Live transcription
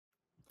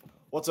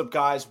What's up,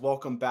 guys?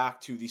 Welcome back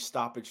to the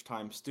Stoppage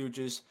Time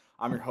Stooges.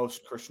 I'm your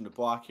host, Christian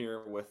DeBlock,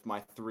 here with my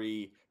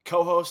three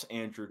co-hosts,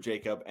 Andrew,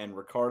 Jacob, and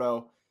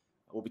Ricardo.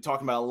 We'll be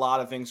talking about a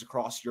lot of things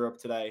across Europe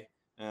today.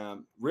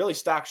 Really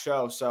stacked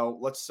show, so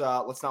let's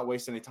not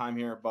waste any time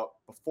here. But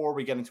before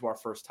we get into our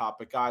first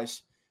topic,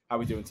 guys, how are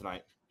we doing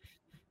tonight?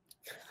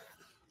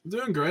 I'm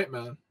doing great,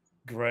 man.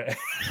 Great.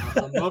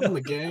 I'm loving the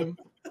game.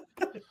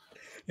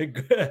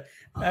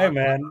 Hey,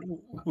 man,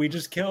 we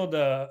just killed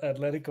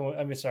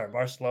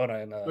Barcelona.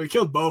 And, we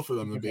killed both of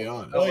them, to be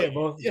honest. Oh, yeah,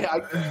 both. Yeah,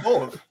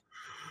 both.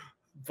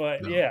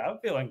 But, yeah, I'm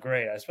feeling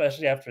great,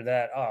 especially after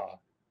that.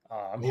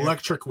 I'm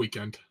Electric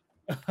weekend.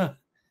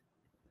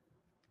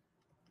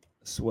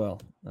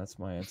 Swell. That's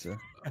my answer.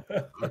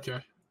 Okay.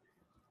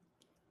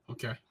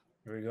 Here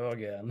we go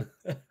again.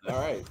 All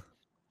right.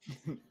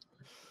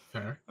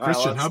 Fair.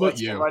 Christian, how about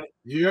you?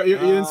 You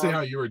didn't say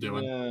how you were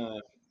doing.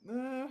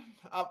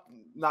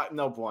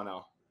 No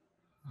bueno.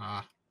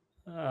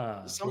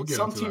 Some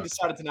team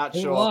decided to not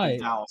show up in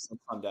Dallas on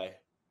Sunday.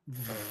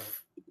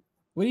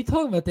 What are you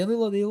talking about? They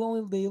only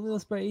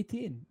lost by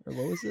 18, or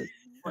what was it?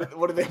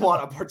 What do they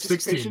want? A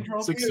participation 16,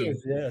 trophy?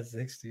 16. Yeah,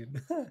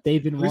 16.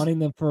 They've been wanting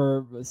them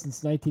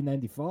since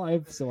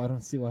 1995, so I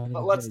don't see why.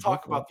 But let's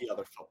talk about the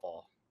other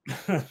football.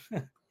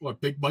 What,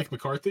 Big Mike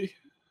McCarthy?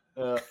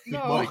 Big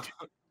no. Mike.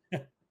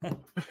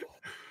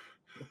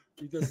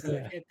 He does.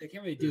 They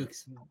can't really do.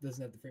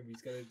 Doesn't have the frame.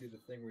 He's got to do the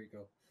thing where you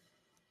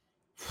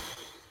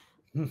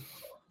go,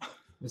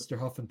 Mr.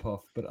 Huff and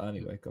Puff. But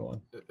anyway, go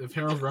on. If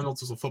Harold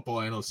Reynolds was a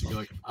football analyst, he'd be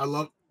like, I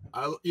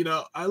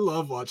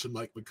love watching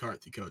Mike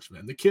McCarthy coach,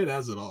 man. The kid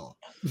has it all.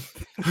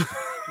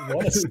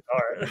 What a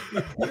start.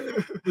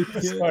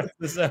 Start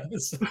this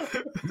episode.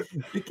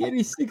 The kid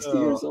is 60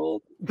 years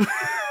old.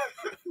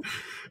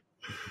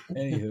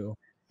 Anywho.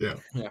 Yeah.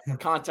 For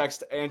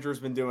context, Andrew's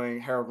been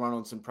doing Harold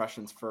Reynolds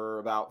impressions for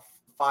about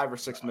 5 or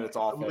 6 minutes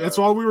off. That's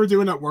all we were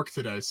doing at work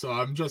today. So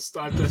I'm in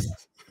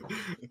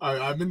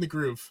the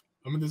groove.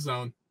 I'm in the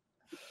zone.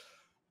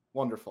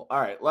 Wonderful.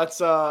 All right, let's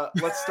start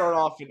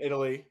off in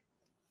Italy.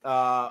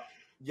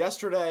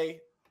 Yesterday,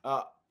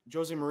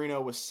 Jose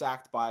Mourinho was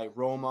sacked by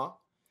Roma.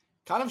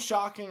 Kind of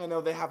shocking. I know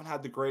they haven't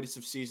had the greatest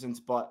of seasons,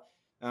 but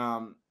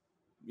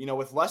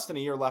with less than a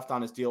year left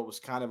on his deal, it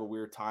was kind of a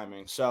weird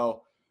timing.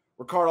 So,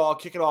 Ricardo, I'll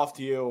kick it off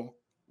to you.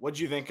 What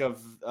did you think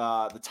of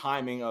the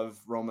timing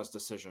of Roma's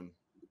decision?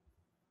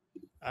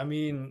 I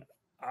mean,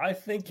 I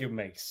think it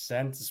makes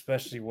sense,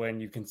 especially when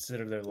you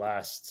consider their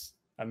last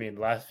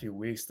few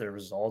weeks, their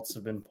results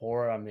have been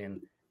poor. I mean,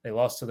 they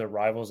lost to their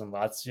rivals in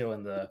Lazio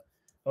in the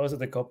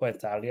Coppa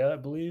Italia, I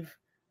believe,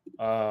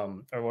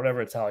 or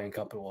whatever Italian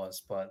cup it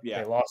was. But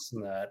They lost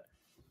in that.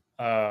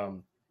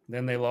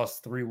 Then they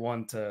lost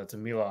 3-1 to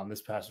Milan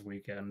this past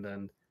weekend,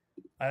 and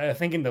I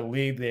think in the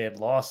league they had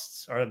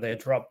lost or they had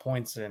dropped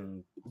points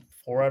in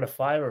 4 out of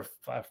 5 or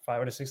 5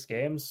 out of 6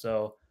 games.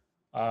 So,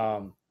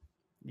 and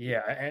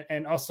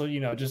also,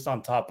 just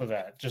on top of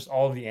that, just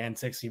all the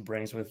antics he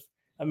brings with,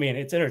 I mean,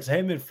 it's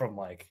entertainment from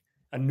like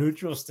a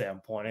neutral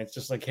standpoint. It's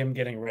just like him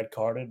getting red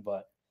carded,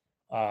 but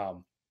I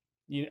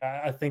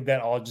think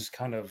that all just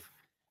kind of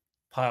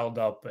piled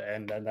up,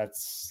 and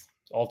that's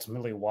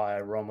ultimately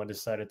why Roma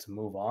decided to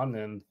move on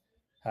and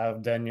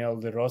have Daniele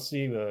De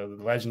Rossi, the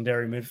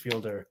legendary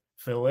midfielder,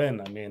 fill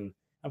in. I mean,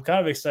 I'm kind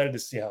of excited to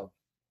see how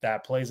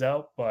that plays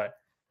out, but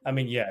I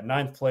mean,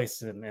 9th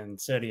place in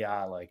Serie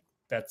A, like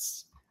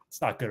it's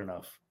not good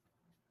enough.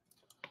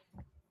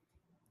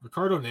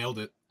 Ricardo nailed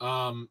it.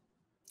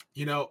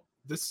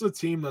 This is a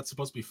team that's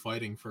supposed to be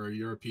fighting for a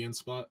European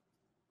spot,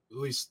 at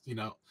least,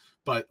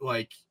 but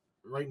like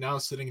right now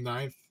sitting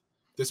 9th,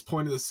 this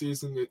point of the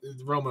season,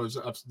 Roma is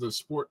the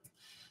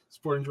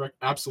sporting director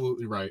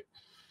absolutely right.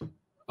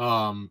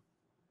 Mourinho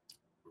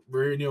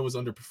was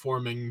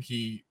underperforming.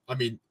 He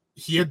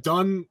had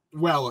done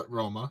well at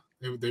Roma.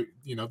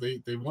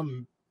 They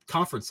won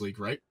Conference League,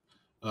 right?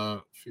 A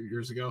few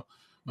years ago.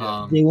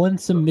 Yeah. They won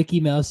some Mickey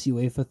Mouse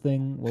UEFA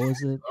thing. What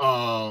was it?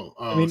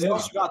 They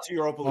also got to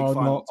Europa League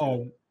final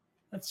too.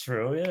 That's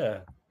true. Yeah.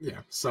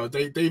 Yeah. So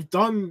they've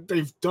done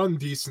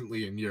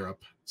decently in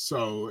Europe.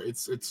 So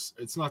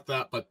it's not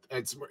that, but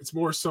it's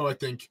more so I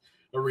think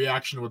a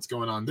reaction to what's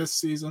going on this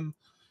season,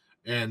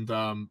 and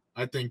I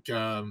think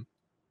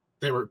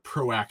they were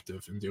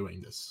proactive in doing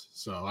this.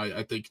 So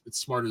I think it's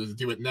smarter to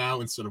do it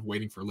now instead of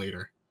waiting for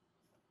later.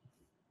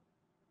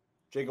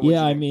 Jacob,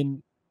 I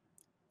mean,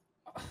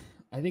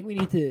 I think we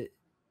need to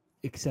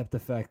accept the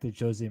fact that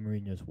Jose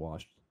Mourinho's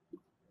washed.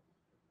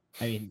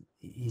 I mean,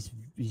 he's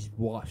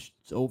washed.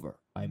 It's over.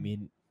 I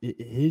mean, I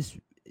just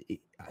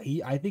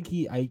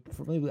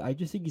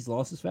think he's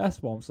lost his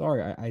fastball. I'm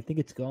sorry. I think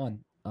it's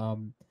gone.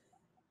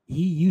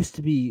 He used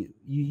to be.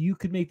 You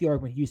could make the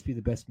argument he used to be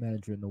the best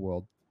manager in the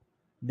world.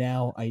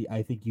 Now,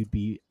 I think you'd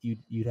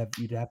have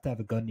to have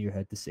a gun to your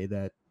head to say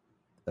that,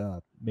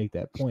 make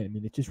that point. I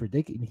mean, it's just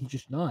ridiculous. I mean, he's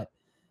just not.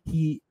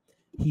 He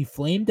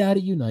flamed out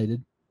at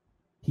United.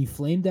 He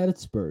flamed out at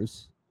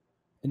Spurs,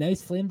 and now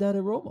he's flamed out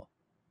at Roma.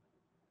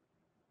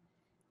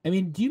 I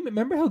mean, do you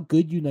remember how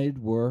good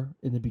United were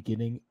in the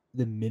beginning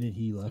the minute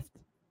he left?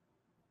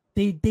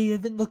 They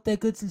haven't looked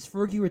that good since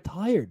Fergie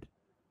retired.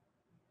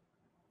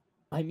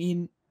 I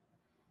mean,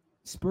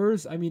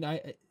 Spurs. I mean,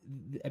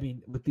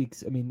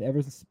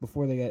 ever since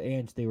before they got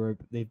Ange,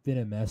 they've been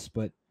a mess.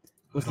 But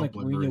it wasn't like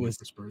Mourinho was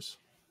for Spurs.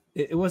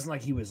 It wasn't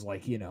like he was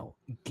like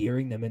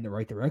gearing them in the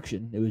right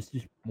direction. It was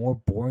just more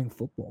boring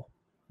football,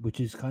 which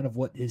is kind of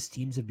what his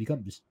teams have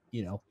become. Just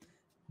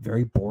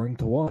very boring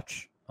to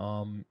watch.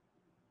 And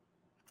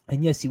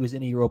yes, he was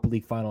in a Europa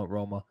League final at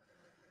Roma.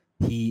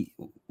 He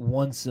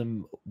won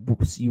some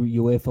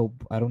UEFA.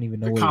 I don't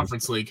even know the what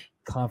Conference League.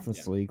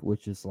 Conference League,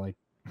 which is like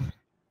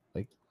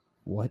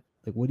what?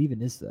 Like what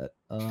even is that?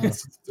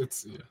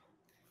 It's yeah.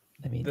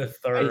 I mean, the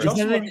third. Just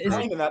in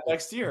that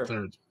next year.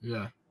 Third,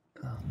 yeah.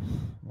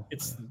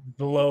 It's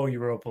below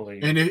Europa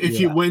League. And if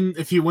you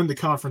win the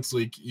Conference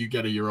League, you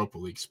get a Europa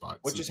League spot,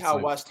 which is how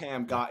West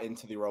Ham got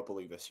into the Europa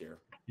League this year.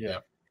 Yeah.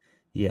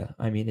 Yeah,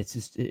 I mean, it's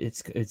just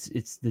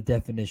it's the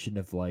definition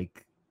of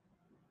like.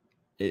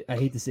 I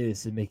hate to say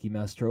this, a Mickey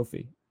Mouse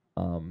trophy.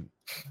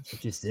 It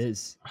just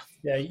is.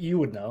 Yeah, you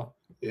would know.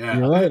 Yeah,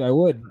 you're right. I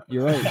would.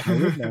 You're right. I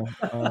would know.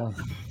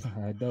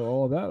 I know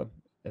all about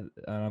them,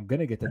 and I'm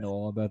gonna get to know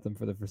all about them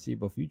for the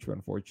foreseeable future,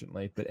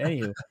 unfortunately. But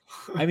anyway,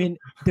 I mean,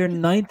 they're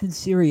 9th in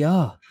Serie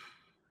A.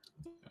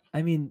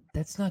 I mean,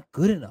 that's not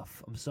good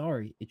enough. I'm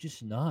sorry, it's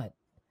just not.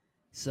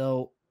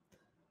 So,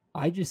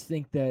 I just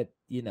think that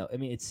I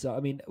mean,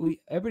 a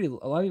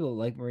lot of people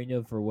like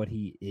Mourinho for what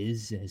he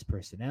is and his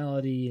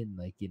personality and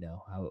like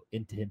how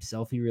into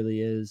himself he really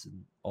is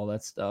and all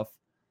that stuff.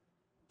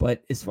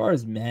 But as far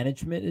as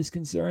management is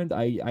concerned,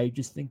 I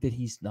just think that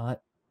he's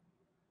not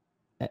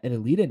an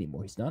elite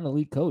anymore. He's not an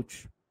elite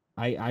coach.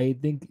 I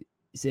think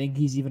saying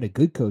he's even a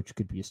good coach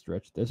could be a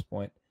stretch at this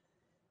point.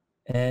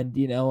 And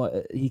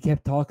he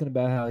kept talking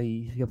about how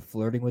he kept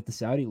flirting with the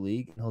Saudi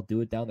league and he'll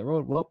do it down the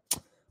road. Well,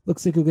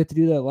 looks like he'll get to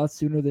do that a lot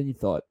sooner than you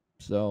thought.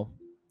 So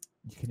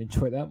you can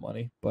enjoy that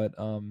money, but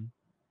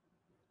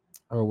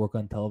or work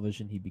on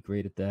television. He'd be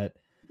great at that.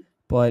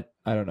 But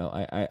I don't know.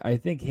 I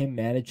think him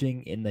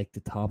managing in like the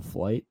top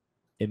flight,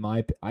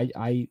 I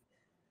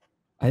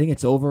think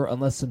it's over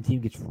unless some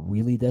team gets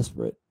really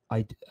desperate.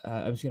 I'm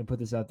just gonna put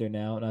this out there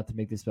now, not to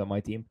make this about my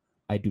team.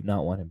 I do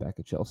not want him back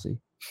at Chelsea.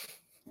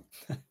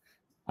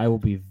 I will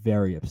be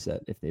very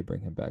upset if they bring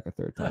him back a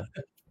third time.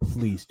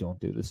 Please don't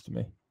do this to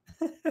me.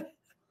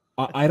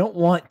 I don't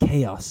want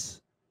chaos.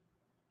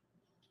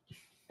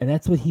 And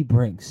that's what he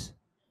brings.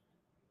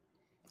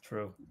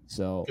 True.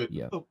 So, good,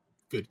 yeah.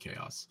 Good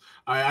chaos.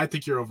 I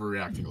think you're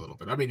overreacting a little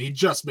bit. I mean, he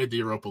just made the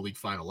Europa League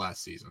final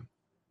last season.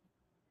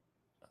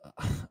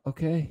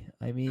 Okay.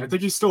 I mean, I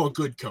think he's still a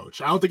good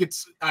coach. I don't think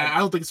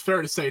it's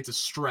fair to say it's a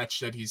stretch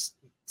that he's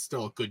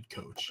still a good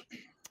coach.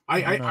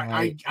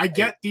 I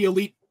get the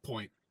elite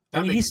point.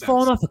 I mean, he's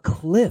fallen off a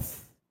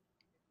cliff.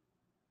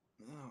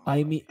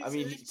 I mean, 2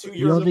 years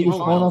you don't think he's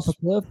fallen off a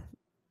cliff?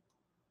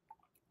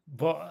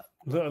 But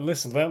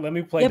listen, let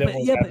me play Yeah,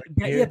 devil's but advocate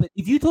here.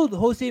 if you told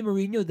Jose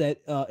Mourinho that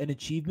an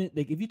achievement,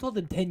 like if you told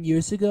him 10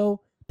 years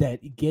ago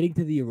that getting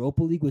to the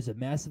Europa League was a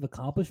massive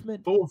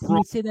accomplishment, he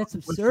would say that's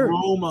absurd.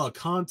 Roma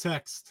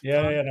context.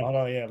 Yeah, no, hold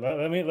on. Yeah,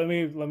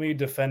 let me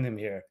defend him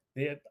here.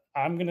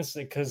 I'm gonna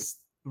say because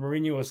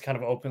Mourinho was kind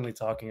of openly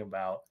talking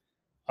about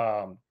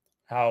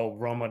how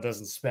Roma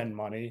doesn't spend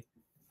money.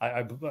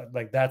 I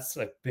like that's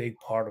a big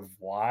part of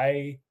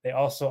why they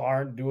also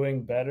aren't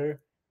doing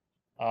better.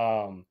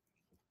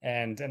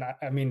 And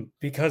I mean,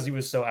 because he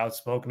was so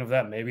outspoken of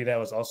that, maybe that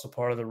was also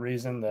part of the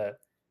reason that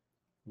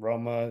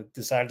Roma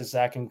decided to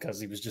sack him, because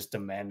he was just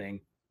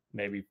demanding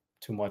maybe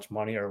too much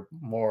money or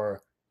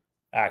more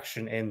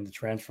action in the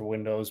transfer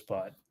windows.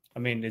 But I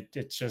mean,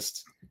 it's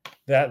just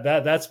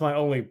that's my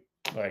only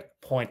like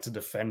point to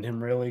defend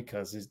him, really,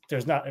 because it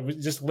was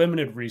just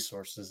limited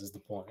resources is the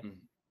point. And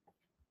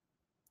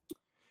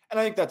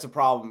I think that's a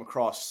problem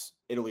across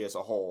Italy as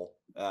a whole.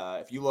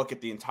 If you look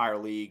at the entire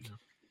league,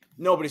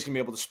 nobody's going to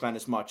be able to spend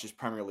as much as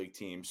Premier League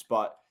teams.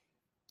 But,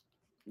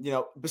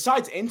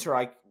 besides Inter,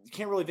 I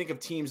can't really think of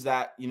teams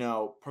that,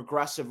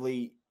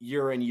 progressively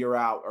year in, year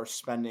out are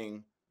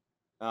spending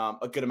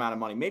a good amount of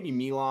money. Maybe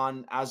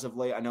Milan as of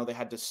late. I know they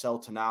had to sell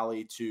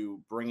Tonali to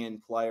bring in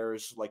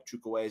players like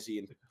Chukwueze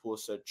and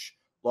Pulisic,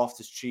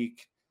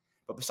 Loftus-Cheek.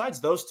 But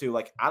besides those two,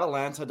 like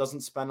Atalanta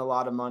doesn't spend a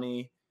lot of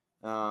money.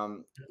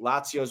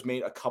 Lazio's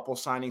made a couple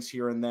signings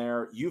here and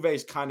there.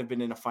 Juve's kind of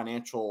been in a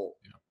financial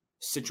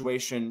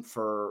situation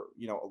for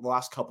the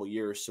last couple of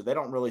years, so they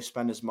don't really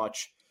spend as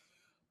much.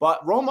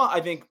 But Roma,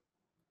 I think,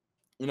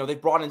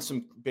 they've brought in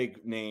some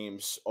big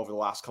names over the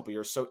last couple of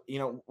years. So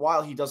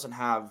while he doesn't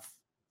have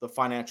the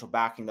financial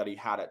backing that he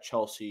had at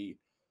Chelsea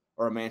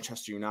or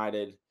Manchester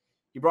United,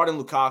 he brought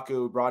in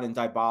Lukaku, brought in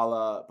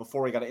Dybala.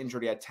 Before he got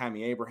injured, he had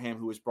Tammy Abraham,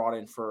 who was brought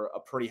in for a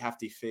pretty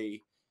hefty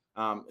fee,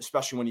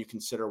 especially when you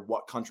consider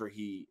what country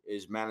he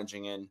is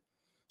managing in.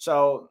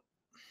 So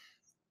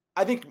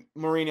I think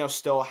Mourinho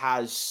still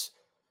has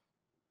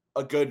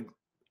a good,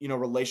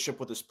 relationship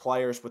with his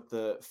players, with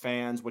the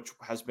fans, which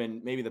has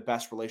been maybe the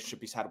best relationship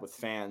he's had with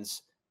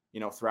fans,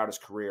 throughout his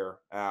career.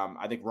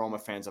 I think Roma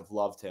fans have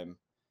loved him.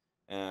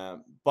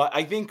 But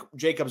I think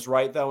Jacob's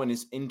right, though, in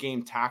his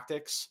in-game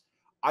tactics.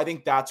 I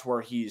think that's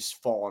where he's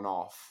fallen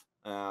off.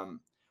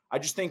 I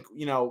just think,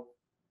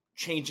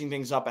 changing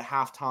things up at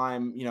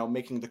halftime,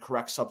 making the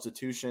correct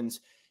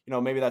substitutions,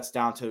 maybe that's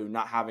down to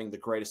not having the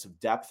greatest of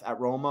depth at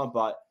Roma,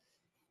 but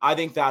I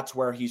think that's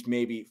where he's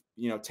maybe,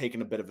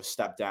 taken a bit of a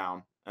step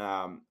down.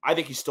 I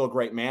think he's still a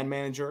great man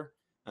manager.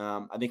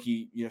 I think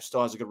he,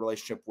 still has a good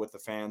relationship with the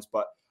fans,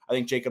 but I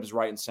think Jacob's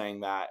right in saying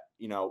that,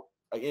 in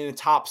a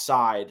top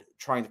side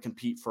trying to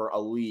compete for a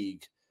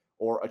league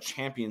or a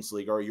Champions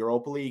League or a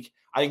Europa League,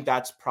 I think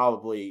that's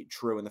probably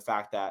true in the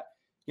fact that,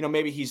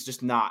 maybe he's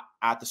just not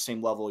at the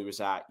same level he was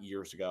at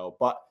years ago.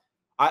 But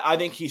I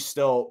think he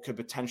still could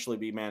potentially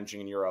be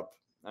managing in Europe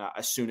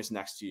as soon as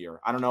next year.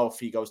 I don't know if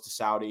he goes to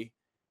Saudi.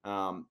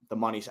 The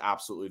money's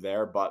absolutely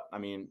there. But, I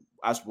mean,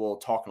 as we'll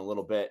talk in a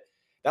little bit,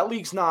 that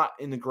league's not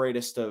in the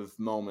greatest of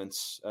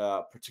moments,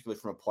 particularly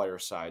from a player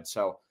side.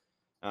 So,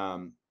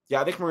 I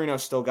think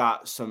Mourinho's still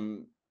got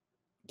some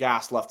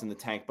gas left in the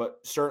tank, but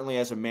certainly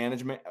as a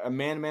man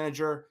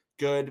manager,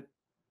 good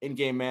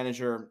in-game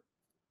manager,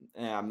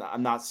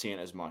 I'm not seeing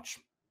as much.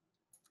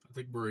 I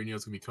think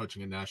Mourinho's gonna be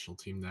coaching a national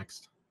team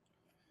next.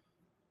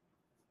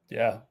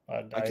 Yeah,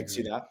 I can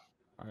see that.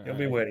 He'll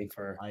be waiting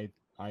for.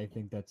 I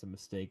think that's a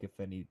mistake if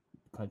any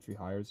country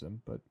hires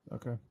him, but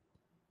okay.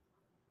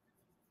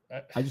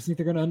 I just think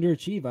they're going to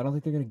underachieve. I don't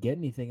think they're going to get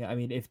anything. I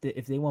mean, if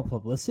they want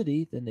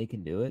publicity, then they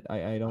can do it.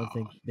 I don't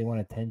think they want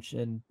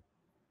attention.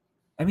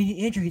 I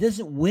mean, Andrew, he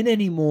doesn't win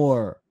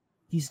anymore.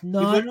 He's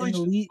not an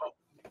elite.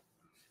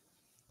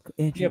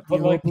 Andrew, Yeah,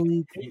 but like,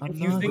 League, if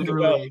you think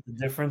about the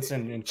difference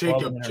in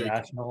club and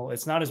international,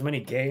 it's not as many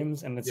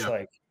games, and it's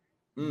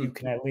you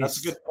can at least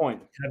that's a good point.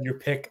 Have your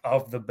pick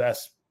of the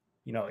best,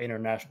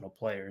 international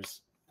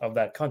players of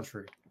that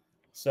country.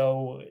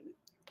 So,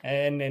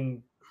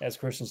 and as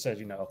Christian said,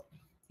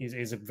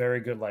 he's a very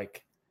good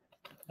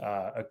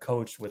a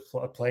coach with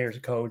a player's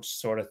coach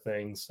sort of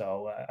thing.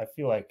 So I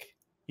feel like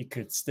he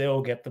could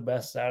still get the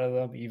best out of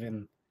them,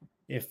 even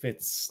if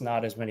it's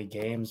not as many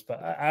games.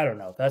 But I don't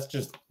know. That's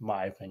just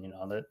my opinion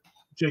on it.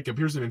 Jacob,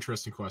 here's an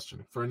interesting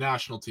question. For a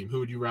national team, who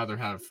would you rather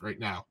have right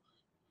now?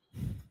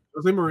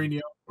 Jose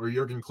Mourinho or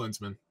Jurgen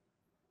Klinsmann?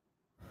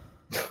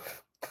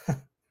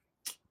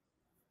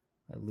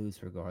 I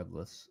lose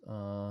regardless.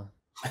 I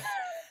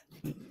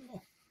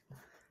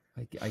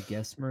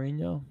guess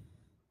Mourinho.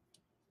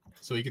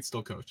 So he could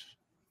still coach.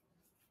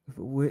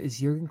 Where is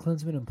Jurgen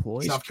Klinsmann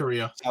employed? South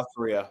Korea.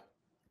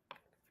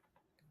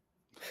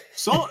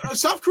 So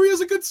South Korea is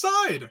a good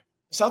side.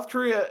 South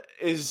Korea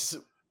is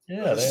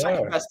the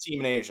second best team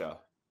in Asia,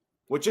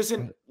 which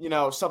isn't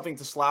something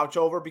to slouch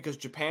over because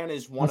Japan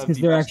is one of the. Because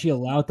they're actually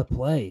allowed to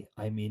play.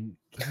 I mean,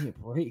 give me a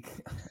break.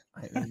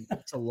 I mean,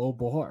 it's a low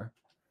bar.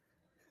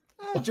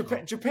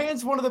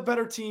 Japan's one of the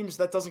better teams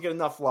that doesn't get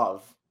enough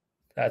love.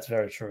 That's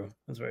very true.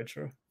 That's very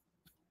true.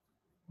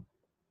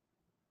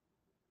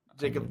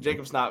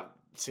 Jacob's not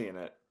seeing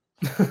it.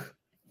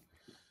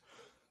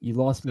 You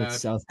lost me at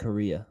South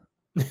Korea.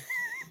 I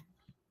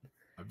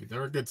mean,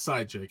 they're a good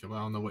side, Jacob. I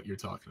don't know what you're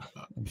talking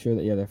about. I'm sure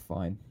that they're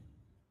fine.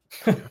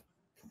 Yeah.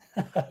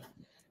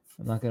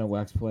 I'm not gonna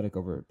wax poetic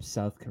over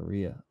South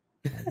Korea.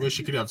 I wish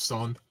you could have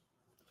Son.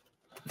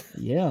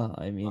 Yeah,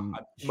 I mean,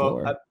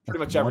 sure. Pretty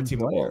much every team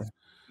player.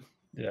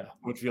 Yeah,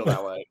 would feel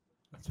that way.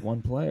 It's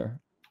one player.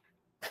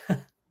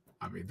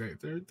 I mean, they're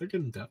good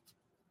in depth.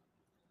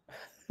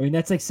 I mean,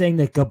 that's like saying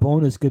that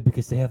Gabon is good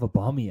because they have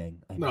Aubameyang.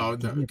 No,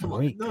 come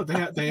on. No, they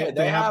have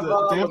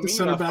the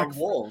center back.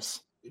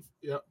 Wolves.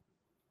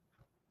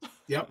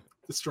 Yep,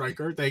 the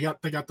striker. They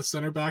got the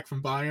center back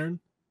from Bayern.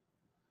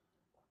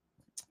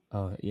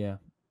 Oh yeah.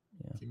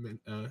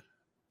 The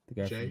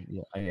guy Jay.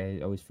 I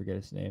always forget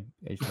his name.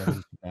 I just remember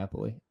he's from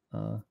Napoli.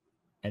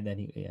 And then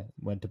he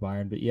went to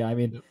Bayern. But yeah, I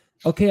mean,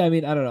 okay. I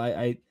mean, I don't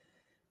know.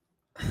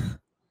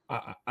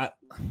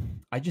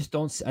 I just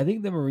don't. I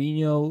think the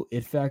Mourinho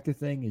it factor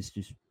thing is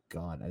just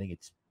gone. I think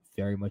it's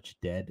very much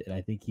dead. And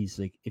I think he's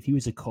like, if he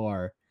was a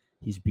car,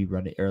 he'd be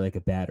running, or like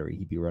a battery,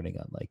 he'd be running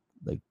on like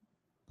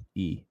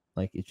E.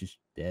 Like it's just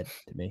dead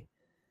to me.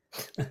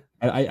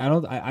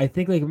 I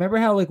think like, remember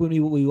how like when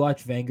we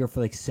watched Wenger for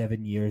like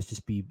 7 years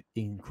just be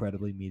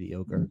incredibly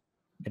mediocre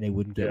and they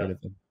wouldn't get rid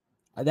of him.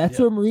 That's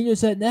where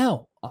Mourinho's at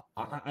now.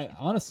 I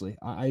honestly,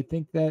 I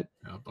think that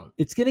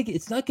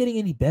it's not getting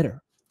any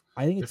better.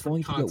 I think it's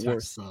going to get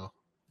worse. Though.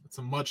 It's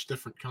a much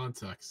different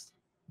context.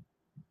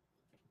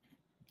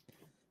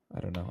 I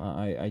don't know.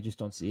 I just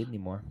don't see it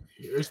anymore.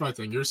 Here's my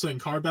thing. You're saying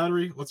car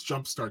battery? Let's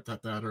jumpstart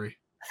that battery.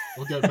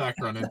 We'll get it back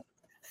running.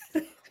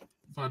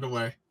 Find a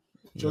way.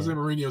 Yeah. Jose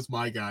Mourinho's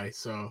my guy,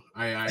 so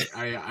I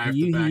have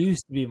he to back. He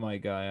used to be my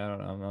guy. I don't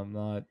know. I'm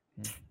not.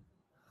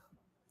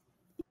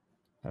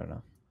 I don't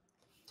know.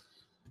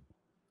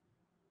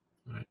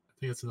 All right. I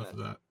think that's enough of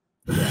that.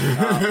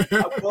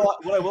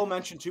 What I will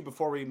mention too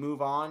before we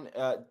move on,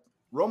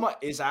 Roma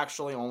is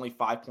actually only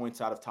 5 points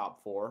out of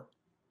top 4.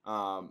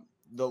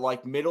 The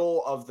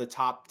middle of the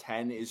top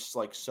 10 is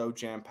like so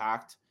jam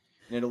packed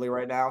in Italy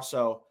right now.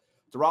 So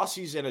De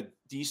Rossi's in a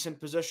decent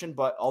position,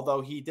 but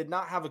although he did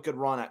not have a good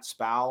run at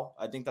Spal,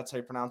 I think that's how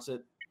you pronounce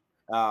it,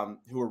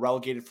 who were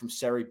relegated from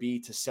Serie B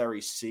to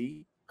Serie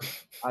C.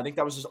 I think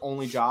that was his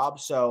only job.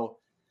 So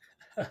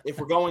if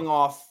we're going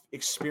off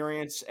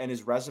experience and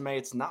his resume,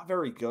 it's not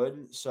very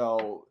good.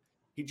 So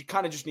he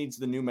kind of just needs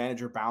the new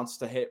manager bounce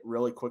to hit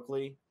really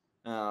quickly.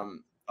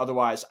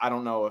 Otherwise, I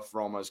don't know if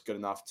Roma is good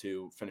enough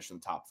to finish in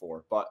the top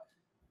 4. But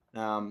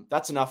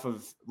that's enough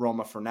of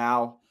Roma for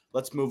now.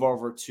 Let's move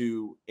over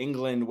to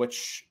England,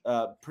 which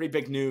pretty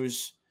big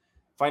news.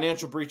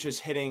 Financial breaches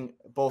hitting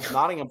both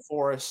Nottingham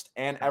Forest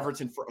and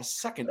Everton for a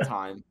second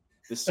time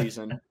this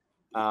season.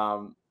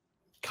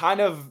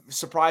 Kind of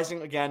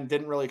surprising. Again,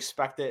 didn't really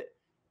expect it,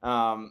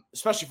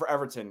 especially for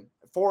Everton.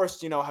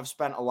 Forest, have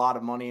spent a lot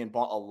of money and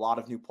bought a lot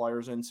of new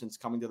players in since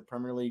coming to the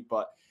Premier League,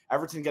 but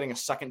Everton getting a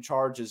second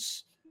charge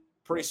is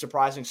pretty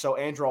surprising. So,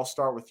 Andrew, I'll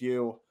start with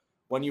you.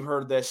 When you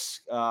heard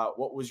this,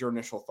 what was your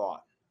initial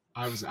thought?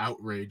 I was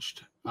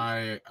outraged.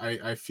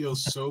 I feel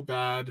so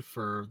bad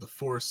for the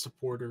Forest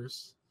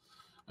supporters.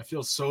 I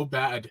feel so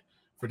bad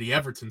for the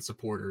Everton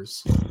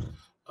supporters.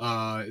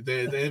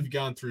 They've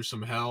gone through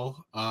some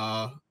hell.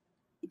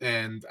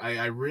 And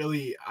I'm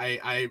really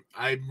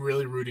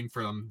rooting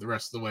for them the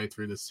rest of the way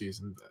through this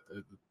season.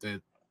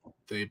 That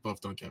they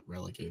both don't get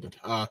relegated.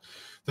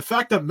 The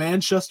fact that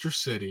Manchester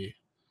City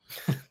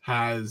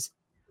has,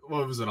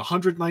 what was it,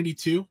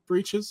 192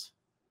 breaches?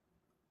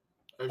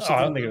 I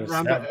don't think it was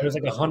that. It was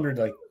like 100,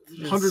 like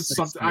 100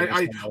 something.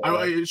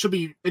 It should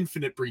be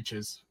infinite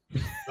breaches.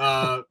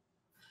 I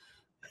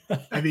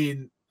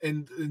mean,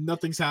 and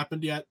nothing's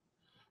happened yet.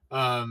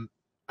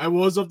 I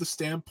was of the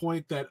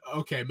standpoint that,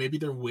 okay, maybe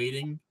they're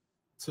waiting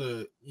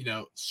to,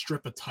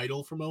 strip a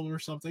title from them or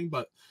something,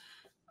 but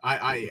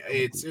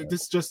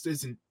this just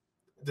isn't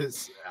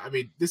this. I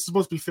mean, this is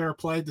supposed to be fair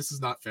play. This is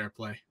not fair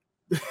play.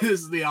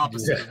 This is the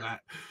opposite of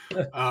that.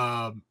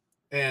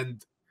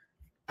 And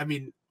I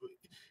mean,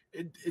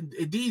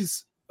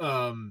 these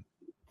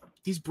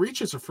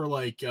breaches are for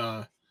like,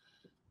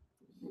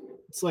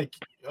 it's like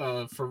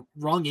for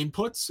wrong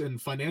inputs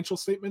and financial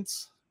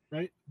statements,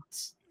 right?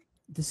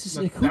 This is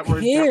like,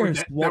 who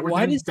cares?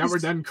 That were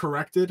then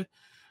corrected.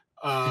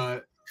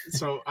 So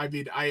I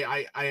mean,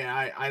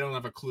 I don't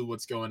have a clue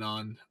what's going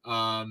on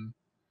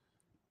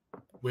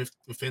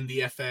within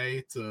the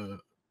FA to,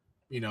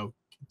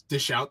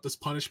 dish out this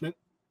punishment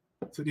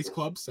to these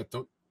clubs that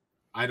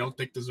I don't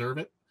think deserve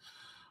it.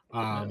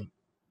 And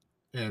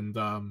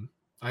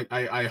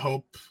I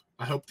hope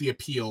the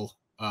appeal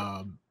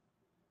comes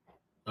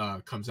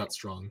out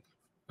strong.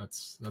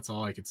 That's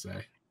all I could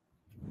say.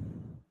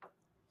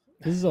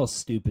 This is all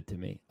stupid to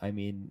me. I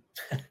mean,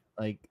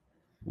 like,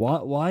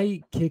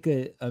 why kick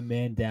a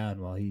man down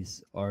while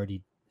he's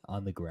already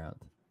on the ground?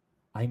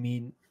 I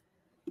mean,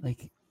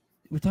 like,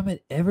 we're talking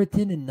about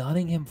Everton and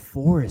Nottingham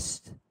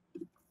Forest.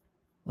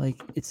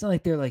 Like, it's not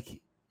like they're like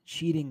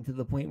cheating to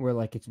the point where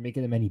like it's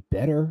making them any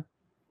better.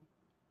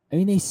 I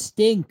mean, they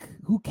stink.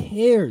 Who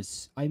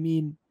cares? I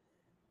mean,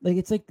 like,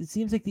 it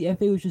seems like the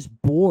FA was just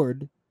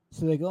bored.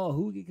 So like, oh,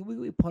 who can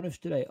we punish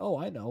today? Oh,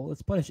 I know.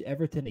 Let's punish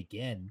Everton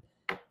again.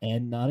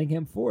 And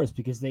Nottingham Forest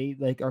because they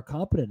like are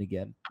competent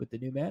again with the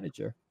new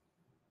manager.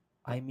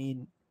 I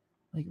mean,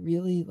 like,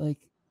 really,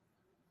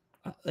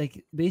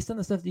 like based on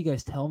the stuff that you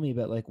guys tell me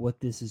about like what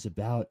this is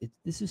about,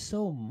 this is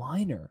so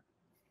minor.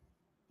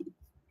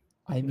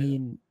 I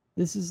mean,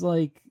 this is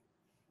like,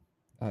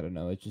 I don't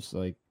know. It's just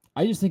like,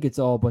 I just think it's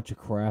all a bunch of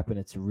crap and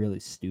it's really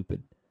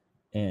stupid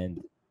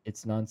and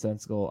it's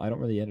nonsensical. I don't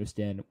really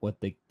understand what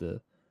the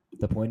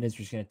point is. We're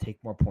just going to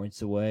take more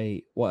points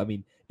away. Well, I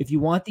mean, if you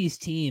want these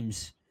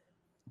teams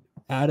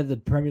out of the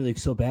Premier League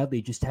so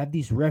badly, just have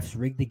these refs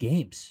rig the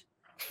games.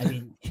 I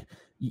mean,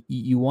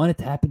 you want it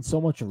to happen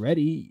so much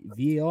already.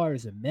 VAR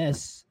is a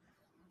mess.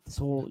 This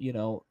whole,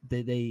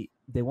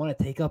 they want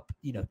to take up,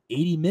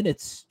 80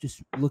 minutes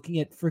just looking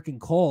at freaking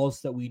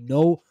calls that we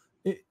know.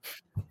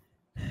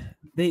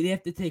 They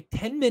have to take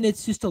 10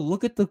 minutes just to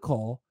look at the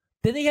call.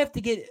 Then they have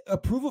to get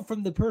approval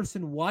from the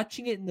person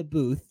watching it in the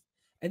booth.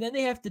 And then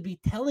they have to be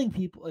telling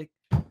people like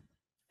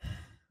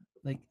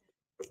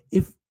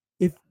if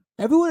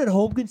everyone at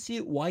home can see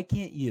it, why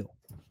can't you?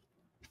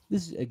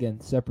 This is, again,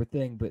 a separate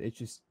thing, but it's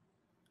just,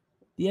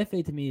 the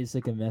FA to me is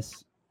like a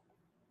mess.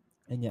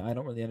 And yeah, I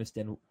don't really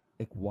understand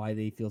like why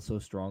they feel so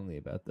strongly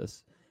about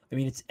this. I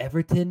mean, it's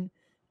Everton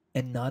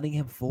and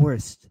Nottingham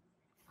Forest.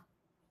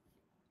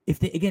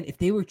 If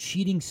they were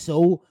cheating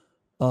so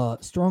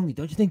strongly,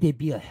 don't you think they'd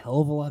be a hell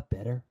of a lot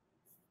better?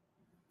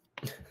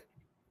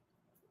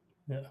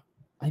 Yeah.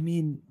 I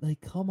mean,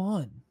 like, come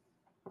on.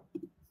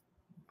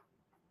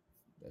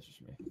 That's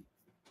just me.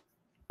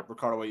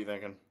 Ricardo, what are you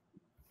thinking?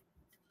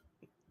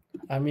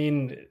 I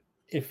mean,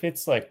 if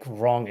it's like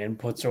wrong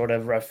inputs or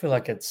whatever, I feel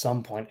like at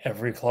some point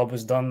every club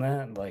has done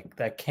that. Like,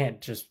 that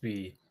can't just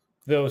be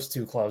those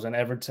two clubs and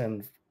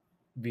Everton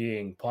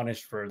being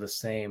punished for the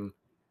same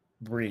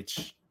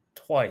breach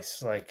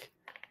twice. Like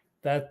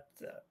that,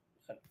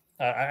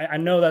 I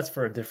know that's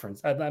for a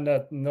difference. I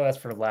know that's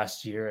for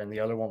last year, and the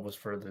other one was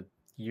for the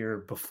year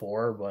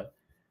before. But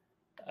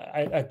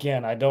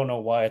I don't know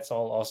why it's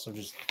all also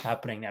just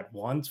happening at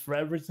once for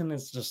Everton.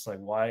 It's just like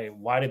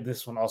why did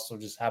this one also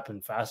just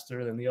happen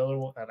faster than the other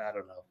one? And I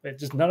don't know. It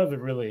just none of it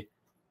really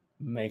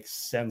makes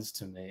sense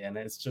to me. And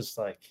it's just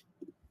like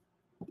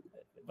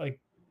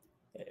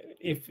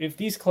if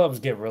these clubs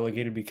get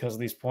relegated because of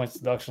these points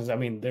deductions, I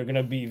mean they're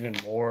gonna be even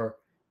more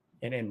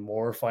in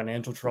more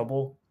financial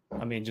trouble.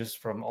 I mean, just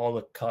from all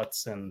the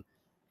cuts and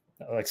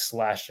like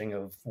slashing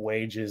of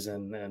wages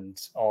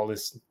and all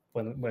this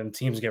when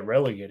teams get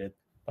relegated.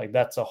 Like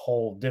that's a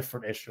whole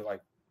different issue.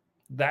 Like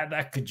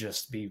that could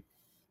just be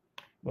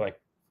like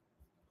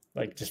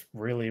just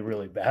really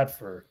really bad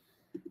for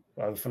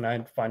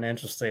the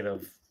financial state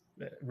of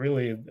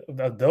really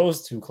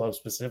those two clubs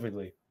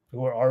specifically,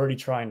 who are already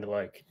trying to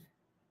like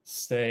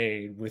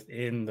stay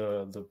within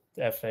the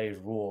FA's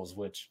rules,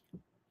 which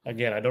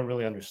again I don't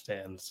really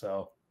understand.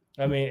 So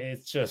I mean,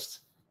 it's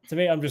just to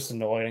me, I'm just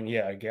annoyed. And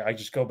yeah, I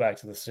just go back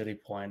to the City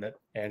point that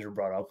Andrew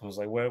brought up and was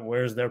like,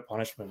 where's their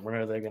punishment? When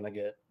are they going to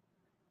get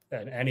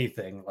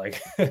anything?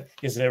 Like,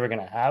 is it ever going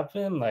to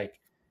happen? Like,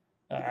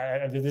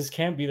 this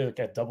can't be like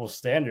a double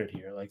standard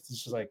here. Like, it's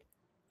just like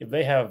if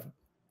they have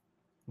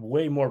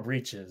way more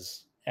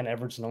breaches and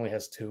Everton only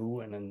has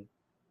 2, and then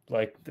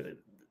like,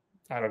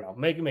 I don't know,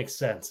 make it make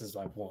sense is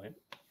my point.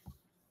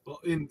 Well,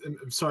 I'm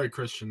sorry,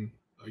 Christian,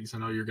 because I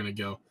know you're going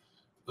to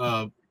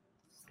go.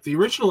 The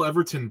original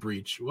Everton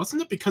breach,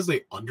 wasn't it because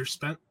they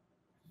underspent?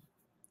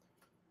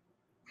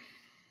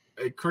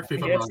 Correct me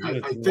if I'm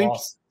wrong. I think it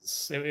was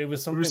something. It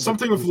was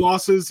something with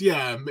losses.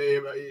 Yeah,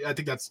 I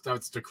think that's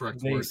the correct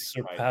they word. They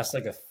surpassed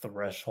like a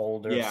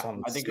threshold or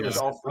something. I think it was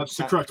all that's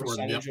the correct word.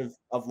 Percentage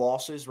of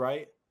losses,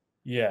 right?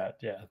 Yeah.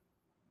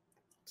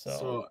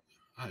 So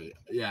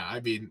I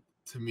mean,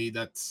 to me,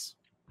 that's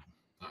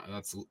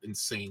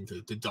insane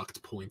to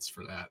deduct points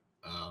for that.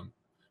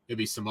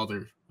 Maybe some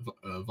other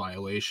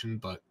violation,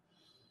 but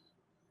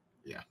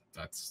yeah,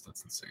 that's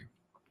insane.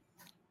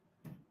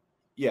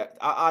 Yeah,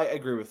 I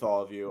agree with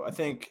all of you. I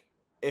think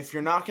if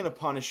you're not going to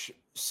punish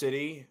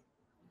City,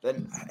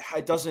 then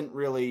it doesn't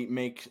really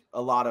make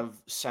a lot of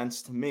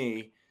sense to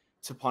me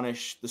to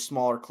punish the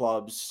smaller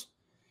clubs,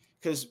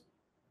 because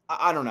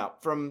I don't know,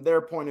 from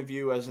their point of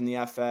view as in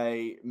the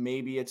FA,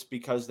 maybe it's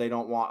because they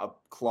don't want a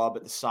club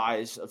at the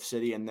size of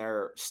City and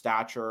their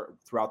stature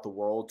throughout the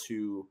world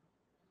to,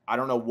 I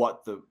don't know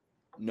what the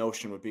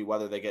notion would be,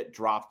 whether they get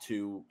dropped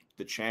to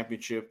the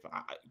Championship.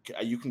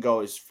 You can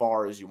go as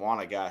far as you want,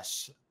 I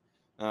guess,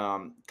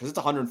 because it's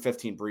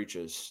 115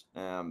 breaches.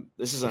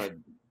 This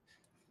isn't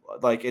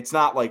it's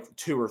not like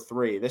 2 or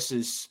 3. This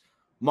is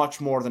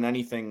much more than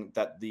anything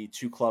that the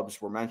 2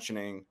 clubs we're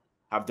mentioning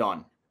have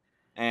done.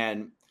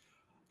 And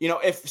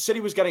if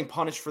City was getting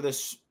punished for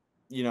this,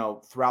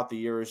 throughout the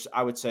years,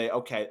 I would say,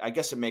 okay, I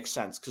guess it makes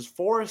sense, because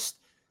Forest,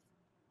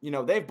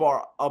 they've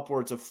brought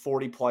upwards of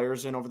 40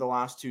 players in over the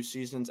last 2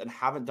 seasons and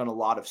haven't done a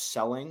lot of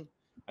selling.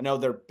 I know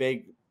their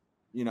big,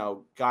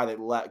 guy they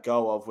let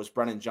go of was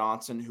Brennan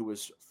Johnson, who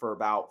was for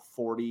about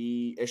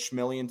 40-ish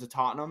million to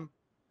Tottenham.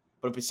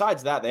 But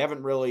besides that, they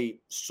haven't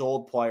really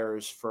sold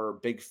players for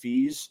big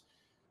fees.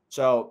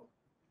 So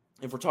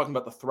if we're talking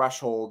about the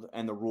threshold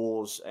and the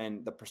rules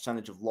and the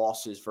percentage of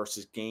losses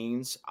versus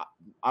gains,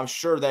 I'm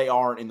sure they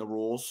aren't in the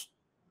rules.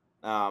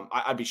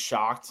 I'd be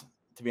shocked,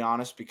 to be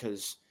honest,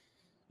 because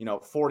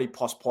 40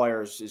 plus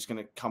players is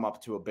going to come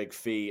up to a big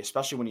fee,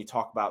 especially when you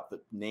talk about the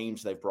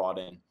names they've brought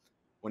in.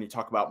 When you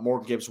talk about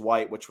Morgan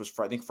Gibbs-White, which was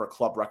for a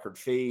club record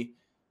fee,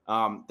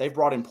 they've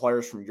brought in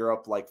players from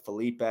Europe like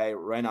Felipe,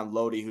 Renan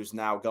Lodi, who's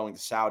now going to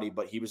Saudi,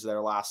 but he was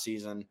there last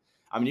season.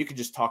 I mean, you could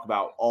just talk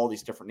about all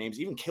these different names.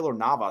 Even Keylor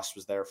Navas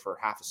was there for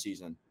half a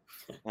season.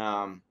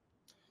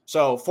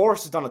 So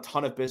Forest has done a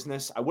ton of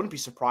business. I wouldn't be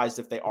surprised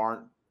if they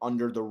aren't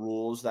under the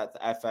rules that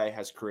the FA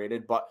has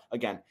created. But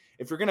again,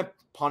 if you're going to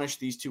punish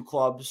these 2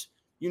 clubs,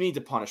 you need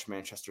to punish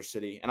Manchester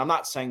City. And I'm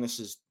not saying this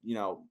is,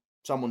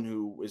 someone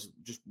who is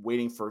just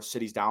waiting for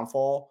City's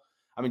downfall.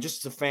 I mean,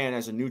 just as a fan,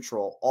 as a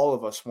neutral, all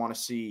of us want to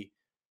see,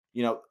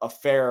 a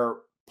fair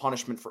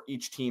punishment for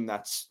each team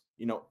that's,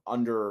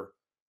 under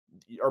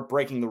or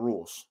breaking the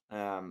rules.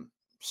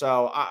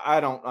 So I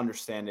don't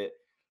understand it.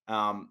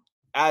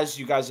 As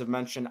you guys have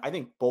mentioned, I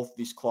think both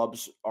these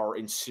clubs are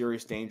in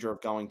serious danger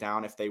of going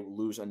down if they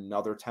lose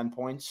another 10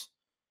 points.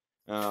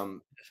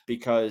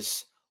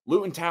 Because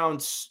Luton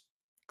Town's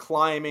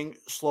climbing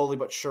slowly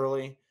but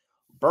surely.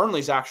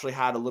 Burnley's actually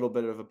had a little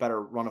bit of a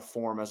better run of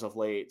form as of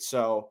late.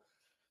 So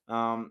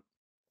I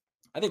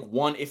think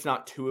 1, if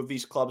not 2 of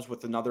these clubs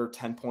with another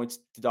 10 points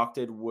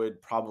deducted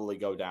would probably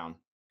go down.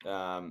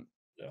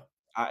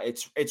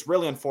 It's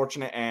really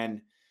unfortunate.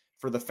 And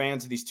for the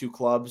fans of these 2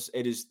 clubs,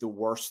 it is the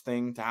worst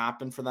thing to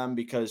happen for them,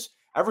 because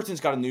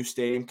Everton's got a new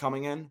stadium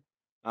coming in,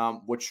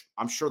 which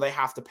I'm sure they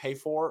have to pay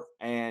for.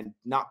 And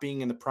not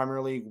being in the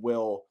Premier League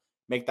will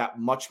make that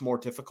much more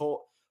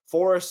difficult.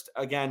 Forest,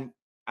 again,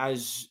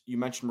 as you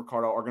mentioned,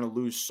 Ricardo, are going to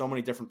lose so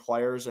many different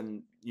players,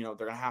 and they're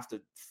going to have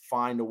to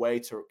find a way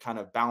to kind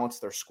of balance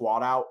their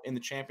squad out in the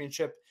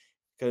Championship,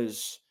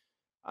 because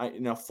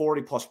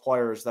 40 plus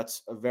players,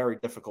 that's a very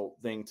difficult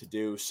thing to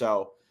do.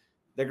 So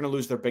they're going to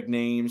lose their big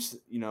names,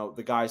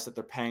 the guys that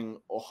they're paying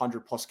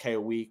 100 plus K a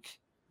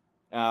week.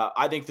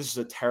 I think this is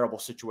a terrible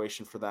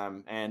situation for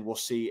them, and we'll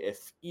see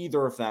if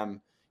either of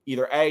them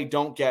either A,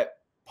 don't get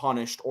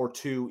punished, or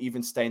 2,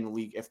 even stay in the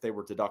league if they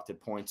were deducted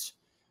points.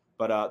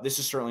 But this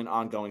is certainly an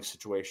ongoing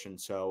situation,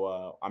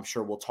 so I'm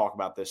sure we'll talk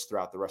about this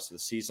throughout the rest of the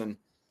season.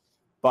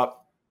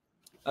 But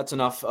that's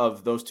enough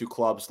of those two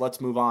clubs. Let's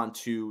move on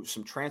to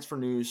some transfer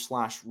news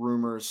 /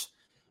 rumors.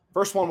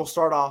 First one we'll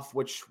start off,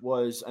 which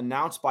was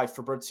announced by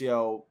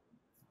Fabrizio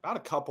about a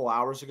couple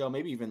hours ago,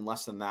 maybe even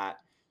less than that.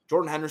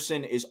 Jordan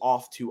Henderson is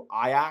off to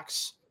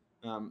Ajax.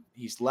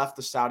 He's left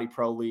the Saudi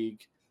Pro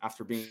League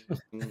after being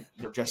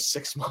there just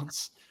 6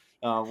 months,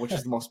 which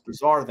is the most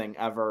bizarre thing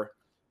ever.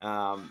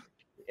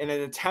 In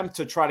an attempt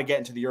to try to get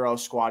into the Euro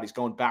squad, he's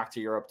going back to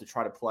Europe to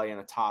try to play in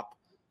a top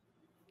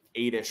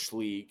 8-ish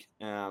league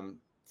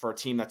for a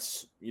team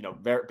that's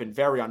been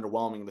very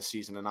underwhelming this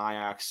season in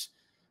Ajax.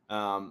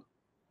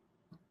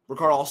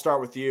 Ricardo, I'll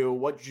start with you.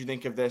 What did you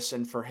think of this?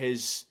 And for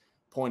his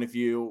point of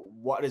view,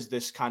 what does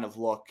this kind of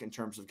look in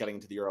terms of getting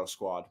into the Euro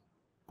squad?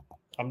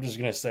 I'm just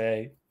going to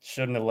say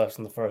shouldn't have left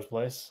in the first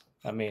place.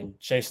 I mean,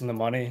 chasing the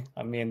money.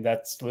 I mean,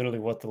 that's literally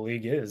what the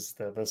league is,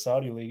 the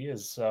Saudi league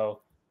is.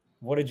 So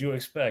what did you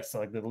expect?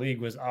 Like, the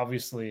league was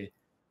obviously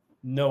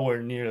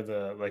nowhere near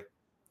the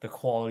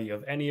quality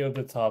of any of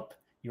the top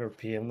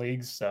European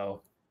leagues.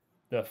 So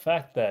the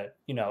fact that,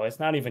 it's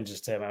not even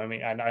just him. I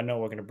mean, I know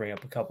we're going to bring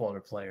up a couple other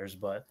players,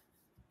 but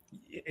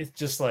it's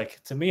just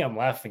like, to me, I'm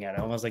laughing at it.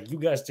 I was like, you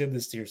guys did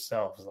this to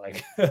yourselves.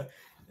 Like,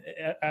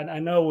 and I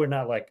know we're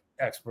not like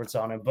experts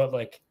on it, but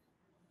like,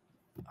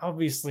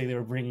 obviously they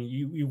were bringing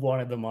you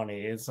wanted the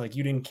money. It's like,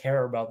 you didn't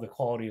care about the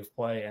quality of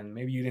play, and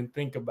maybe you didn't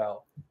think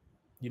about,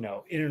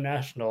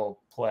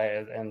 international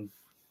play, and,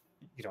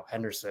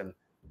 Henderson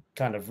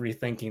kind of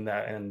rethinking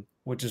that, and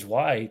which is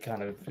why he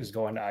kind of is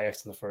going to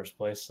Ajax in the first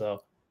place.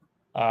 So,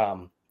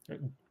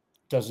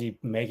 does he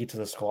make it to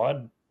the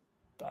squad?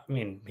 I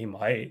mean, he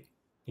might.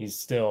 He's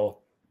still,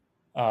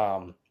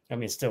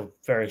 still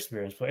very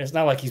experienced, but it's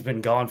not like he's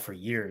been gone for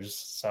years.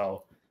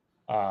 So,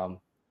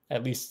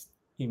 at least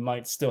he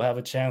might still have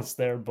a chance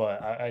there.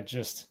 But I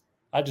just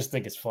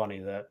think it's funny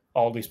that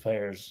all these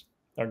players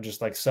are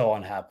just like so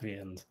unhappy,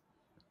 and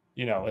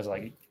it's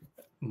like,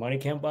 money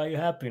can't buy you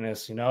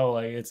happiness.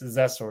 Like it's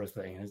that sort of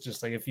thing. It's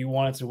just like, if you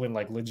wanted to win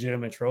like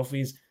legitimate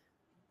trophies,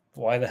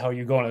 why the hell are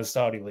you going to the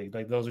Saudi league?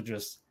 Like those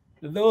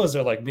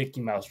are like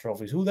Mickey Mouse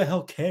trophies. Who the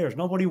hell cares?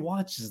 Nobody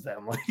watches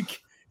them.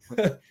 Like,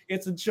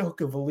 it's a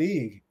joke of a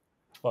league.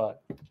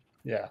 But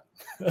yeah.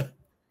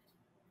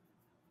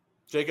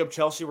 Jacob,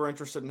 Chelsea were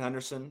interested in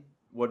Henderson.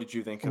 What did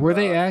you think? Were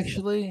they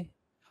actually?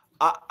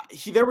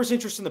 There was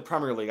interest in the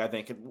Premier League, I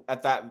think,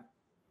 at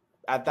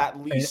that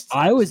least.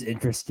 I was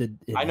interested.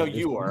 I know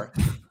you were.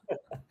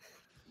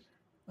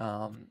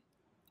 I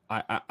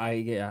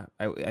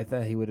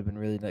thought he would have been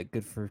really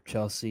good for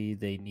Chelsea.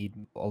 They need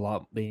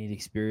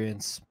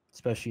experience,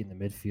 especially in the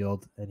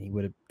midfield, and he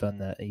would have done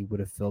that. He would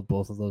have filled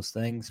both of those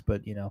things,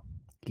 but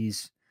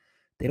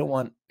they don't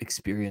want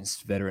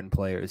experienced veteran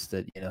players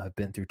that have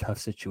been through tough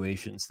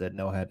situations, that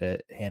know how to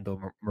handle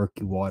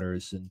murky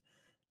waters and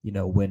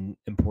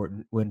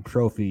win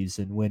trophies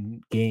and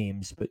win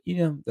games. But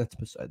that's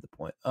beside the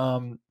point.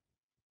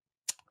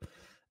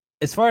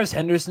 As far as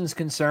Henderson's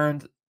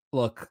concerned,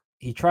 look,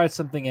 he tried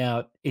something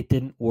out. It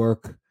didn't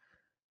work.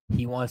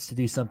 He wants to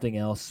do something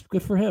else.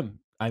 Good for him.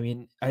 I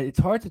mean, it's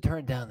hard to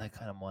turn down that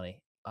kind of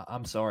money.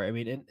 I'm sorry. I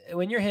mean, and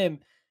when you're him,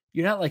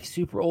 you're not like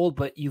super old,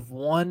 but you've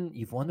won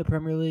the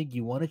Premier League.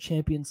 You won a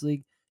Champions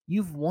League.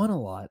 You've won a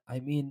lot. I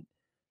mean,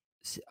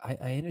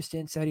 I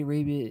understand Saudi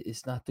Arabia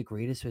is not the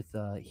greatest with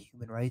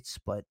human rights,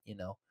 but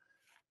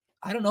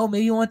I don't know.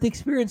 Maybe you want to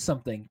experience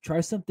something,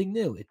 try something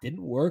new. It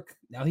didn't work.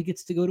 Now he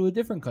gets to go to a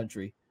different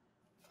country.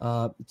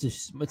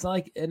 It's not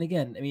like, and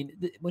again, I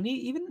mean, when he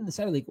even in the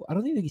Saudi League, I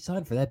don't even think he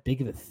signed for that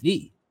big of a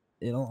fee.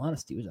 In all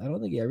honesty, I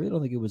really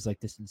don't think it was like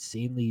this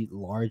insanely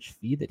large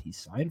fee that he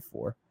signed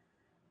for.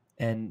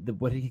 And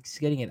what he's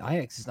getting at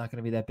Ajax is not going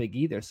to be that big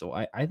either. So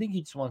I think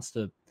he just wants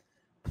to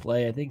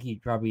play. I think he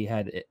probably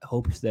had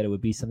hopes that it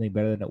would be something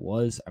better than it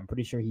was. I'm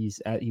pretty sure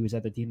he was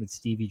at the team that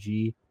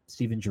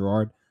Steven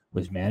Gerrard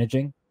was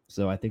managing.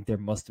 So I think there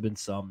must have been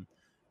some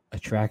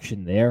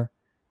attraction there.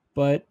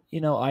 But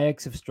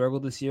Ajax have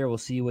struggled this year. We'll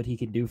see what he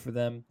can do for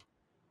them.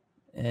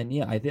 And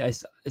yeah, I think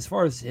as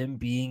far as him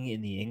being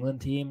in the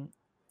England team,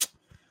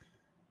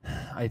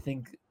 I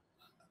think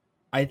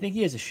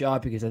he has a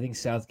shot, because I think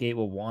Southgate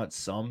will want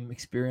some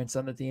experience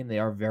on the team. They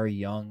are very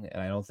young,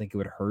 and I don't think it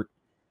would hurt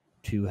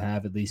to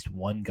have at least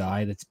one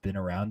guy that's been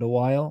around a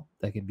while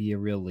that can be a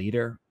real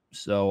leader.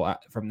 So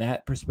from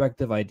that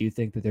perspective, I do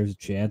think that there's a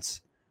chance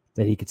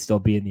that he could still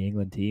be in the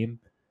England team.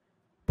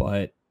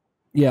 But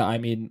yeah, I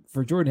mean,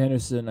 for Jordan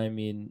Henderson, I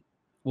mean,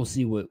 we'll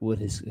see what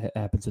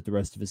happens with the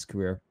rest of his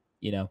career.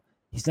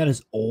 He's not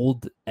as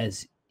old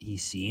as he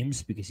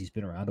seems, because he's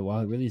been around a while.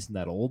 He really isn't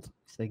that old.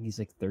 I think he's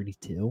like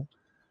 32.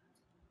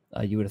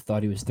 You would have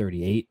thought he was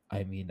 38.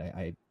 I mean,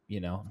 I'm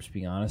just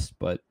being honest,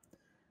 but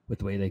with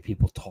the way that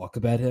people talk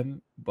about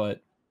him. But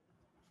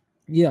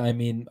Yeah, I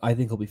mean, I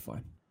think he'll be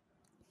fine.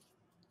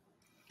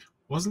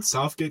 Wasn't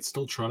Southgate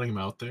still trotting him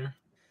out there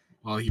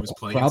while he was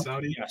playing in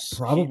Saudi? Yes,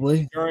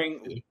 Probably.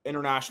 During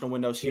international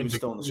windows, he was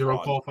still in the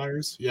Euro squad.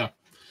 qualifiers. Yeah.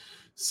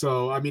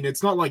 So I mean,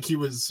 it's not like he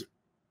was.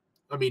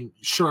 I mean,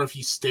 sure, if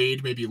he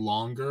stayed maybe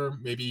longer,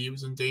 maybe he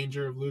was in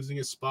danger of losing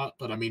his spot.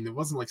 But I mean, it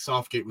wasn't like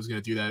Southgate was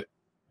going to do that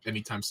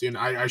anytime soon.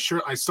 I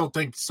still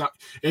think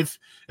if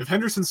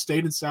Henderson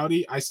stayed in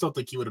Saudi, I still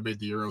think he would have made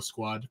the Euro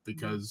squad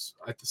because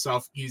at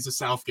the he's a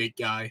Southgate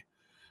guy.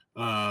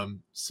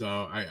 So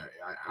I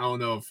don't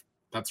know if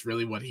that's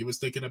really what he was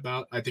thinking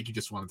about. I think he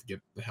just wanted to get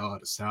the hell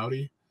out of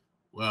Saudi,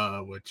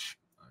 which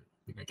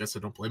I guess I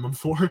don't blame him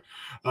for.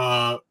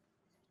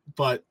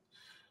 But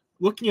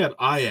looking at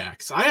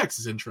Ajax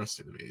is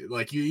interesting to me.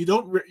 Like you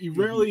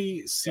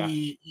rarely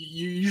see.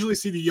 You usually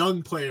see the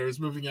young players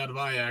moving out of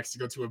Ajax to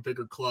go to a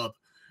bigger club,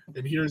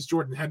 and here's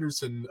Jordan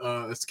Henderson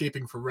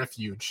escaping for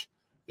refuge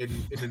in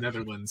the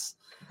Netherlands.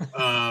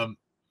 I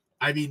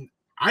mean,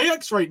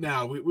 Ajax right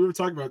now. We were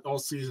talking about all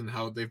season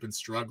how they've been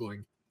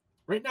struggling.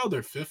 Right now,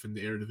 they're 5th in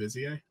the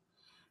Eredivisie,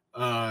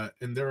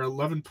 and they're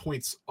 11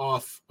 points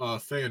off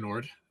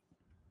Feyenoord,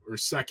 or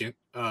 2nd.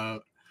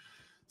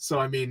 So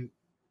I mean.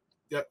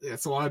 Yeah,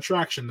 it's a lot of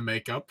traction to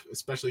make up,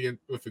 especially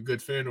with a good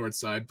Feyenoord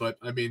side. But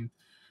I mean,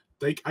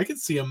 I could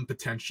see them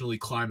potentially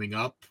climbing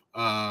up.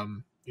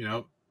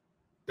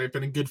 They've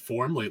been in good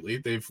form lately.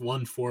 They've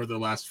won 4 of their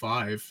last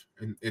 5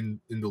 in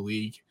the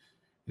league,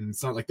 and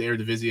it's not like the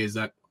Eredivisie is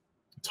that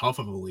tough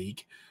of a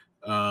league.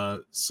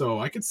 So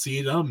I could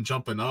see them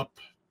jumping up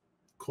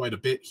quite a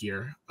bit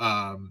here,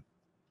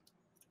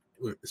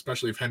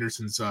 especially if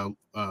Henderson's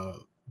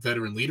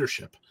veteran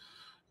leadership.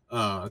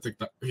 I think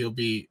that he'll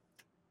be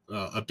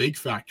a big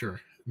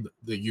factor in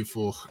the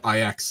youthful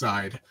Ajax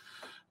side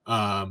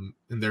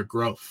in their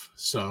growth.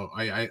 So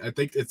I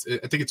think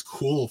it's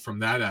cool from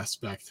that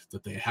aspect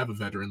that they have a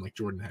veteran like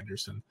Jordan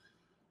Henderson.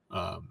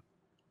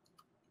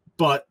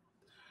 But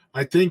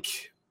I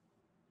think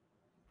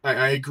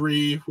I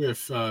agree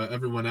with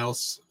everyone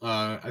else.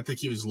 I think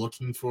he was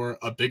looking for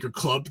a bigger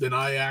club than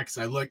Ajax.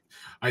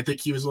 I think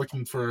he was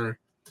looking for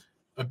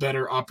a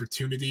better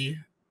opportunity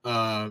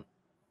than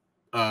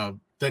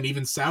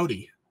even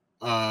Saudi.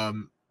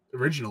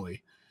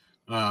 Originally,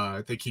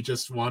 I think he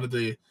just wanted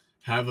to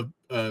have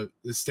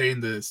stay in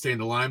the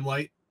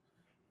limelight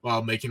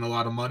while making a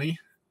lot of money.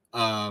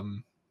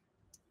 And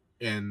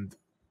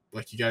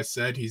like you guys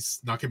said,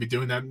 he's not going to be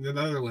doing that in the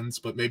Netherlands,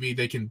 but maybe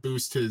they can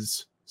boost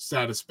his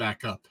status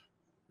back up.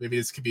 Maybe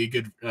this could be a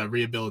good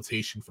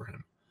rehabilitation for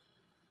him.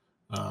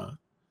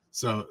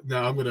 So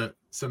now I'm going to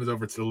send it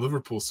over to the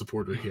Liverpool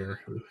supporter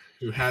here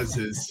who has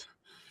his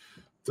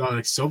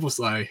Dominic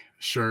Szoboszlai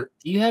shirt.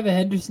 Do you have a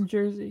Henderson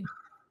jersey?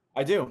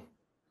 I do.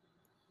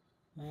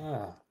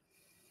 Ah.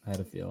 I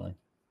had a feeling.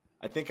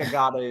 I think I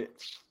got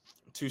it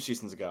 2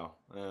 seasons ago,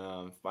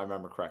 if I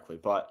remember correctly.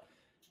 But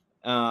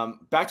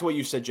back to what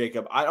you said,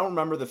 Jacob. I don't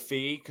remember the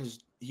fee because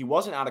he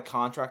wasn't out of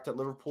contract at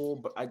Liverpool,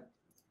 but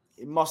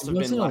it must have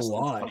been less than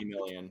 20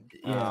 million.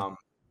 Yeah.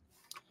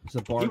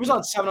 He was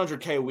on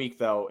 $700K a week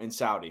though in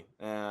Saudi.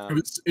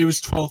 It was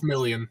 12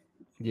 million.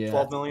 Yeah.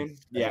 12 million.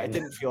 Yeah, it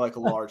didn't feel like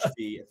a large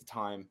fee at the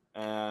time.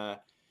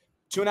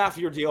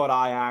 2.5-year deal at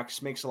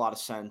Ajax makes a lot of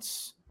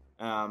sense.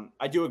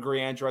 I do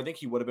agree, Andrew. I think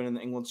he would have been in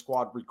the England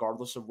squad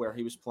regardless of where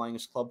he was playing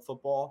his club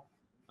football.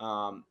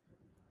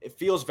 It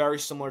feels very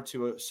similar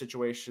to a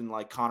situation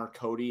like Connor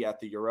Cody at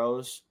the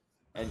Euros.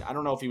 And I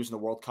don't know if he was in the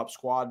World Cup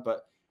squad,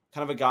 but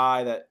kind of a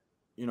guy that,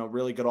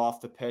 really good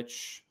off the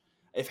pitch.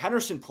 If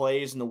Henderson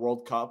plays in the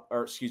World Cup,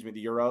 or excuse me,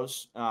 the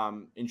Euros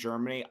in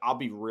Germany, I'll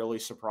be really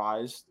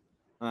surprised.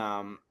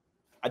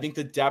 I think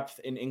the depth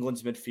in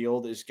England's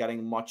midfield is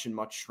getting much and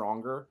much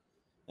stronger.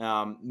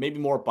 Maybe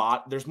more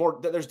there's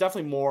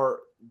definitely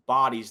more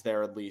bodies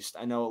there, at least.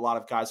 I know a lot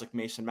of guys like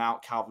Mason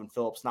Mount, Calvin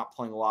Phillips, not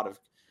playing a lot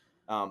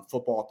of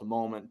football at the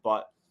moment,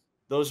 but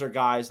those are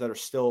guys that are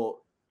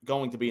still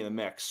going to be in the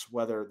mix,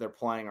 whether they're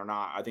playing or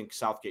not. I think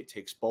Southgate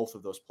takes both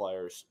of those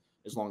players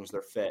as long as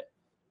they're fit.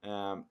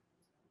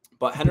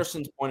 But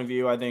Henderson's point of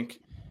view, I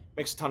think,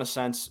 makes a ton of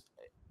sense.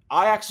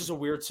 Ajax is a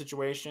weird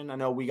situation. I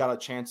know we got a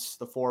chance,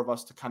 the 4 of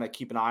us, to kind of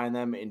keep an eye on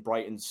them in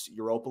Brighton's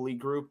Europa League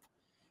group.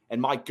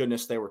 And my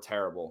goodness, they were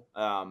terrible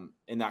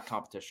in that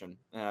competition.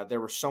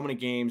 There were so many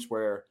games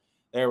where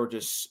they were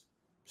just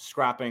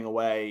scrapping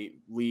away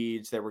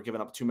leads. They were giving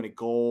up too many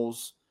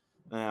goals.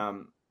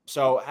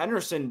 So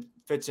Henderson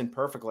fits in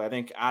perfectly. I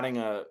think adding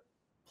a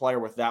player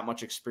with that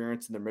much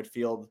experience in their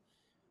midfield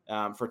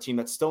for a team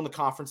that's still in the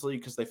Conference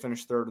League because they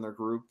finished 3rd in their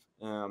group.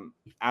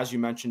 As you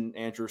mentioned,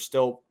 Andrew,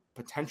 still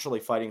potentially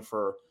fighting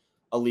for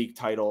a league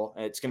title.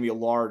 It's going to be a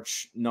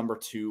large number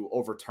to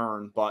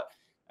overturn, but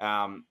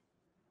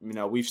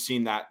we've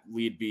seen that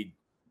lead be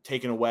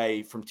taken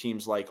away from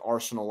teams like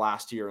Arsenal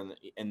last year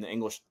in the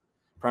English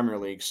Premier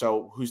League.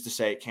 So who's to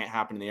say it can't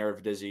happen in the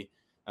Eredivisie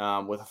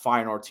with a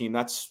Feyenoord team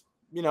that's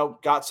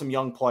got some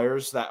young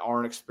players that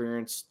aren't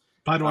experienced.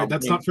 By the way,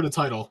 that's not for the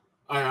title.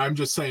 I'm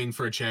just saying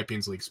for a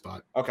Champions League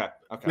spot. Okay.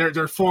 Okay.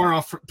 They're far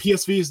off.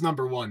 PSV is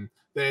number one.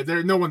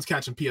 They're no one's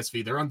catching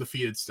PSV. They're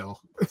undefeated still.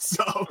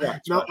 So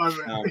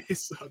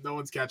no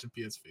one's catching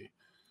PSV.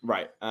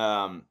 Right.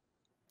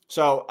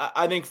 So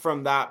I think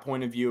from that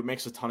point of view, it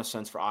makes a ton of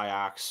sense for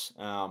Ajax.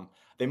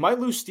 They might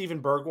lose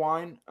Steven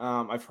Bergwijn.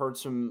 I've heard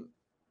some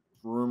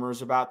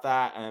rumors about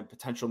that and a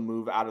potential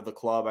move out of the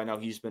club. I know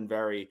he's been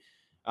very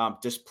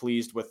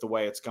displeased with the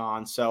way it's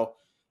gone. So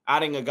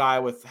adding a guy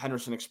with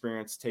Henderson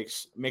experience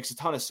makes a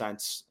ton of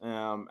sense.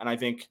 And I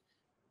think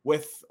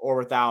with or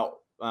without,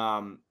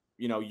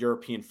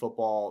 European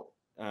football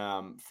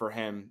for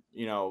him,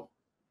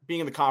 being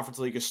in the Conference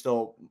League is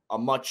still a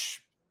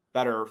much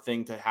better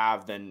thing to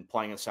have than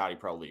playing in the Saudi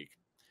Pro League.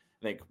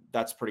 I think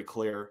that's pretty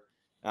clear.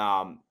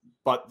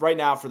 But right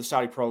now for the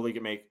Saudi Pro League,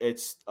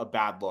 it's a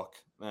bad look.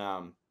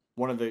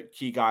 One of the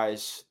key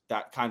guys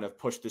that kind of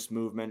pushed this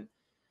movement,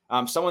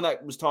 someone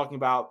that was talking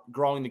about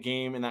growing the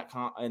game in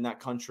that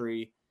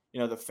country,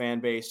 the fan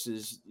base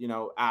is,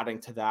 adding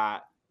to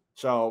that.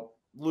 So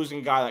losing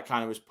a guy that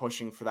kind of was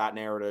pushing for that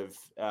narrative,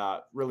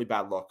 really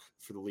bad look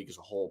for the league as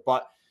a whole.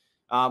 But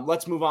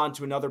let's move on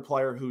to another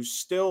player who's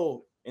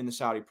still in the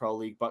Saudi Pro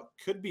League, but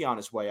could be on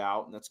his way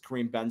out. And that's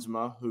Karim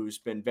Benzema, who's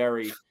been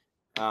very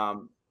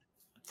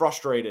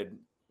frustrated.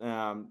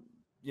 Not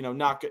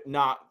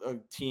a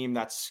team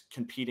that's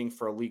competing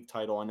for a league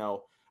title. I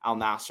know Al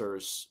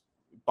Nassr's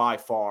by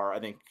far, I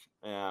think,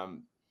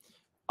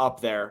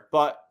 up there.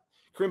 But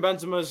Karim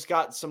Benzema's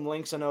got some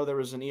links. I know there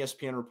was an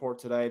ESPN report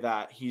today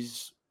that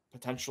he's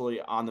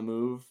potentially on the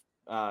move,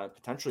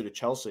 potentially to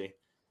Chelsea.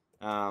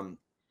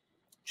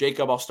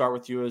 Jacob, I'll start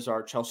with you as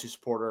our Chelsea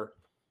supporter.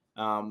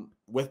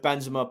 With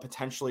Benzema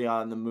potentially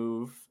on the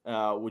move,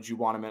 would you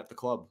want him at the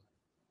club?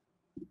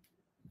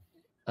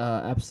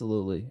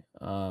 Absolutely.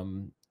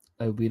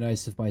 It would be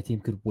nice if my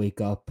team could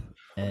wake up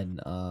and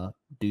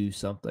do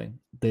something.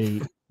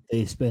 They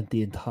spent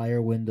the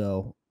entire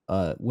winter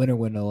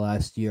window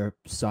last year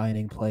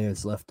signing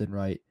players left and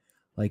right,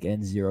 like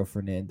Enzio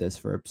Fernandez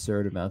for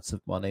absurd amounts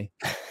of money.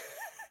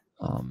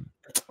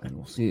 And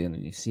we'll see, and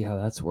you see how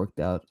that's worked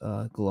out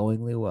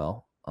glowingly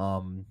well.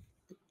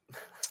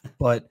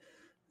 But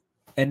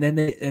and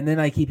then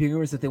I keep hearing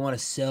rumors that they want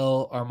to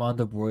sell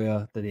Armando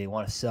Broja, that they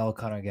want to sell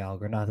Conor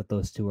Gallagher. Not that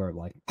those two are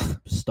like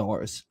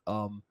stars.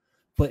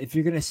 But if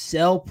you're gonna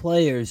sell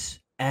players,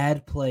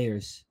 add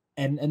players.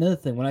 And another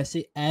thing, when I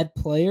say add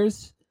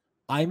players,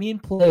 I mean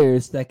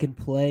players that can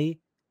play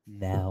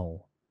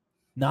now,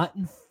 not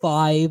in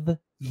 5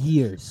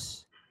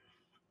 years.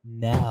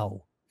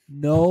 Now,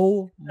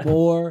 no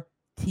more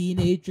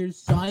teenager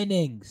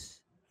signings.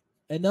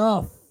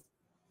 Enough.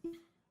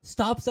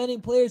 Stop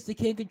signing players that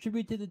can't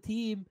contribute to the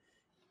team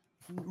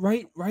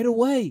right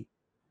away.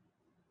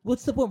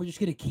 What's the point? We're just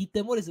gonna keep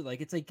them. What is it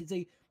like? It's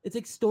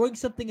like storing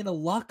something in a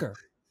locker.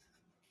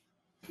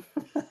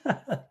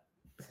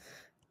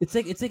 It's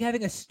like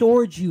having a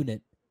storage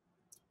unit.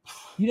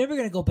 You're never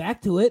gonna go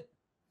back to it.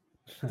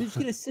 They're just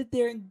gonna sit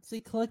there and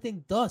say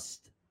collecting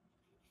dust.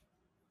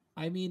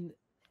 I mean,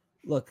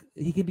 look,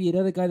 he can be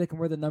another guy that can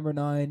wear the number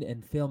 9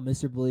 and fail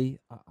miserably.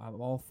 I'm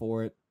all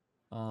for it.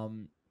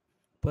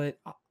 But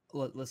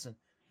listen,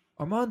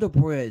 Armando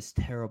Broja is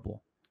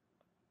terrible.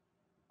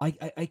 I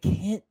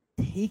can't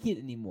take it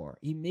anymore.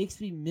 He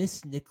makes me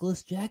miss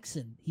Nicholas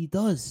Jackson. He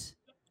does.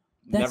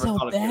 That's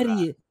how bad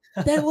he is.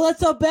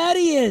 That's how bad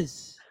he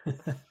is. I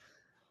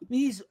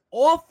mean, he's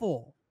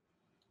awful.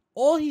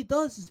 All he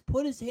does is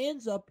put his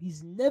hands up.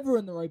 He's never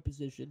in the right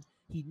position.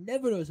 He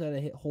never knows how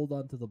to hold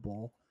on to the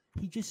ball.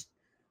 He's just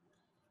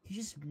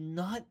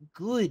not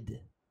good.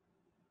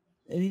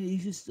 I mean, he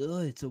just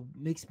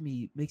makes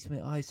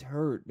my eyes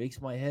hurt,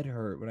 makes my head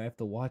hurt when I have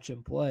to watch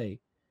him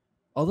play.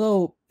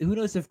 Although, who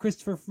knows if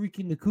Christopher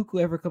freaking Nkunku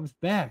ever comes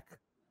back?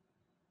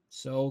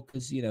 So,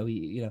 because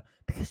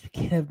because we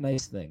can't have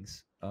nice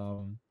things.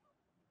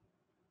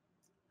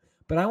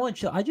 But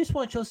I just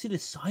want Chelsea to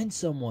sign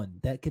someone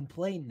that can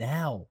play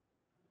now.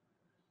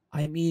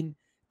 I mean,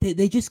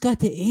 they just got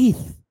to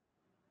 8th.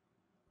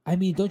 I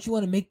mean, don't you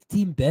want to make the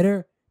team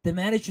better? The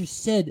manager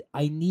said,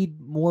 I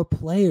need more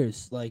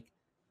players. I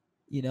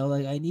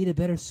need a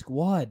better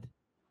squad.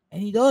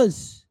 And he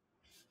does.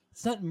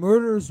 It's not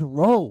Murderer's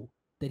Row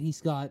that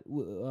he's got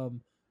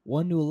 1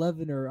 to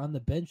 11 are on the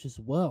bench as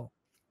well.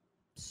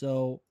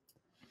 So,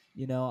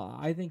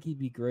 I think he'd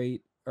be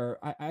great. Or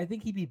I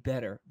think he'd be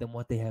better than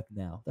what they have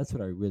now. That's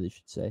what I really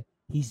should say.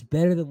 He's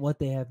better than what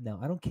they have now.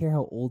 I don't care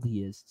how old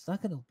he is. It's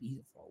not going to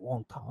be for a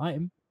long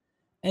time.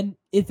 And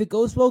if it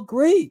goes well,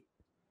 great.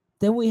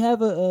 Then we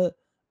have a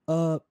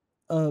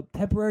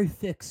temporary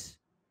fix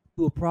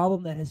to a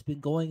problem that has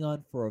been going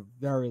on for a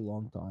very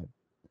long time.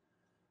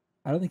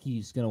 I don't think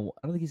he's gonna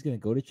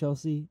go to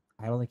Chelsea.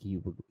 I don't think he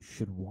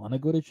should want to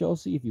go to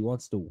Chelsea. If he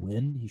wants to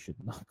win, he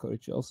should not go to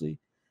Chelsea.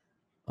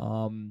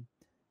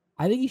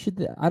 I think he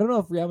should. I don't know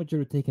if Real Madrid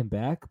would take him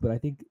back, but I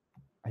think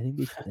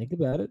they should think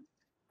about it.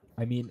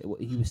 I mean,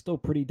 he was still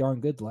pretty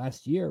darn good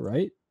last year,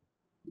 right?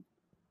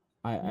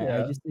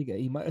 I just think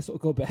he might as well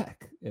go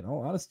back. In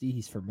all honesty,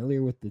 he's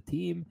familiar with the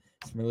team.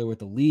 He's familiar with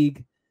the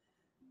league.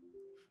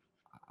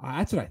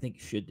 That's what I think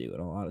you should do. In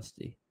all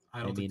honesty,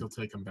 I don't think they'll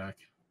take him back.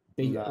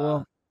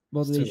 Nah,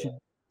 well, it's they too should.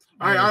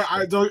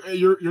 I don't.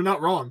 You're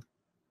not wrong.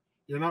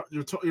 You're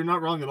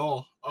not wrong at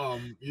all.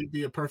 He'd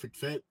be a perfect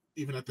fit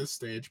even at this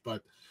stage.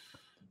 But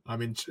I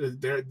mean,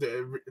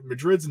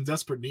 Madrid's in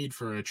desperate need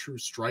for a true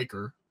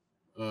striker.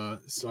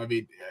 So I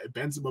mean,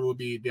 Benzema will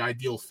be the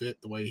ideal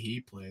fit the way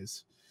he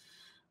plays.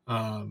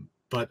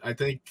 But I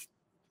think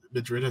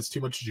Madrid has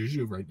too much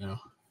juju right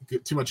now.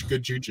 Too much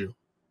good juju.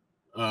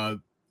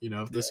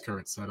 This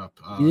current setup.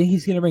 You think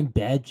he's gonna bring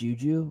bad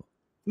juju?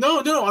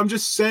 No. I'm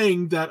just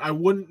saying that I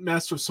wouldn't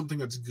mess with something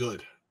that's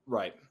good.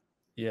 Right.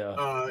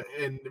 Yeah.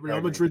 And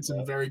Real Madrid's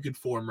in very good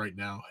form right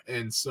now,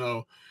 and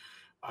so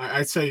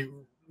I'd say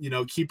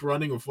keep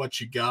running with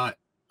what you got.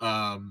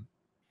 I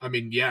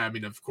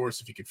mean, of course,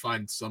 if you could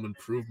find some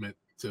improvement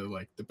to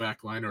like the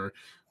back line or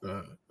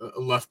a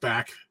left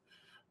back,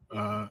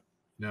 whatever,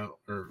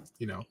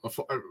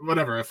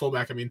 a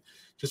fullback. I mean,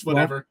 just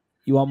whatever.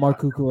 You want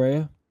Marc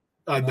Cucurella?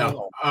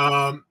 No.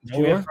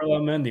 We have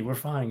Ferland Mendy. We're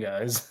fine,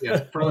 guys.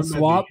 Yeah,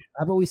 swap.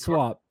 How about we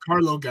swap?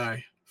 Carlo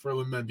guy,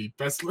 Ferland Mendy,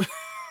 best.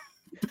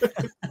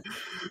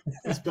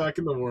 He's back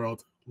in the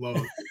world. Love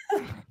it.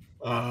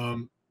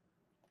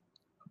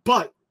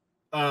 But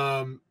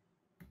I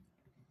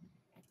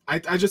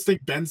just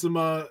think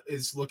Benzema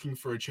is looking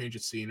for a change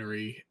of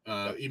scenery,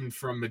 even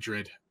from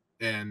Madrid,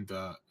 and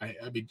I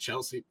mean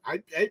Chelsea.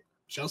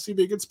 Chelsea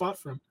be a good spot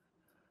for him.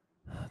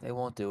 They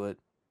won't do it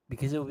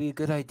because it would be a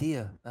good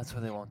idea. That's why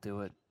they won't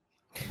do it.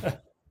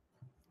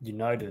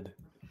 United.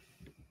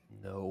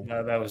 No,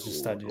 that was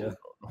just idea.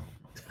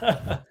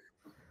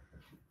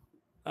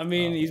 I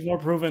mean, he's more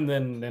proven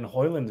than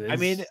Højlund is. I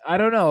mean, I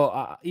don't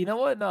know. You know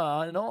what?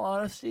 No, in all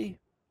honesty,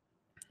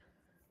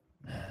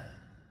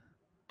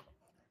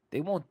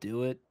 they won't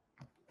do it.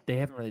 They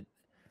haven't really.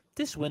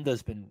 This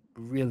window's been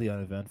really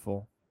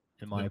uneventful,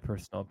 in my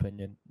personal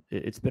opinion.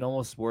 It's been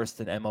almost worse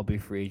than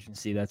MLB free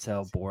agency. That's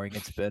how boring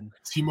it's been.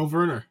 Timo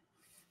Werner.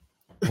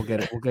 We'll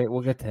get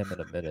to him in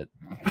a minute.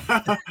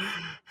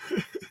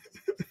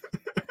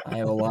 I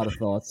have a lot of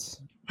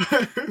thoughts.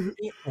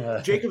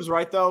 Jacob's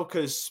right though,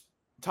 because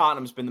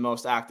Tottenham's been the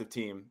most active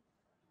team.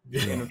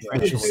 Yeah.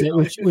 Which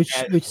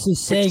is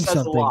saying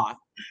something. A lot.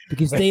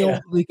 Because Daniel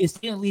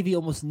Levy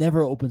almost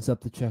never opens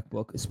up the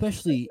checkbook,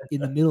 especially in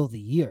the middle of the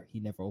year.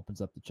 He never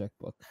opens up the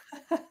checkbook.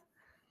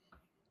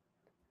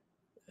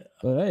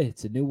 But hey,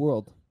 it's a new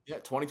world. Yeah,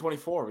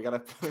 2024. We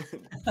gotta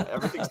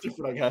everything's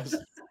different, I guess.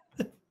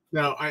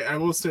 Now, I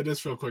will say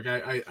this real quick.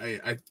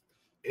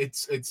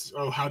 It's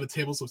how the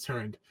tables have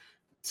turned.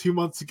 2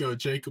 months ago,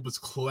 Jacob was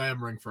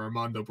clamoring for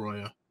Armando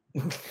Broja.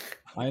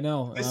 I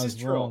know. This is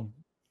true. Wrong.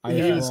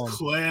 He was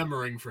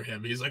clamoring for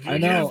him. He's like, I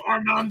know. Give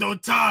Armando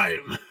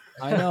time.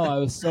 I know. I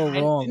was so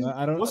wrong.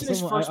 I don't. Wasn't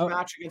his first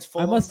match against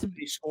Fulham? I must have.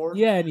 He scored.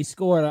 Yeah, and he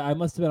scored. I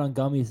must have been on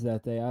gummies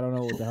that day. I don't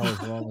know what the hell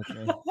is wrong with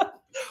me.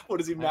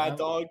 What is he, Mad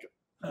Dog?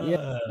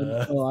 Yeah,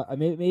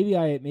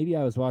 maybe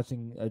I was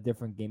watching a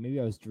different game. Maybe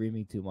I was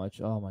dreaming too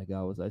much. Oh my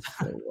God, was I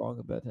so wrong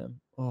about him?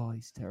 Oh,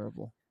 he's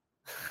terrible.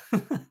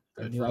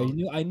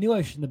 I knew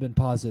I shouldn't have been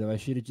positive. I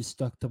should have just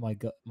stuck to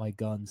my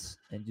guns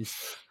and just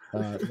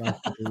not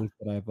the belief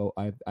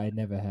that I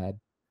never had.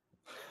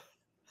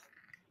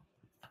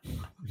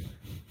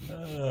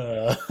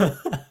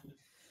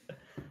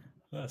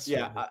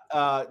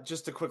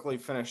 Just to quickly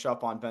finish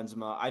up on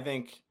Benzema, I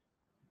think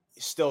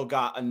still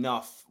got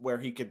enough where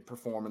he could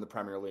perform in the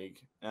Premier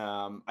League.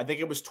 I think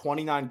it was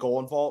 29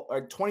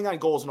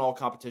 goals in all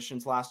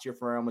competitions last year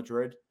for Real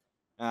Madrid.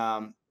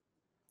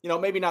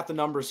 Maybe not the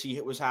numbers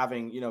he was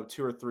having, 2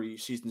 or 3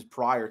 seasons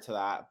prior to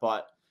that,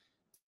 but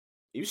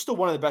he was still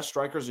one of the best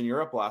strikers in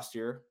Europe last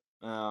year,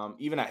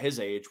 even at his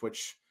age,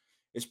 which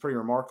is pretty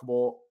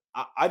remarkable.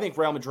 I think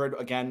Real Madrid,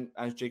 again,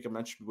 as Jacob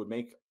mentioned, would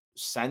make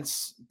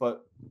sense,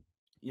 but,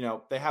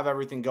 they have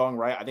everything going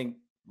right. I think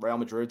Real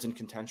Madrid's in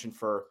contention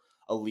for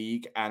a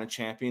league and a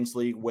Champions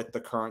League with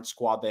the current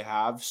squad they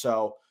have.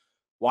 So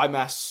why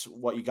mess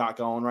what you got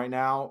going right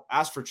now?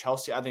 As for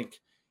Chelsea, I think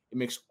it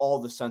makes all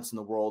the sense in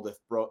the world if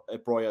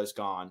Broja is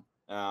gone.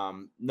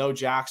 No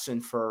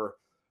Jackson for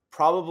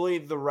probably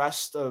the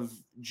rest of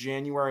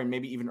January and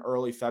maybe even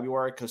early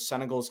February, because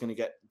Senegal is going to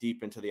get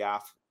deep into the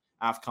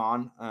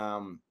AFCON,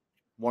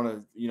 one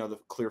of the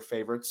clear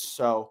favorites.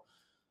 So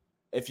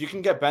if you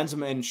can get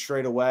Benzema in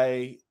straight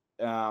away,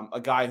 a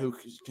guy who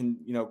can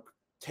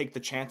take the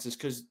chances,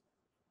 because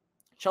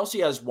Chelsea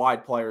has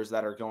wide players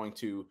that are going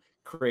to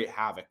create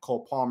havoc.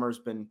 Cole Palmer's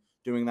been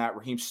doing that.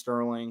 Raheem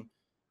Sterling,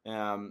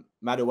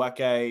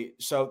 Madueke.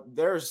 So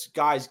there's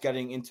guys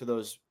getting into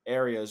those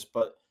areas,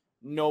 but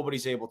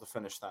nobody's able to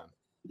finish them.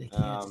 They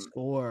can't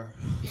score.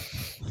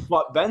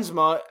 But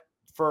Benzema,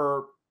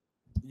 for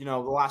the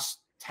last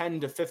 10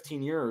 to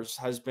 15 years,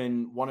 has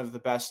been one of the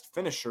best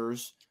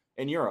finishers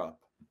in Europe.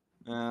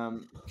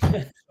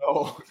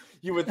 So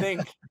you would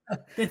think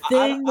the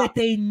thing that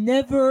they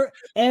never,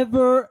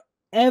 ever,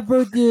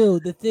 ever do,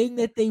 the thing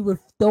that they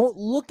don't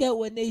look at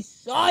when they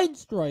sign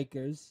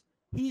strikers,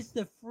 he's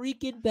the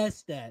freaking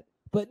best at.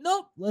 But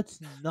nope, let's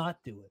not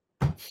do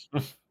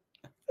it.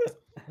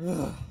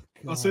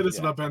 I'll say this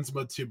Yeah. about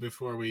Benzema too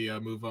before we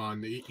move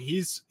on.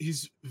 He's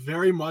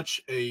very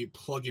much a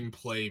plug and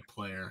play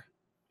player.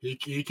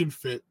 He can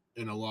fit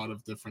in a lot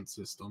of different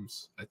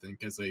systems. I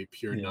think as a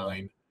pure Yeah.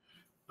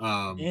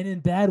 9. And in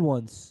bad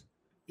ones.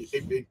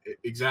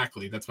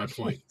 Exactly, that's my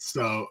point.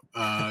 So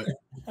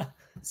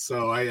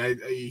so I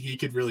he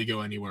could really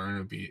go anywhere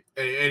and be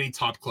any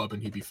top club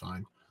and he'd be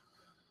fine.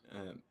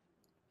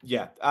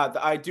 Yeah,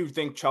 I do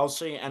think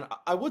Chelsea, and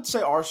I would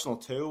say Arsenal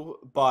too,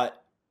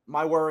 but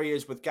my worry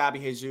is with Gabby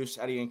Jesus,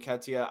 Eddie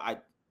Nketiah,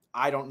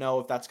 I don't know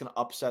if that's going to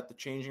upset the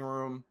changing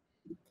room.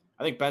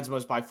 I think Benzema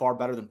is by far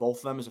better than both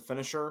of them as a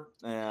finisher.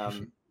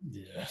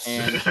 Yes.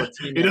 And for a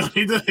team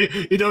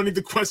you don't need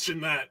to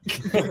question that.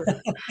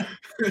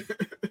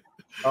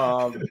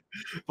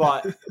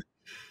 But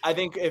I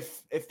think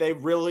if they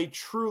really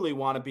truly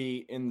want to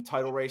be in the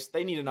title race,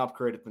 they need an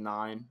upgrade at the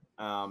 9.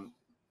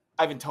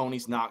 Ivan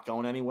Toney's not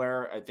going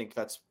anywhere. I think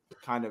that's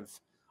kind of,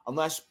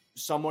 unless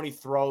somebody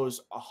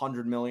throws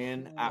 100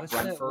 million at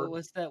Brentford.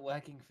 What's that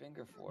whacking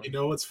finger for? You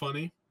know what's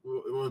funny?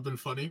 What would have been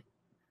funny?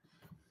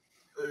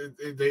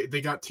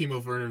 They got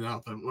Timo Werner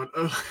now, but what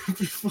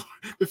before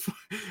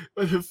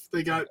what if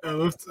they got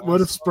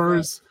what if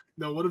Spurs?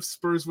 No, what if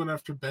Spurs went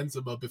after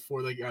Benzema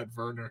before they got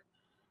Werner?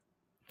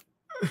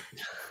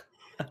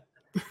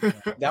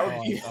 That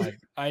would be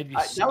I'd be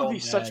that would be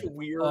so such a mad.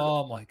 weird.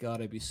 Oh my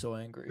god, I'd be so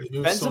angry.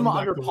 Benzema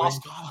under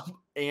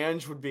Pascal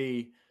Ange would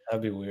be.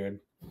 That'd be weird.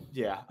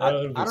 Yeah, That I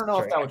would be don't know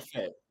if that would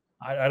strange. fit.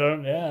 I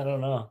don't. Yeah, I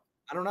don't know.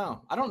 I don't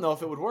know. I don't know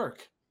if it would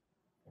work.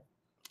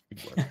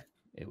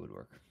 It would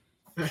work.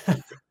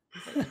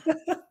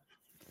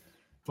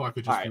 Fuck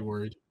would just All be right.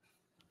 worried.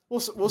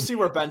 We'll see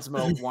where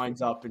Benzema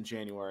winds up in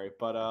January.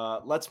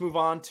 But let's move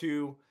on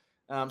to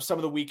some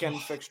of the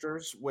weekend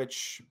fixtures,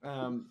 which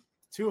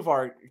two of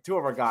our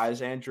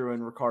guys, Andrew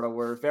and Ricardo,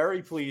 were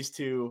very pleased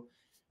to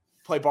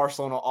play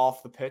Barcelona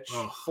off the pitch.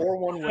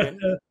 4-1 win,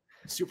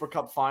 Super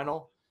Cup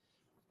final.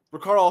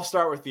 Ricardo, I'll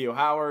start with you.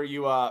 How are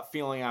you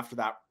feeling after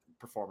that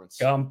performance?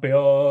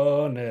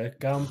 Campione.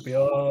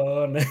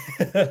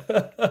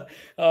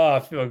 Oh, I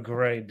feel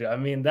great, dude. I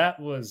mean, that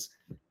was,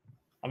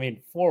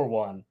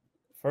 4-1.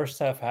 First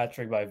half hat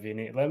trick by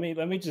Vini. Let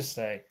me just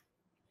say,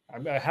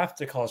 I have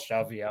to call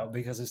Xavi out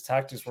because his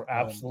tactics were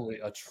absolutely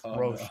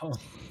atrocious.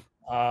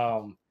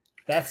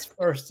 That's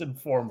first and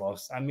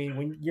foremost. I mean,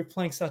 when you're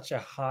playing such a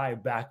high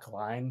back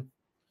line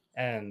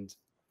and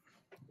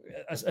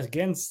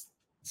against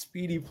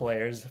speedy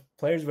players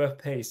who have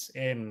pace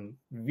in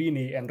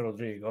Vini and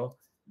Rodrigo,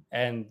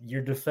 and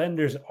your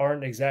defenders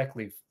aren't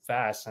exactly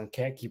fast and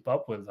can't keep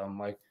up with them,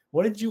 like,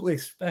 what did you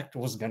expect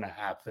was going to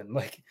happen?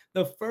 Like,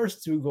 the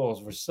first 2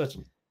 goals were such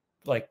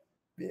like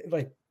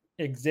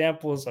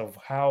examples of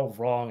how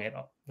wrong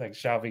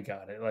Xavi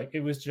got it. Like, it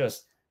was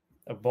just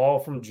a ball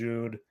from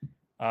Jude,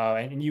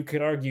 and you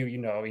could argue,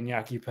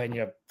 Iñaki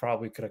Peña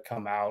probably could have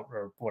come out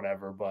or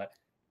whatever, but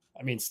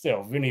I mean,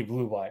 still, Vini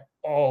blew by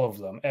all of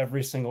them.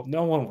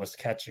 No one was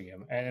catching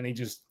him, and he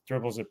just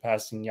dribbles it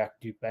past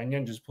Iñaki Peña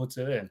and just puts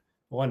it in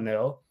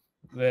 1-0.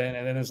 Then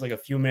it's like a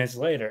few minutes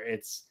later,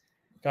 it's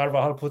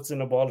Carvajal puts in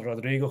the ball to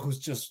Rodrigo, who's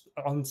just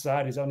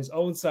onside. He's on his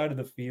own side of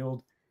the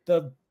field.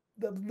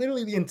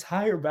 Literally the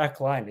entire back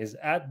line is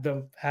at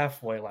the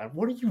halfway line.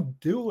 What are you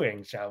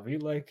doing,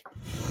 Xavi? Like,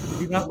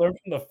 did you not learn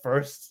from the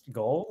first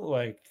goal?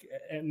 Like,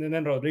 and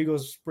then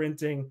Rodrigo's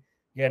sprinting.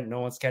 Again,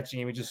 no one's catching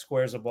him. He just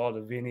squares the ball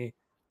to Vini,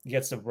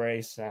 gets a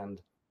brace, and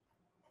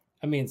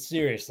I mean,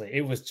 seriously,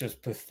 it was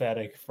just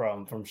pathetic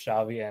from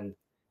Xavi. And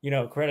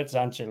credit to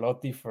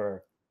Ancelotti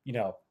for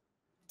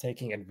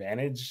taking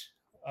advantage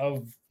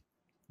of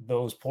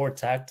those poor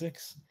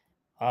tactics.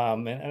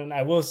 And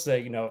I will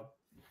say,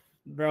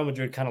 Real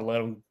Madrid kind of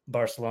let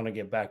Barcelona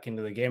get back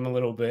into the game a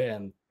little bit,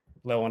 and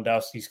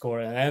Lewandowski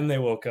scored, and then they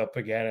woke up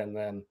again,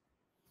 and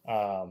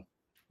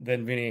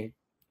then Vini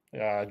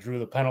drew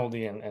the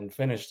penalty and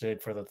finished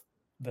it for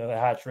the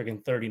hat trick in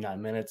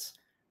 39 minutes,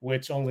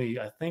 which only,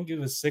 I think it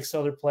was 6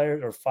 other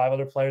players or 5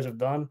 other players have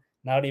done.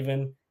 Not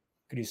even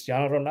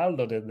Cristiano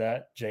Ronaldo did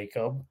that,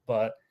 Jacob,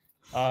 but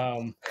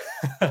the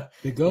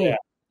GOAT. Yeah,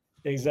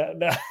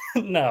 exactly.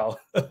 No,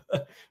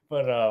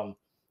 but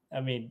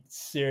I mean,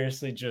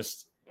 seriously,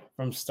 just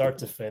from start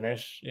to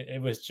finish,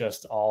 it was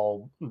just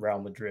all Real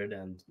Madrid.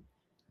 And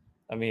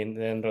I mean,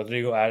 then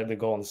Rodrigo added the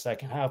goal in the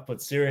second half,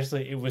 but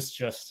seriously, it was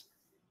just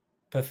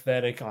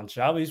pathetic on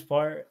Xavi's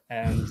part,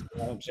 and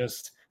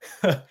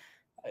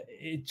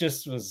it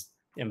just was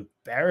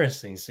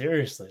embarrassing.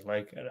 Seriously,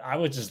 like, I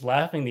was just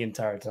laughing the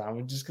entire time.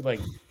 We just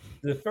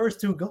the first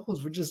 2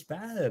 goals were just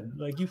bad.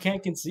 Like, you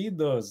can't concede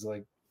those.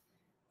 Like,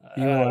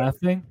 you were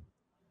laughing?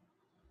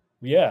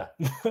 Yeah.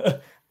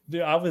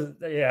 Dude, I was,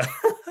 yeah.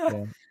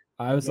 Yeah.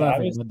 I was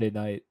laughing Monday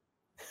night.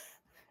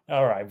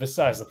 All right,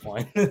 besides the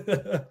point.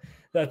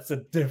 That's a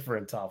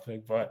different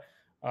topic, but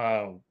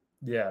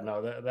yeah,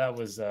 no, that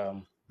was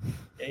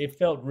it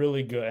felt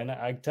really good. And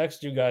I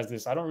text you guys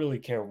this. I don't really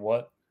care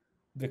what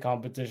the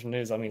competition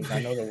is. I mean,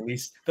 I know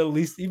the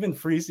least even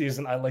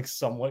preseason I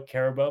somewhat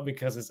care about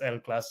because it's El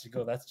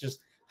Clasico. That's just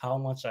how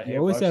much I hate. You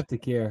always Barcelona. have to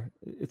care.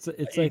 It's like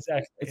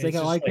Exactly. it's like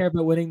how just I care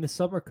about winning the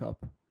Summer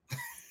Cup.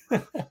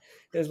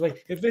 It's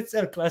like if it's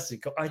El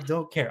Clasico, I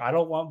don't care. I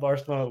don't want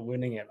Barcelona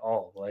winning at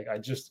all. Like I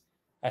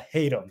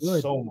hate them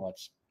Good. so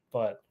much.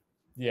 But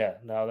yeah,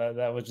 no,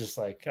 that was just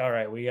like, all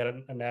right, we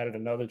added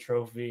another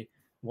trophy,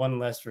 one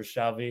less for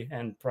Xavi,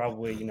 and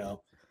probably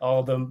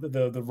all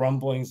the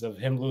rumblings of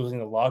him losing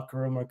the locker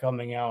room are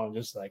coming out, and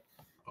just like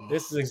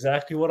this is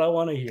exactly what I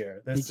want to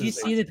hear. Did you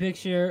see the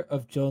picture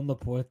of Joan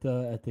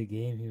Laporta at the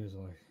game? He was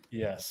like,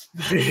 yes.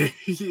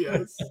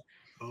 Yes.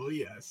 Oh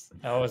yes.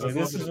 I was like,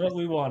 this is what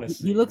we want to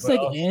see. he looks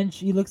But like Ange.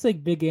 He looks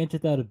like Big Ange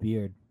without a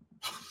beard.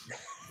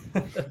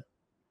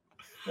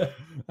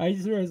 I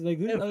just was like,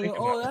 Yeah, think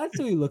oh, about it. that's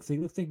what he looks like.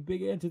 He looks like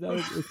Big Ange without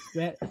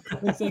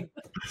looks like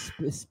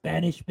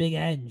Spanish Big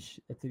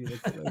Ange. That's what he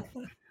looks like.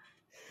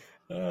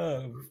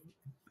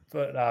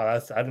 But I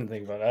didn't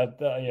think about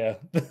that. Yeah,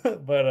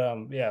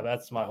 but yeah,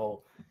 that's my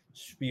whole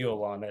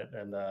spiel on it.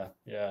 And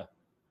yeah,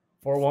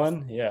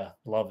 4-1, yeah,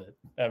 love it,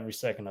 every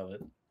second of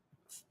it.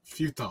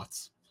 Few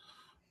thoughts.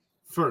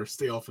 First,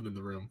 the elephant in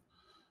the room.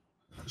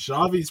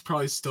 Xavi's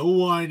probably still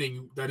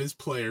whining that his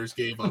players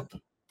gave up.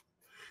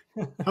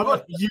 How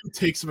about you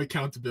take some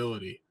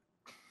accountability?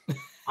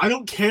 I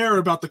don't care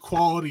about the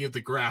quality of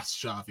the grass,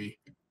 Xavi.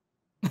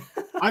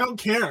 I don't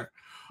care.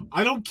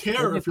 I don't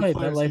care if your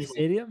players MetLife gave up.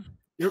 Stadium.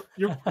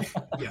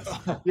 Yes,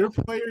 your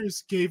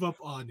players gave up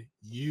on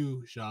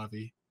you,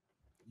 Xavi.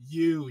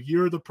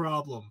 You're the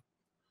problem,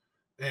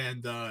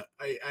 and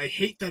I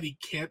hate that he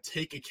can't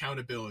take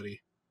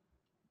accountability.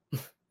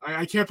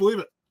 I can't believe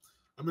it.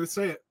 I'm gonna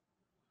say it.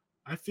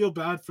 I feel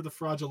bad for the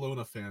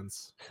Fraudulona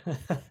fans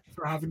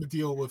for having to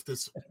deal with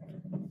this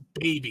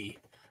baby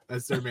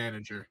as their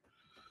manager.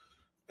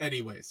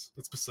 Anyways,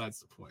 that's besides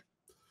the point.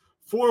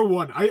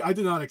 4-1. I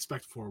did not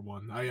expect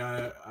 4-1. I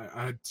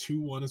had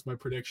 2-1 as my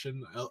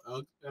prediction.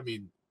 I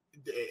mean,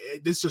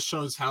 this just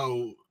shows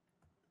how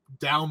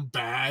down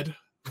bad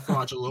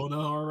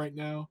Fraudulona are right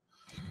now.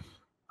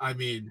 I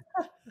mean,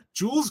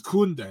 Jules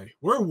Koundé,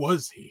 where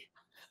was he?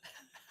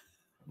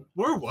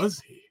 Where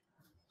was he?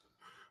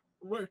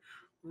 Where?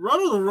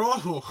 Ronald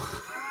Rojo.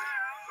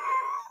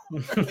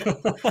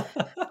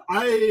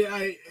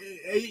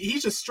 He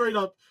just straight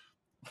up.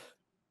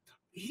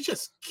 He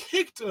just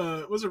kicked.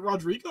 Was it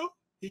Rodrigo?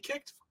 He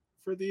kicked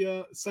for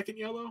the second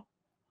yellow.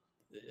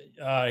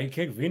 He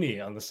kicked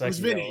Vinny on the It second. was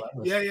Vinny.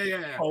 Yellow.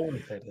 Yeah.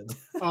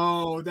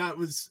 Oh, that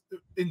was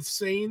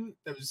insane.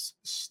 That was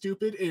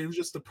stupid. And it was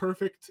just the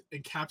perfect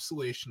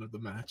encapsulation of the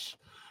match.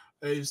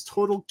 It was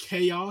total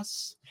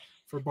chaos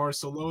for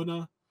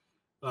Barcelona.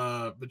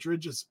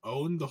 Madrid just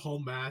owned the whole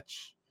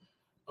match.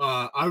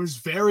 I was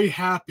very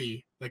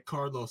happy that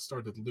Carlos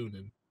started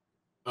Lunin.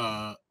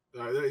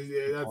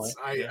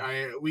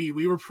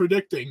 We were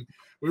predicting.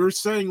 We were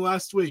saying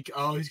last week,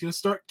 oh, he's gonna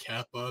start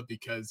Kepa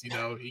because he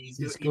wants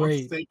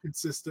to stay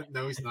consistent.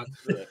 No, he's not.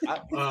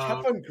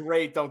 Kepa and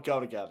great don't go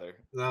together.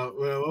 No,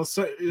 well, I'll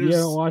say You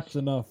haven't watched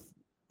enough.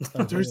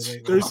 There's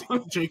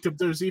Jacob.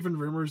 There's even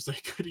rumors they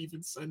could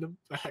even send him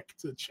back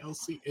to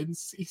Chelsea in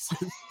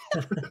season.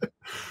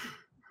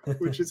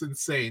 Which is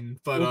insane,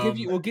 but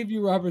we'll give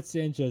you Robert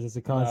Sanchez as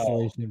a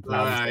consolation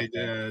prize.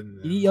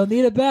 You'll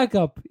need a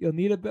backup. You'll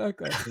do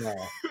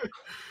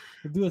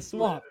a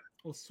swap.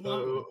 We'll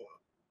swap.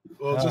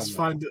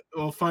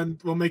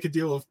 We'll make a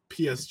deal with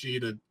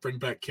PSG to bring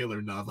back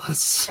Keylor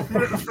Navas.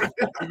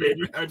 I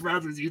mean, I'd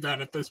rather do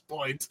that at this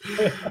point.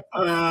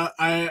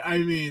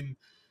 I mean,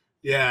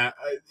 yeah,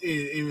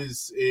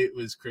 it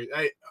was crazy.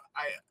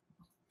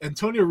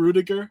 Antonio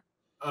Rudiger.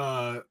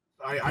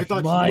 I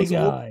thought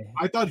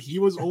I thought he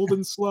was old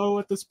and slow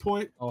at this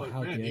point. Oh, but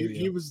how man, dare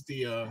he you! was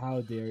the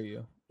how dare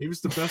you? He was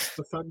the best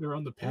defender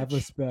on the pitch. Have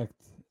respect.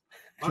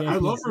 I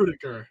love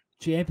Rudiger.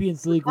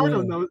 Champions League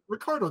winner.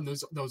 Ricardo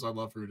knows I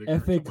love Rudiger.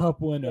 FA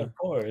Cup winner. Of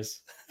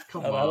course.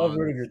 Come I love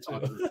Rudiger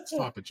too.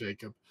 Stop it,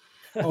 Jacob.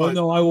 Oh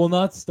no, I will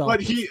not stop.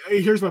 But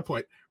here's my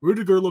point.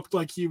 Rudiger looked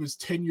like he was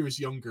 10 years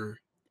younger.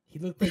 He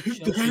looked like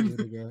Chelsea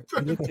Rudiger.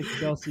 He looked like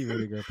Chelsea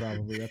Rudiger,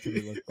 probably. That's what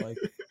he looked like.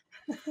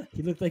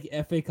 He looked like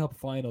FA Cup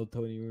final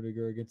Tony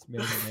Rudiger against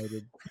Man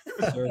United,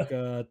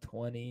 circa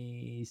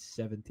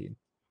 2017.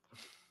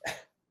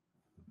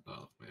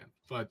 Oh man,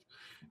 but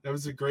that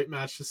was a great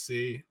match to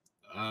see.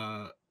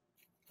 I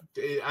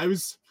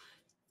was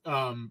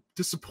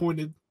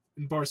disappointed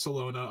in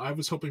Barcelona. I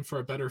was hoping for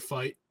a better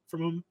fight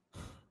from him,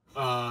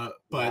 but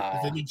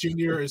Vinny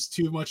Jr. is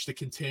too much to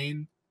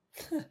contain.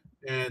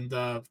 And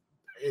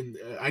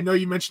I know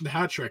you mentioned the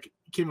hat trick.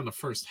 It came in the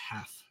first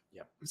half.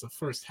 Yep. It was the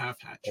first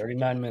half hat trick.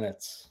 39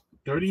 minutes.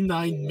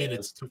 39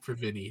 minutes took for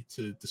Vinny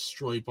to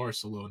destroy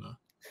Barcelona.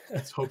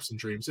 It's hopes and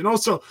dreams. And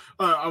also,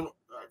 I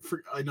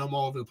know I'm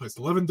all over the place. The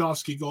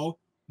Lewandowski goal,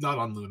 not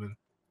on Lunin.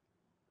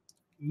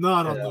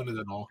 Not on Lunin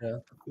at all. Yeah.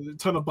 A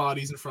ton of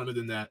bodies in front of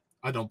the net.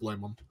 I don't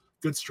blame him.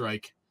 Good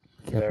strike.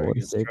 Very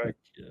good strike.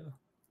 Yeah.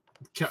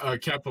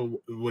 Kappa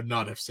would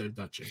not have saved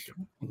that, Jacob.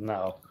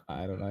 No.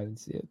 I didn't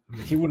see it.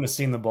 He wouldn't have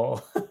seen the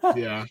ball.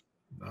 Yeah.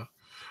 No.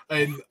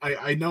 And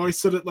I know I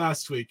said it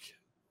last week,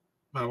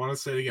 but I want to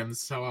say it again.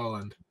 This is how I'll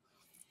end.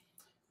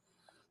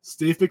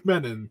 Steve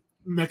McMenamin.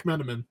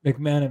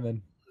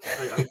 McManaman.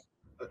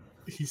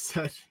 He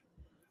said,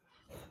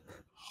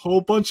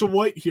 "Whole bunch of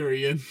white here,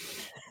 Ian."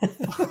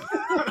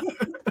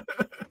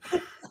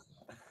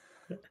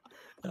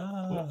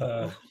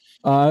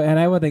 And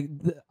I would think,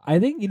 I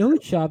think you know who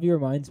Xavi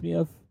reminds me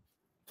of.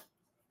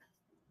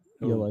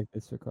 You'll like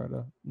this,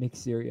 Ricardo. Nick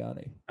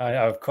Sirianni.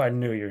 I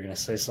knew you were gonna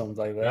say something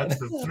like that.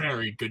 That's a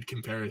very good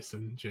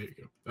comparison,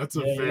 Jacob. That's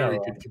a very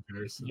good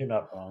comparison. You're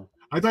not wrong.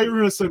 I thought you were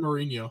gonna say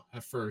Mourinho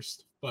at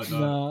first, but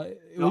No,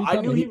 I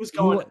knew he was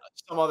going to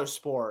some other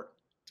sport.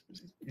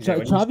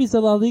 Xavi's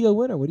the La Liga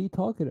winner. What are you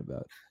talking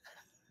about?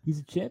 He's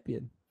a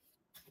champion.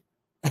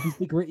 He's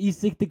the great.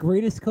 He's like the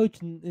greatest coach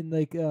in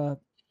like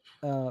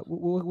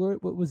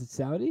what was it?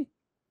 Saudi?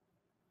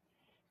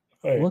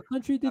 Wait, what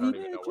country did I don't he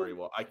even know manage? where he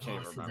was. I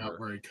can't I remember. forgot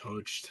where he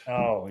coached.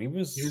 Oh, he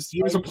was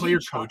a player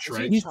coach,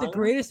 right? He's the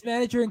greatest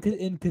manager in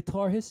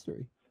Qatar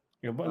history.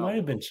 It might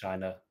have been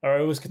China, or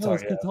it was Qatar. No,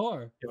 it's yeah.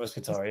 Qatar. It was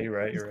Qatar. You're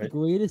right. He's You're the right.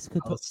 greatest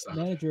Outside.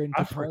 manager in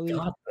I Qatar League,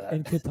 forgot that.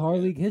 in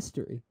Qatar League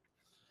history.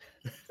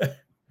 I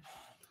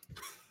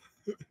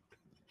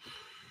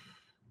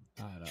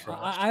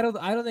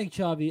don't think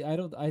Xavi.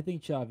 I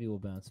think Xavi will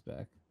bounce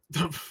back.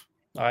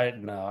 I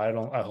don't. I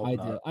hope I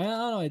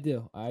not.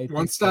 do. I do.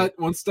 Once that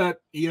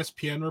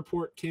ESPN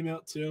report came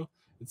out too,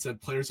 it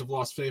said players have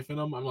lost faith in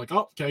him. I'm like,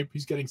 oh, okay,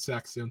 he's getting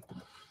sacked soon.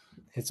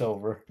 It's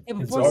over. Yeah,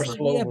 but It's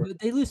Barcelona, over. but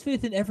they lose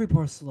faith in every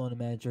Barcelona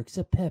manager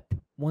except Pep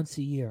once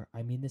a year.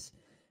 I mean this.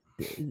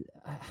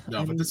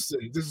 This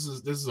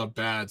is a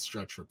bad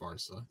stretch for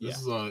Barca.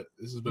 This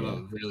has been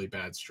a really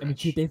bad stretch. I mean,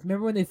 shoot,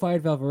 remember when they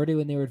fired Valverde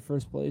when they were in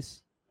first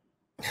place?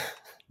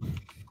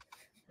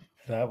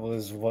 That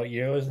was what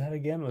year was that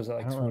again? Was that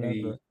like I don't 20?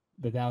 remember,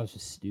 but that was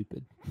just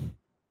stupid.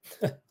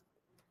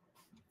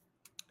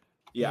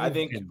 Yeah, I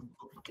think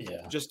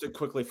Yeah. just to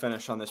quickly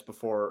finish on this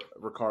before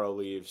Ricardo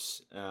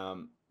leaves,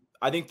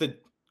 I think the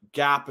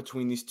gap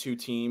between these two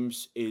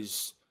teams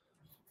is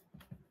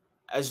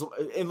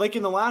in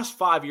the last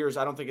 5 years,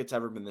 I don't think it's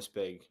ever been this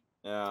big.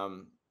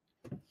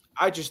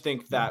 I just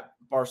think that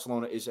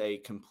Barcelona is a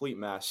complete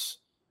mess.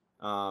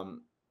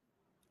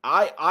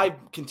 I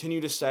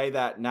continue to say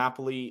that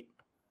Napoli,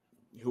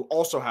 who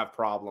also have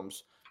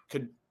problems,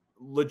 could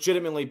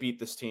legitimately beat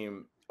this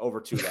team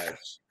over two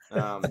legs.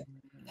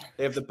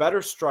 They have the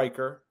better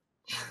striker.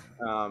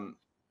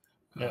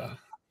 Yeah.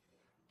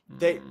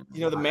 The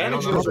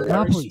managers are very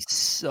Napoli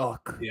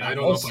suck. Yeah, I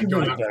don't know if I go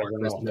that better far, than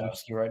Kristen.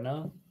 Lewandowski right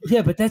now.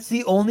 Yeah, but that's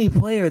the only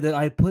player that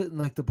I put in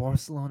like the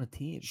Barcelona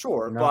team.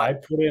 sure, No, but I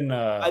put in.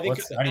 I think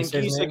how do you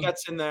say his Anguissa name?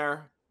 gets in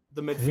there,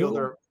 the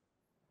midfielder.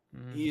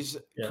 He's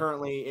Yeah.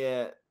 currently,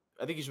 I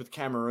think he's with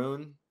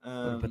Cameroon.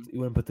 You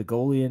wouldn't put the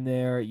goalie in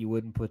there. You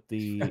wouldn't put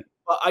the.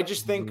 But I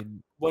just think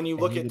when you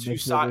look any at of the two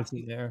sides,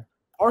 midfielders in there.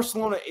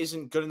 Barcelona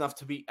isn't good enough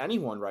to beat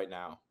anyone right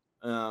now.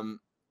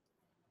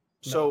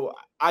 So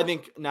I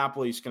think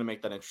Napoli is going to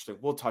make that interesting.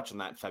 We'll touch on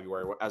that in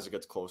February as it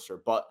gets closer.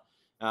 But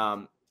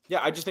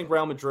I just think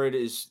Real Madrid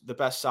is the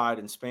best side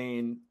in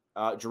Spain.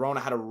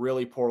 Girona had a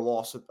really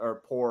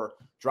poor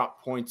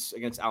drop points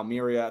against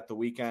Almeria at the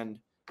weekend,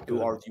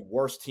 who are the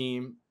worst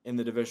team in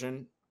the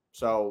division.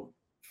 So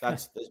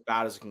that's as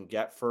bad as it can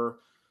get for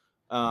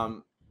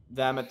them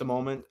at the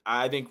moment.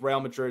 I think Real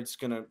Madrid's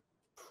going to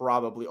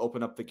probably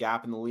open up the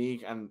gap in the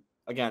league. And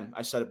again,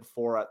 I said it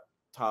before at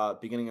the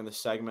beginning of the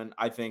segment,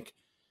 I think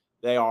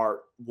they are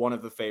one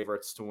of the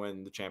favorites to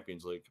win the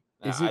Champions League.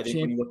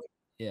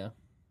 Yeah.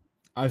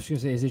 I was going to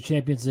say, is it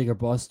Champions League or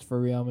bust for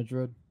Real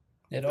Madrid?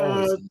 It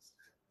always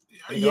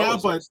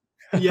is.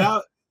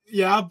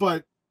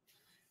 But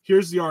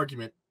here's the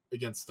argument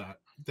against that.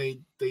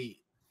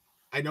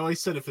 I know I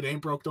said if it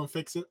ain't broke, don't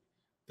fix it.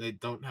 They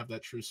don't have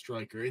that true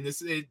striker. And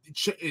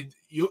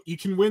you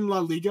can win La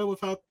Liga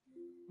without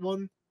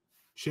one.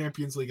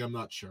 Champions League, I'm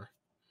not sure.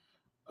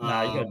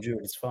 Nah, you got Jude.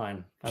 It's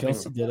fine.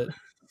 Chelsea did it.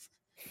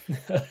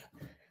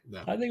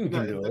 No, I think we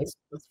can do it.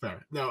 That's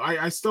fair. No,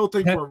 I still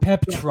think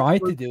Pep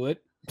tried to do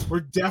it. We're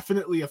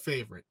definitely a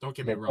favorite. Don't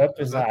get me But wrong. Pep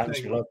is not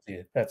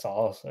Ancelotti. That's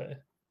all I'll say.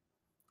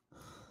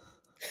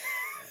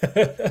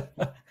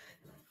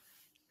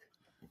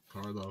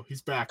 Carlo,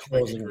 he's back.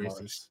 Closing Making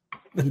remarks. races.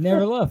 He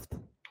never left.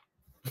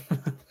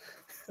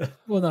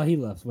 Well, no, he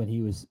left when he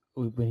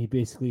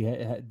basically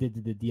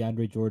did the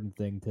DeAndre Jordan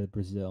thing to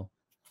Brazil,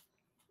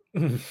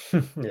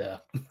 Yeah.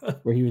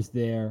 where he was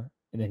there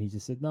and then he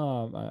just said,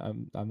 "No,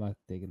 I'm not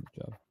taking the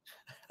job."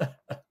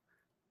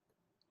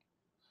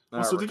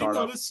 Also, did you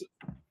Ricardo. notice?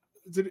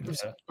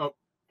 Yeah. Oh,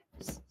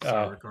 sorry,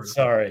 Oh, Ricardo.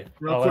 sorry.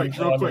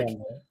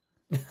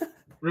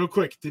 Real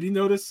quick. Did he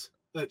notice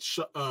that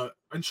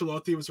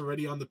Ancelotti was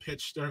already on the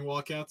pitch during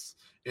walkouts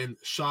and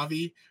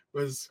Xavi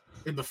was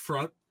in the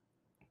front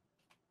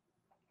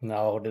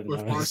No, didn't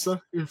with notice.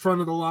 Barca in front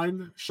of the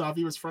line?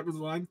 Xavi was front of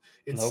the line.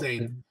 Nope,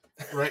 Insane.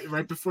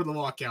 Right before the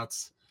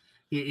walkouts.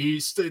 He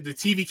stood. The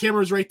TV camera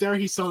was right there.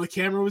 He saw the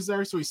camera was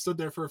there, so he stood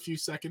there for a few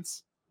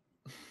seconds.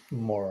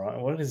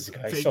 Moron. What is this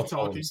guy? Fake So full of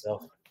talking.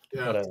 himself.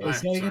 Yeah, Whatever.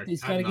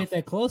 He's got to get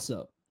that close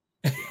up.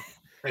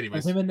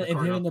 Anyways, Him in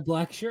Ricardo. the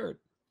black shirt.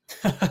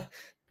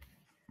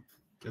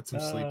 Get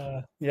some sleep.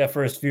 Yeah,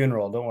 for his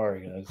funeral. Don't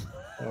worry, guys.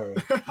 Don't worry.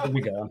 He'll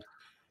be gone.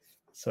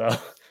 So,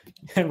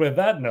 and with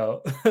that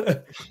note,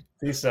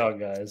 peace out,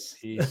 guys.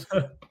 Peace. See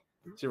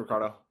you,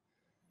 Ricardo.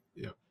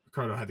 Yeah,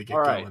 Ricardo had to get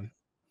All right. going.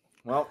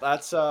 Well,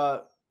 that's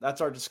our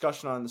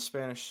discussion on the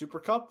Spanish Super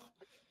Cup.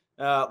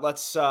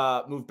 Let's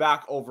move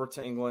back over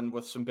to England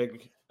with some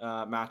big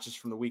matches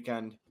from the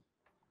weekend.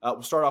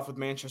 We'll start off with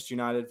Manchester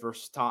United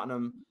versus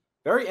Tottenham.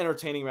 Very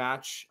entertaining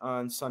match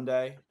on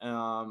Sunday.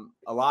 A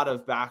lot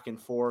of back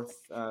and forth.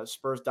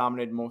 Spurs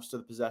dominated most of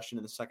the possession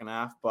in the second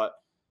half, but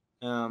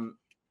come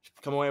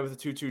away with a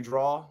 2-2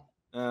 draw.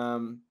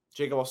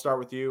 Jacob, I'll start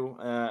with you.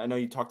 I know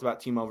you talked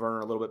about Timo Werner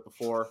a little bit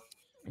before.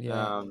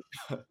 Yeah.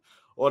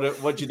 What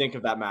did you think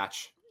of that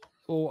match?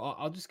 Well,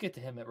 I'll just get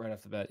to him right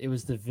off the bat. It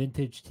was the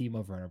vintage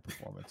Timo Werner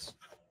performance.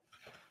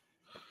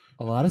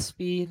 A lot of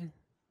speed,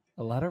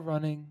 a lot of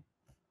running,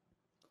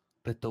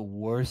 but the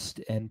worst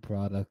end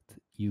product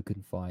you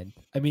can find.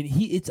 I mean,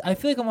 I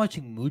feel like I'm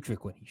watching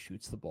Mudryk when he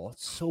shoots the ball.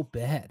 It's so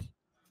bad.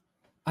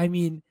 I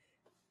mean,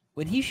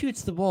 when he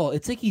shoots the ball,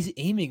 it's like he's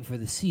aiming for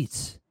the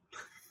seats.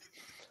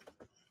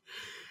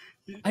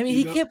 I mean,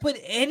 he can't put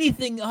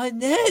anything on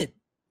net.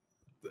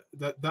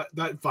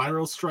 That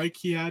viral strike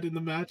he had in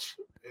the match.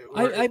 The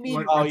one where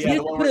he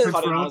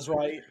cut it on his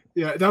right.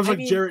 Yeah, that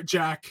was Jarrett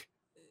Jack's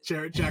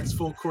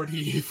full court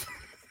heave.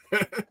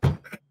 I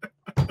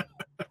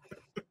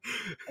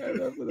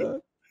remember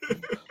that.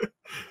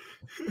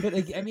 But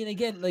I mean,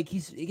 again,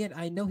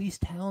 I know he's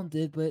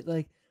talented, but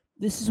like,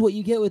 this is what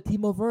you get with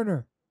Timo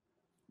Werner.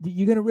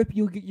 You're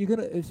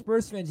gonna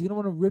Spurs fans, you're gonna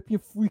want to rip your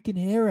freaking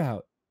hair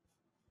out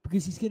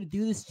because he's gonna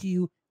do this to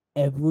you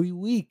every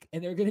week,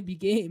 and there are gonna be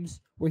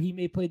games where he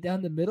may play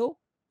down the middle,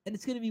 and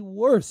it's gonna be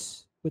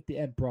worse with the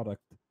end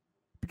product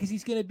because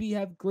he's gonna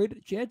have greater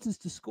chances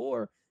to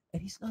score,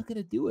 and he's not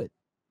gonna do it.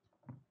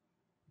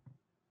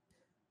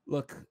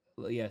 Look.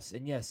 Yes,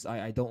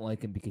 I don't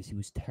like him because he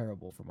was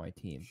terrible for my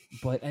team.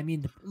 But I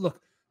mean, look,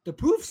 the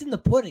proof's in the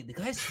pudding. The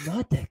guy's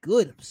not that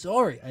good. I'm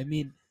sorry. I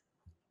mean,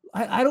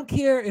 I don't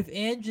care if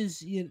Ange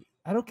is.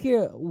 I don't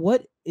care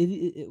what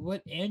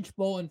Ange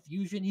ball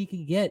infusion he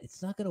can get.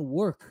 It's not gonna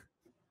work.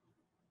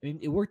 I mean,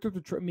 it worked with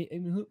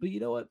the. But you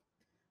know what?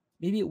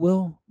 Maybe it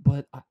will.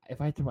 But if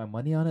I threw my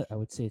money on it, I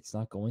would say it's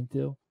not going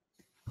to.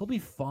 He'll be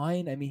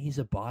fine. I mean, he's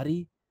a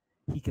body.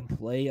 He can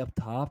play up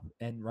top,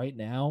 and right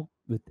now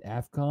with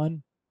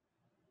AFCON.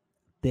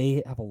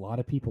 They have a lot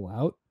of people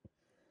out.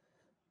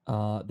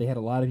 They had a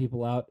lot of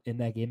people out in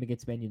that game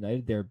against Man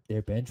United.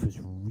 Their bench was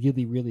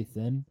really, really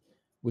thin,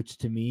 which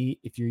to me,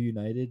 if you're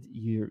United,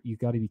 you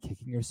got to be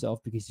kicking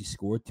yourself because you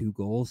scored 2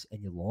 goals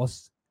and you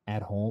lost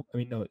at home. I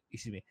mean, no,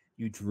 excuse me,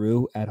 you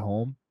drew at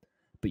home,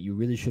 but you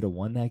really should have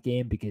won that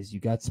game because you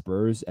got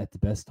Spurs at the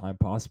best time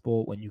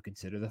possible when you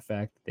consider the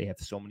fact that they have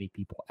so many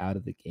people out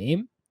of the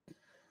game.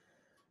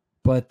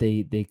 But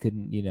they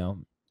couldn't,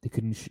 they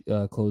couldn't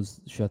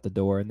shut the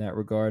door in that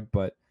regard.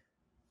 But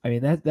I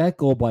mean, that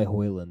goal by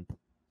Højlund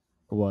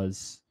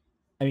was,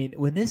 I mean,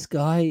 when this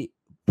guy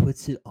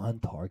puts it on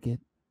target,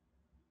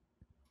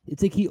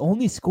 it's like he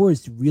only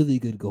scores really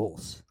good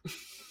goals.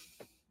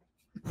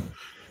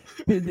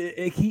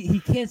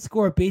 he can't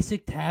score a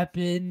basic tap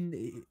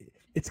in.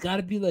 It's got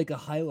to be like a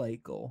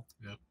highlight goal.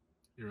 Yep,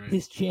 you're right.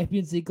 His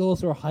Champions League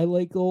goals are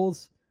highlight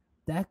goals.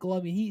 That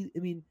goal,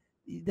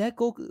 that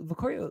goal,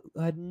 Vicario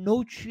had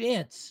no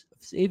chance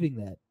of saving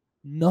that.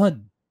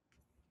 None.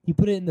 He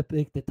put it in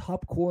the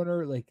top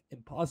corner, like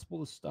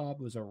impossible to stop.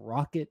 It was a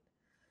rocket.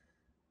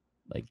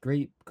 Like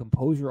great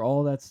composure,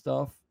 all that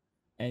stuff.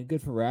 And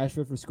good for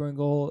Rashford for scoring a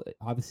goal.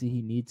 Obviously,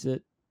 he needs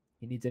it.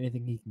 He needs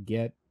anything he can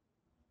get.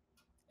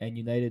 And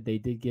United, they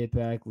did get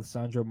back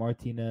Lisandro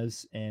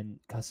Martinez and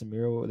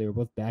Casemiro. They were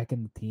both back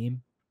in the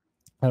team.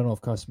 I don't know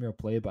if Casemiro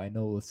played, but I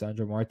know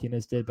Lisandro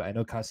Martinez did. But I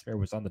know Casemiro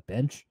was on the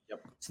bench.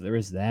 Yep. So there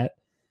is that.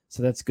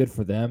 So that's good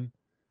for them.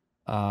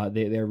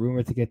 They're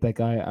rumored to get that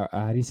guy.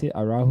 How do you say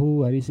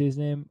Araujo? How do you say his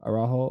name?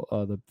 Araujo,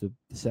 the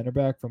center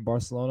back from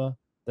Barcelona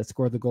that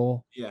scored the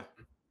goal. Yeah.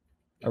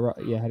 How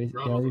do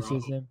you say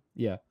his name?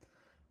 Yeah.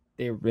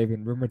 They've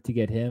been rumored to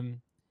get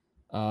him.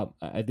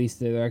 At least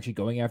they're actually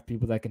going after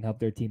people that can help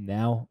their team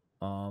now.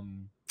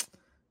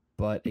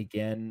 But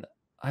again,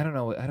 I don't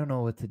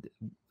know what to do.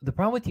 The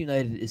problem with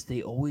United is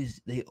they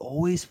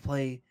always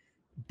play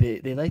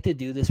big. They like to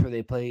do this where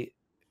they play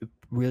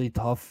really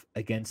tough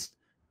against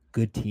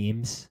good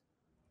teams,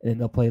 and then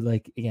they'll play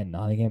like again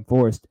Nottingham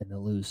Forest and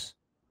they'll lose.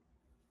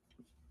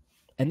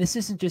 And this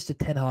isn't just a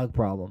Ten Hag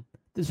problem.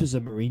 This was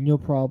a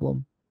Mourinho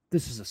problem.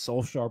 This is a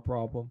Solskjaer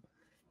problem.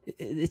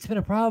 It's been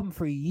a problem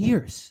for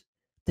years.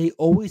 They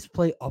always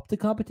play up to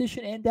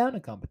competition and down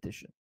to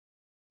competition.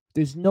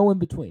 There's no in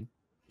between.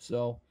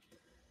 So,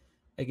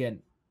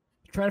 again,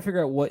 trying to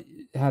figure out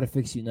how to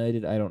fix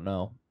United, I don't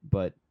know.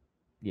 But,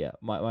 yeah,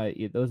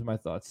 those are my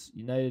thoughts.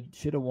 United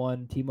should have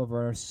won. Timo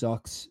Werner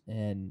sucks.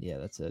 And, yeah,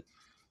 that's it.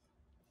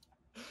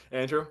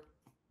 Andrew?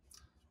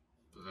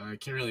 I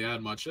can't really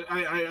add much.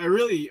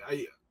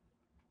 I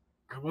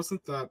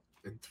wasn't that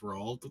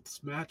enthralled with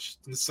this match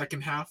in the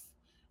second half.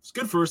 It's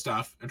good first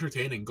half,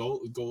 entertaining,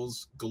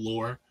 goals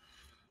galore.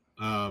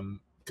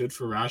 Good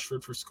for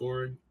Rashford for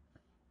scoring.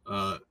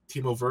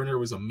 Timo Werner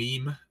was a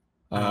meme.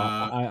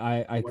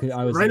 I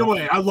was right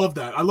away. I love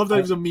that. I love that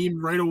it was a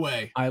meme right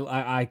away.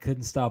 I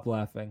couldn't stop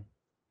laughing.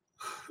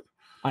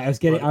 I was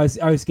getting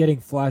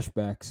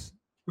flashbacks.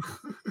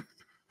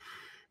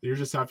 You're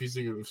just happy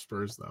seeing it with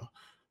Spurs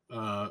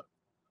though.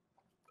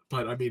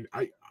 But I mean,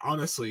 I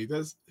honestly,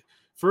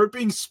 for it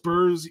being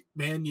Spurs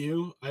Man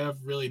U, I have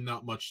really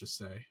not much to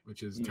say,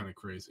 which is kind of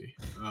crazy.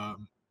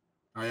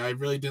 I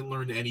really didn't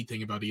learn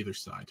anything about either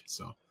side,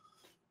 so.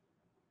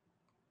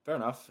 Fair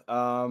enough.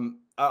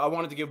 I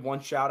wanted to give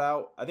one shout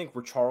out. I think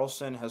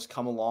Richarlison has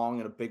come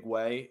along in a big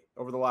way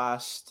over the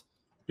last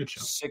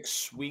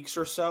 6 weeks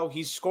or so.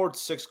 He's scored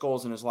 6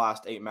 goals in his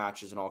last 8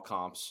 matches in all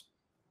comps.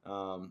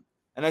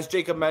 And as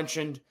Jacob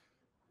mentioned,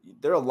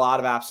 there are a lot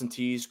of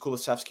absentees.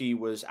 Kulusevski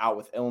was out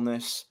with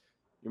illness.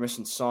 You're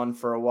missing Son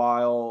for a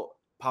while.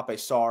 Pape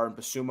Sarr and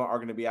Basuma are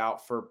going to be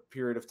out for a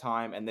period of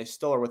time, and they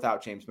still are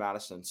without James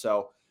Maddison.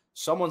 So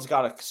someone's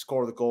got to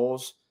score the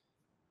goals.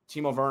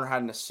 Timo Werner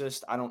had an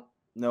assist. I don't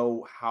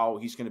know how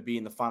he's going to be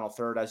in the final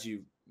third, as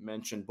you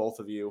mentioned, both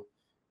of you.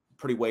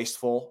 Pretty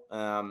wasteful,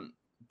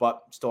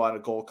 but still had a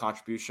goal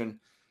contribution.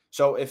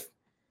 So if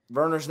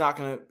Werner's not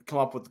going to come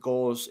up with the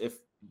goals, if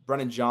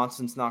Brennan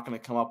Johnson's not going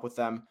to come up with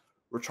them,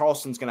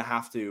 Richarlison's going to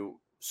have to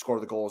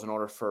score the goals in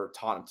order for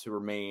Tottenham to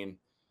remain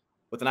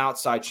with an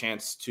outside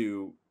chance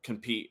to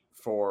compete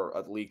for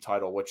a league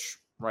title, which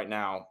right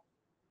now,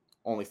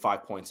 only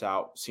 5 points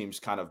out, seems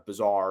kind of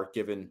bizarre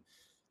given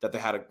that they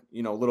had a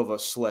little of a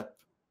slip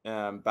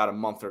about a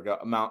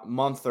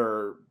month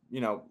or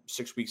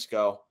 6 weeks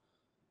ago.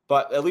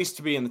 But at least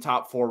to be in the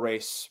top 4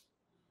 race,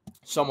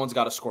 someone's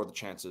got to score the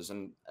chances.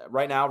 And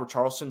right now,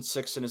 Richarlison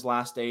 6 in his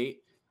last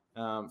 8.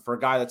 For a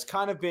guy that's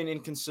kind of been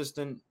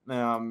inconsistent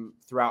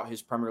throughout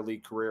his Premier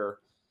League career,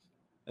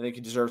 I think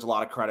he deserves a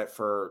lot of credit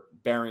for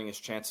burying his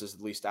chances,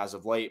 at least as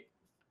of late.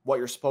 What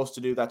you're supposed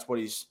to do, that's what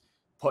he's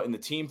put in the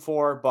team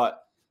for.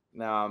 But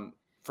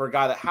for a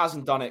guy that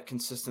hasn't done it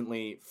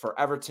consistently for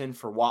Everton,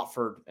 for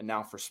Watford, and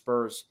now for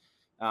Spurs,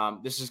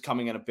 this is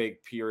coming in a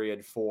big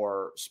period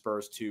for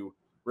Spurs to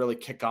really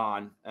kick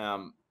on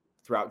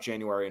throughout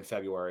January and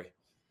February.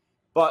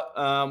 But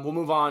we'll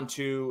move on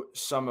to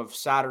some of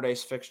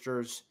Saturday's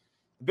fixtures.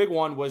 The big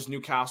one was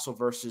Newcastle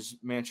versus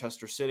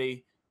Manchester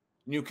City.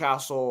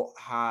 Newcastle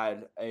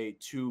had a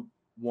 2-1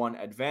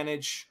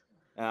 advantage.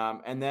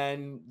 And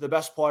then the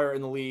best player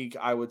in the league,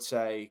 I would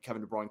say,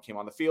 Kevin De Bruyne, came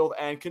on the field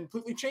and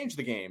completely changed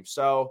the game.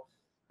 So,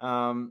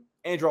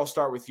 Andrew, I'll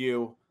start with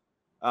you.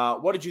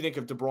 What did you think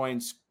of De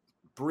Bruyne's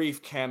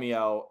brief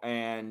cameo,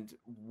 and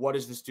what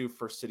does this do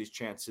for City's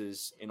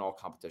chances in all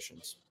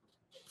competitions?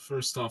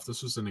 First off,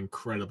 this was an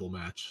incredible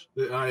match.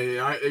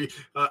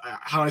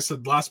 How I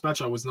said last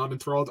match, I was not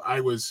enthralled. I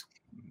was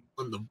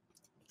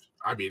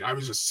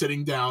just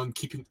sitting down,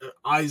 keeping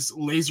eyes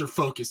laser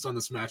focused on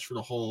this match for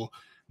the whole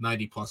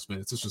 90 plus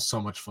minutes. This was so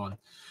much fun.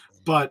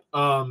 But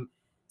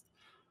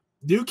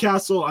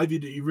Newcastle,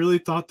 you really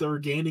thought they were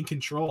gaining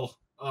control,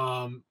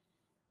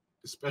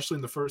 especially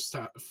in the first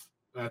half.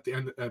 At the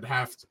end, at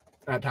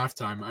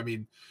halftime. I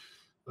mean,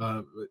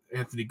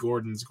 Anthony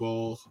Gordon's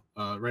goal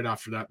right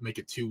after that make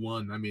it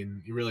 2-1. I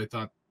mean, you really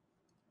thought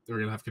they were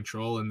gonna have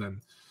control, and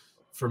then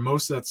for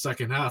most of that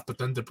second half, but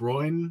then De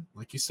Bruyne,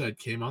 like you said,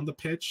 came on the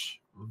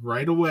pitch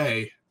right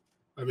away.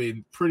 I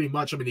mean, pretty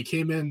much. I mean, he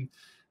came in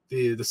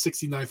the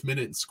 69th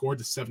minute and scored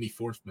the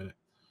 74th minute.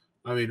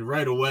 I mean,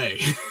 right away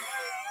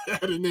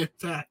had an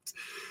impact.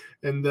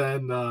 And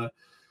then,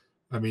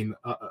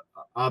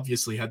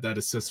 obviously had that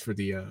assist for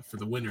the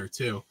winner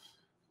too.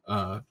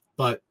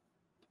 But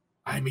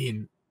I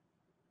mean,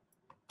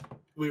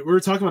 we were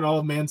talking about all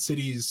of Man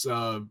City's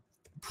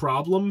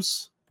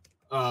problems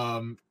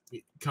coming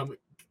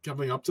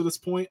up to this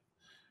point,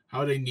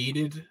 how they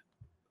needed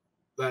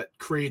that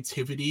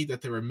creativity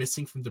that they were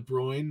missing from De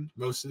Bruyne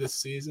most of this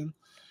season.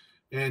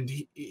 And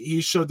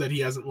he showed that he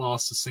hasn't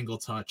lost a single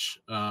touch,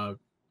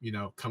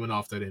 coming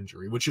off that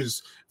injury, which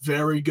is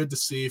very good to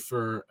see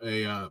for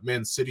a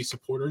Man City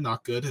supporter.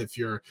 Not good if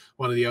you're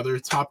one of the other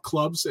top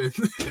clubs in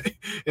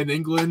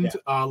England,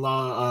 a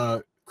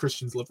la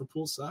Christian's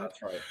Liverpool side.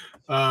 That's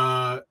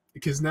right.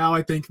 Because now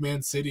I think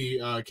Man City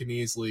can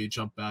easily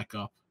jump back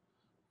up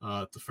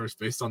to first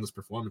based on this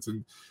performance.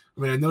 And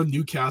I mean, I know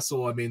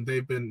Newcastle. I mean,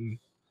 they've been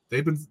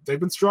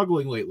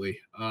struggling lately.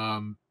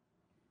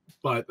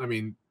 But I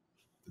mean,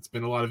 it's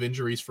been a lot of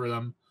injuries for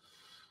them.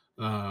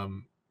 I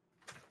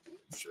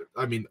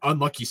mean,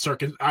 unlucky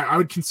I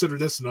would consider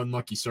this an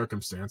unlucky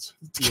circumstance.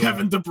 Yeah.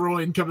 Kevin De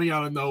Bruyne coming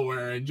out of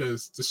nowhere and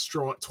just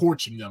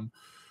torching them.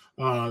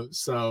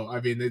 So I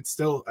mean, it's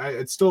still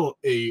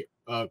a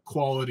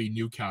quality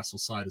Newcastle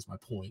side is my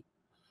point.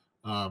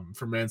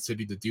 For Man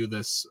City to do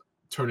this,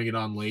 turning it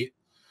on late.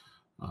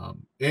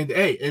 And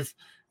hey, if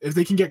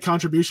they can get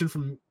contribution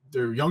from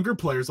their younger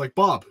players like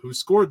Bob, who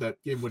scored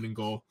that game-winning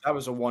goal, that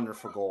was a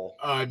wonderful goal.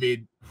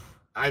 Then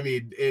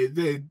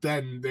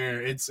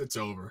it's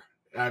over.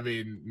 I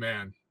mean,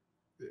 man,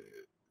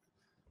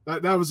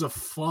 that was a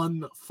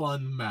fun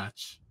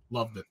match.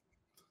 Loved it.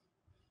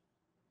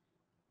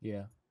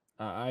 Yeah.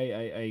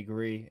 I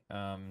agree.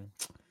 I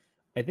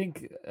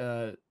think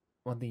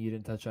one thing you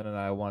didn't touch on and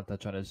I want to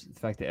touch on is the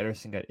fact that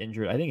Ederson got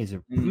injured. I think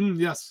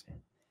Yes.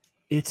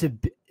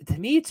 to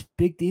me it's a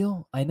big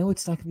deal. I know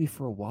it's not going to be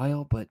for a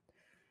while, but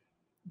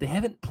they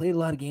haven't played a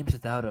lot of games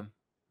without him,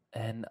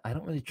 and I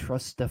don't really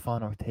trust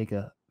Stefan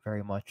Ortega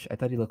very much. I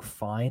thought he looked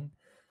fine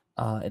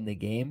in the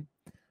game.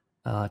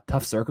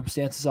 Tough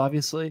circumstances,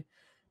 obviously.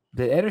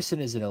 But Ederson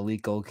is an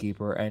elite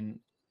goalkeeper, and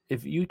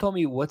if you told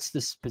me what's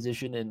this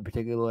position in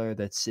particular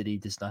that City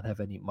does not have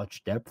any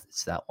much depth,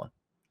 it's that one.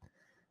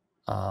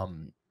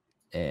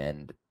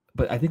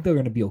 But I think they're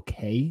going to be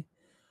okay.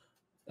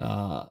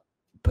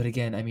 But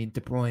again, I mean, De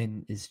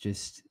Bruyne is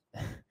just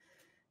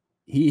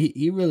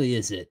he really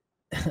is it.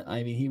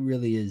 I mean, he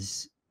really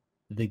is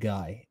the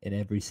guy in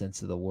every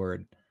sense of the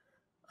word.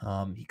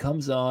 He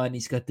comes on,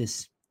 he's got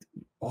this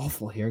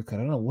awful haircut.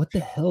 I don't know what the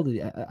hell did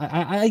he,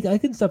 I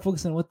couldn't stop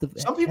focusing on what the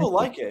Some people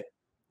like it.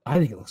 I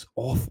think it looks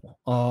awful.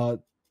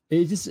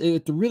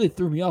 It really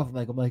threw me off.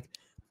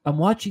 I'm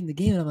watching the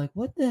game and I'm like,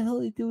 what the hell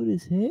did he do with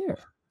his hair?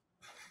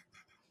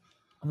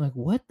 I'm like,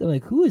 what?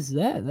 Who is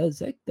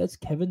that? That's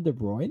Kevin De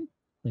Bruyne?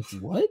 Like,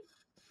 what?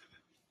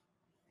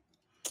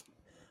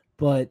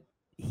 But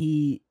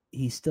he's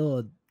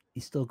still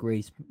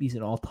great. He's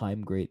an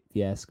all-time great, if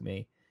you ask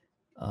me.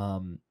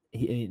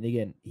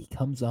 He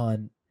comes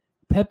on.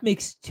 Pep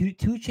makes two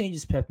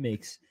changes. Pep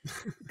makes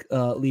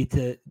lead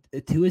to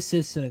 2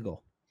 assists and a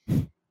goal.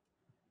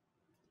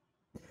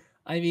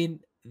 I mean,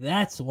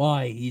 that's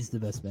why he's the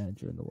best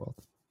manager in the world.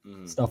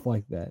 Stuff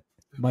like that.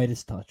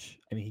 Midas touch.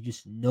 I mean, he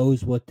just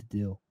knows what to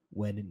do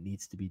when it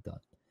needs to be done.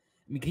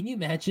 I mean, can you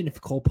imagine if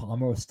Cole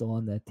Palmer was still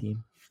on that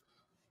team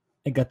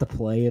and got to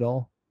play it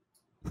all?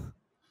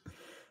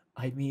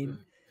 I mean,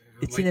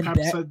 it's like an Pep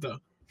said though.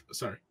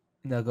 Sorry.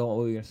 No, go on.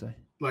 What were you gonna say?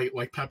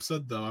 Like Pep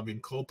said though. I mean,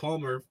 Cole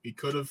Palmer, he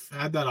could have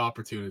had that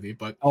opportunity,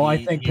 but I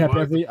thank Pep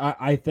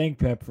I thank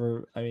Pep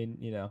for. I mean,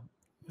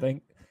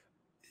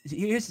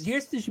 here's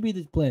this should be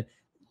the plan.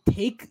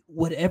 Take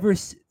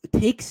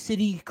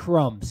City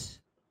crumbs.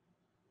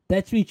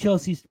 That should be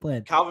Chelsea's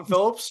plan. Calvin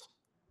Phillips?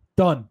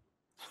 Done.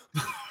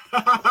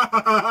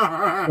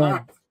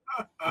 Done.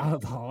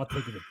 I'll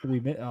take it in 3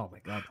 minutes. Oh my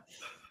god.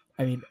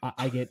 I mean,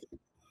 I get.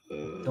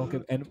 Don't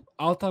give, and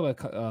I'll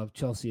talk about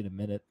Chelsea in a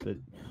minute, but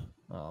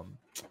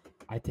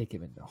I take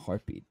him in a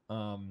heartbeat.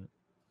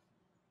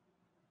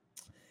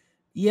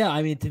 Yeah,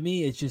 I mean, to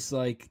me, it's just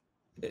like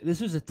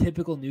this was a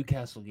typical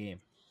Newcastle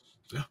game.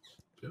 Yeah.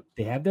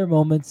 They have their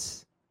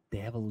moments. They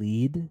have a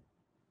lead.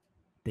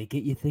 They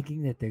get you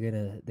thinking that they're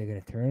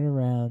gonna turn it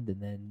around,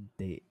 and then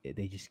they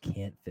just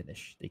can't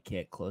finish. They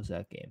can't close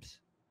out games.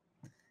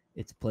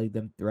 It's plagued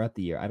them throughout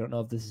the year. I don't know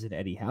if this is an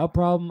Eddie Howe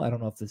problem. I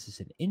don't know if this is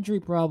an injury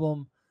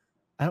problem.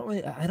 I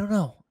don't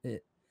know.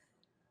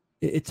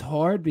 It's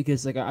hard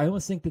because I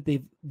almost think that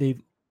the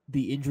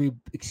injury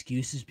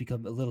excuses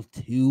become a little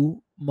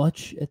too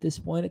much at this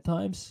point at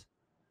times.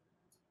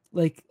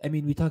 Like, I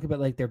mean, we talk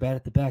about they're bad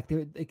at the back.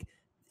 They're like,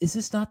 is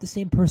this not the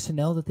same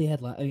personnel that they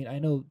had? I mean, I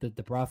know that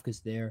Dubravka's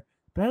there,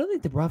 but I don't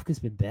think Dubravka's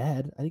been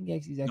bad. I think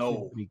he's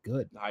actually pretty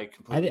good. I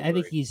completely I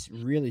think he's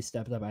really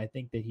stepped up. I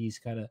think that he's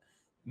kind of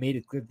made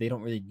it clear they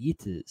don't really need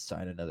to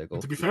sign another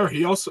goal. To be fair,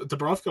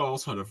 Dubravka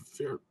also had a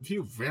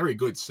few very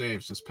good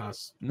saves this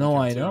past. No,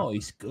 I know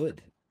he's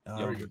good.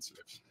 Very good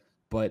saves.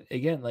 But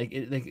again,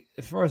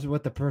 as far as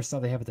what the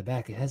personnel they have at the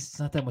back, it's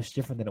not that much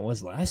different than it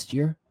was last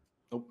year.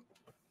 Nope.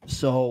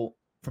 So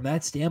from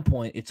that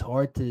standpoint, it's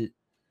hard to,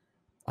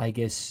 I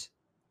guess,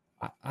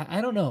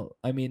 I don't know.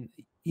 I mean,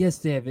 yes,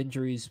 they have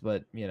injuries,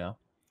 but I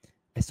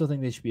still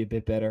think they should be a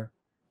bit better.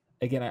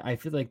 Again, I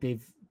feel like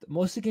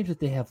most of the games that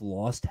they have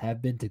lost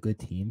have been to good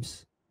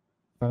teams,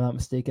 if I'm not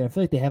mistaken. I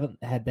feel like they haven't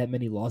had that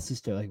many losses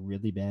to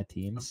really bad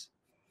teams.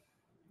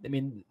 I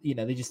mean,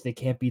 they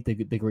can't beat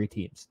the great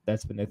teams.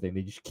 That's been their thing.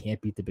 They just can't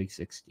beat the big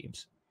 6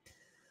 teams.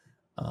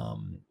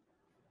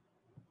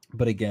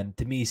 But again,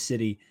 to me,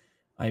 City,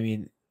 I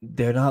mean,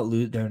 they're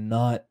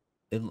not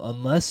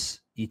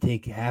unless you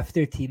take half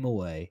their team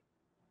away,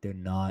 they're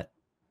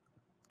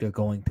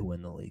going to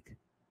win the league.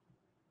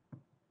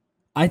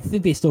 I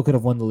think they still could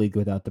have won the league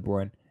without De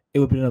Bruyne. It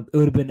would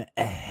have been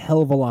a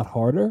hell of a lot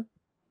harder,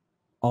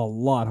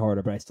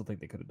 but I still think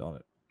they could have done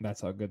it.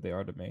 That's how good they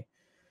are to me.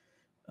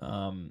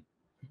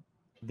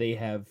 They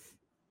have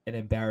an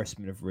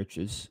embarrassment of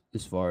riches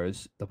as far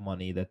as the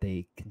money that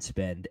they can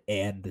spend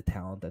and the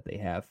talent that they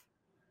have.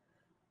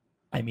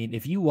 I mean,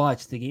 if you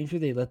watch the games where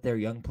they let their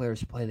young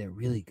players play, they're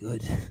really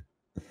good.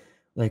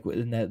 Like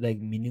in that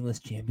meaningless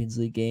Champions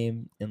League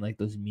game and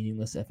those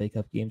meaningless FA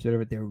Cup games,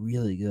 whatever, they're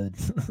really good.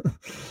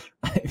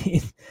 I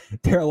mean,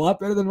 they're a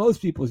lot better than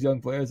most people's young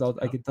players.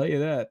 I can tell you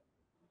that.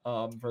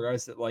 For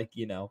guys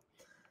that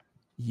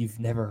you've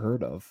never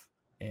heard of,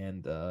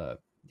 and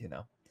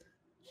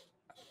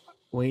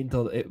wait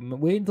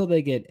until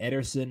they get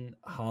Ederson,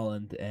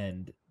 Haaland,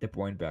 and De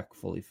Bruyne back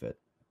fully fit.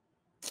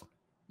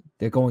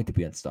 They're going to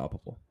be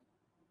unstoppable.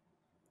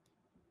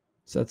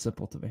 It's that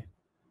simple to me.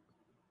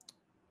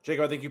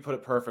 Jacob, I think you put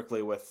it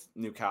perfectly with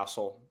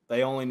Newcastle.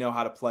 They only know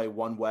how to play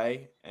one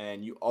way,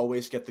 and you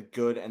always get the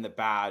good and the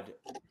bad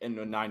in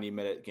a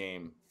 90-minute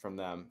game from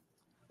them.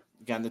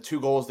 Again, the 2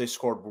 goals they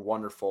scored were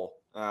wonderful.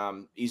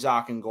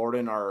 Isaac and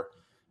Gordon are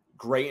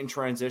great in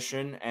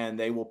transition, and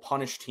they will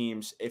punish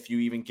teams if you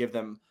even give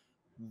them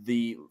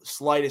the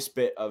slightest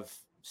bit of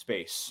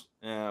space.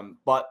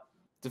 But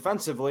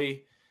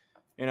defensively,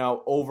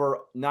 over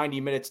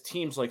 90 minutes,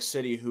 teams like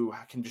City, who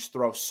can just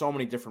throw so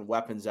many different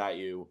weapons at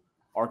you,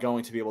 are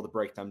going to be able to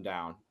break them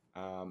down.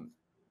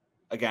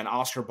 Again,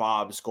 Oscar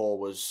Bob's goal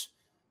was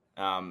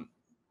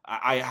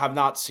I have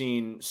not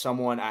seen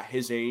someone at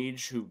his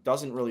age who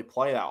doesn't really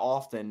play that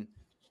often,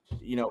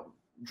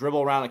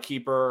 dribble around a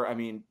keeper. I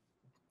mean,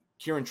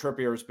 Kieran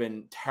Trippier has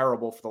been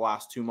terrible for the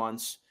last 2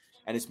 months,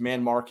 and his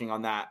man marking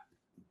on that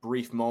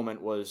brief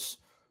moment was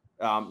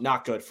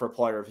not good for a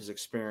player of his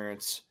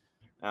experience.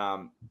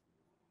 I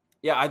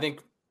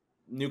think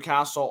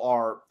Newcastle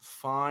are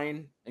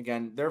fine.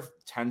 Again, they're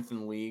 10th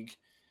in the league.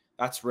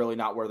 That's really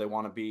not where they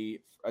want to be.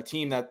 A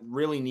team that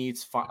really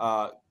needs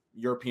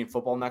European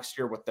football next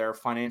year with their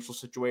financial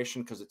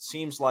situation, because it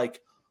seems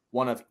like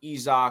one of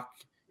Isaac,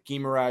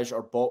 Guimaraes,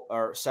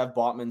 or Sev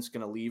Botman's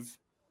going to leave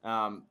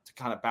to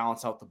kind of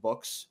balance out the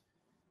books.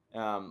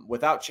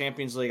 Without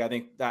Champions League, I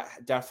think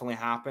that definitely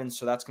happens.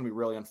 So that's going to be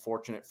really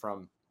unfortunate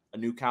from a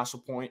Newcastle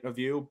point of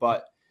view.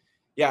 But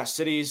yeah,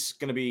 City's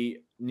going to be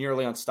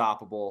nearly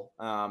unstoppable.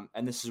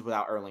 And this is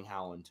without Erling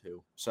Haaland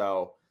too.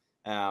 So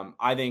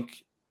I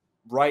think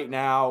right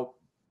now,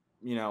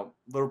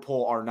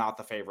 Liverpool are not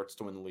the favorites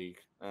to win the league.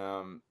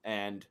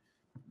 And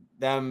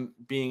them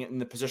being in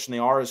the position they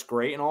are is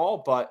great and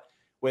all, but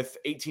with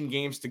 18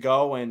 games to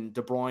go and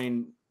De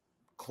Bruyne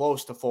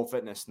close to full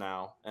fitness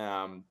now,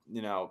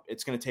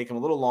 it's going to take him a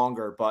little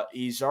longer, but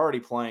he's already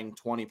playing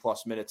 20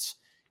 plus minutes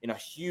in a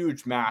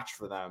huge match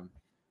for them.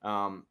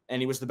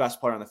 And he was the best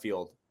player on the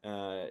field.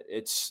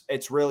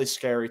 It's really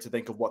scary to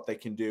think of what they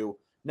can do,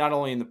 not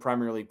only in the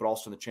Premier League, but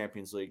also in the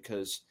Champions League,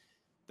 because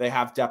they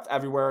have depth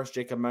everywhere. As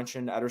Jacob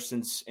mentioned,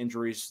 Ederson's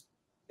injuries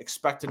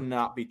expected to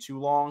not be too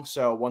long.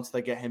 So once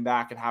they get him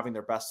back and having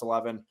their best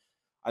 11,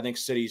 I think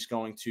City's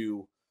going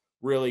to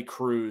really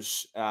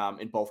cruise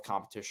in both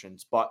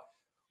competitions. But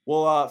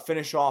we'll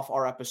finish off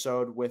our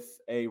episode with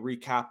a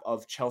recap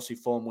of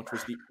Chelsea-Fulham, which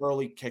was the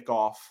early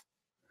kickoff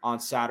on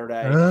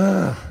Saturday.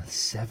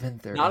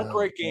 7:30. Not a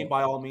great game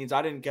by all means.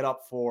 I didn't get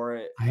up for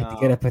it. I had to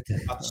get up at the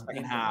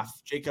second half.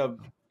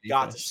 Jacob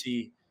got to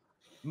see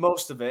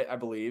most of it, I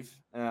believe.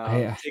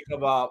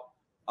 Jacob,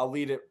 I'll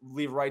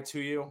leave right to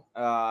you.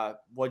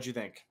 What'd you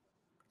think?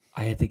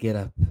 I had to get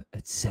up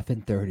at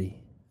 7:30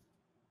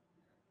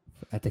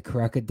 at the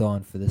crack of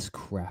dawn for this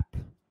crap.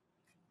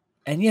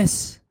 And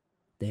yes,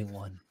 they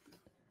won.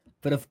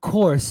 But of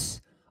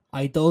course,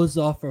 I dozed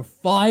off for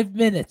 5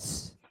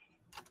 minutes.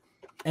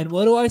 And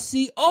what do I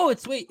see? Oh,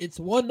 it's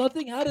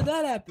 1-0. How did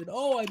that happen?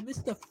 Oh, I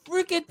missed the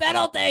freaking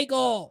penalty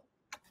goal.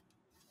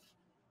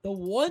 The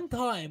one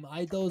time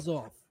I doze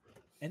off.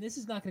 And this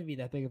is not going to be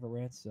that big of a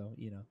rant, so,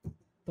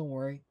 don't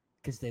worry,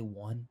 because they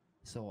won.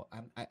 So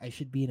I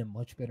should be in a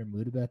much better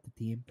mood about the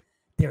team.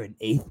 They're in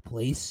 8th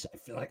place. I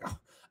feel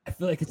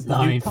like it's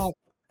the new top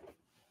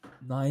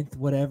 9th,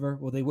 whatever.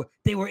 Well,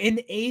 they were in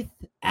 8th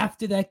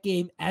after that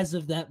game. As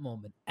of that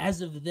moment,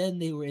 as of then,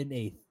 they were in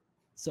 8th.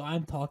 So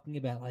I'm talking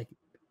about like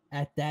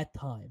at that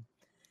time,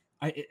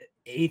 8th.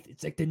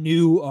 It's like the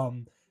new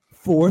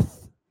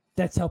 4th.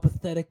 That's how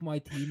pathetic my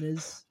team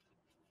is.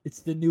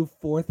 It's the new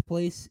 4th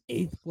place,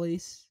 8th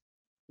place.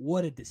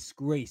 What a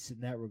disgrace in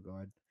that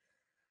regard.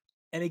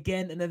 And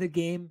again, another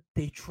game,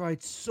 they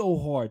tried so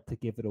hard to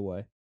give it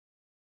away.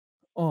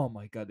 Oh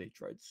my God, they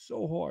tried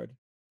so hard.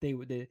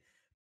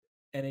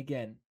 And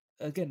again,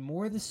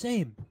 more of the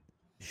same.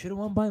 Should have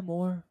won by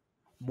more.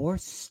 More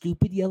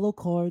stupid yellow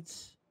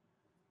cards.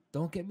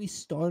 Don't get me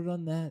started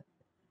on that.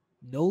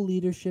 No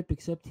leadership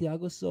except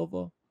Thiago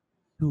Silva,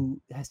 who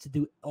has to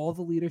do all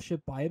the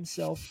leadership by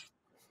himself.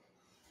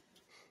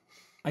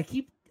 I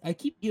keep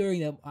hearing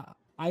them.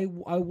 I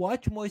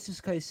watch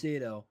Moises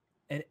Caicedo,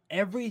 and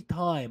every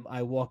time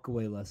I walk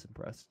away less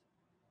impressed.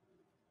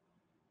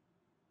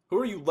 Who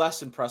are you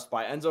less impressed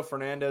by, Enzo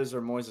Fernandez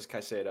or Moises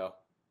Caicedo?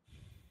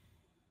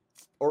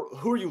 Or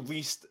who are you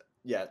least?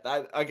 Yeah,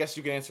 I guess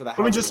you can answer that.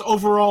 I mean, just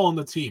overall on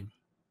the team.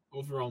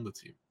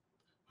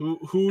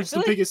 Who's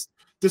the biggest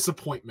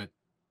disappointment?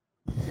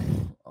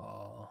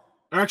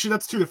 Actually,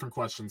 that's 2 different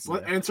questions.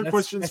 Let's answer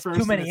questions that's first.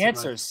 Too many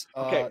answers.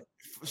 Okay,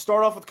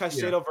 start off with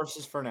Caicedo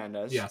versus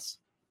Fernandez. Yes.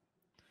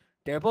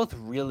 They're both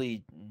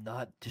really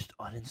not just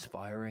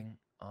uninspiring.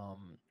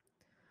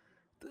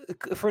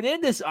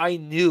 Fernandez, I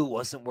knew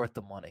wasn't worth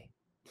the money.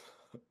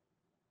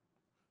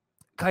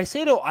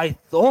 Caicedo, I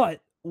thought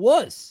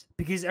was,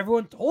 because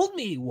everyone told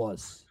me he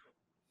was.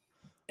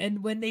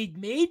 And when they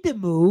made the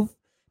move,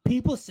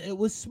 people said it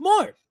was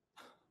smart.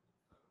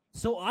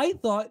 So I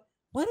thought,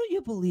 why don't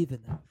you believe in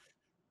that?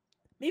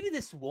 Maybe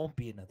this won't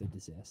be another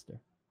disaster.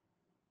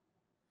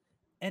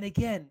 And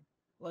again,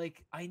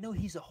 like, I know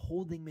he's a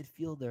holding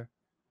midfielder,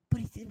 but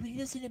he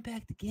doesn't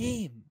impact the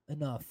game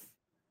enough.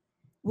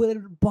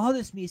 what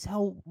bothers me is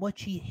how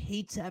much he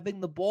hates having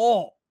the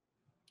ball.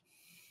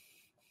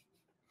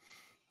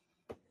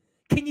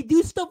 Can you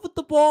do stuff with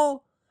the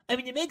ball? I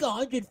mean, you make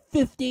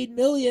 115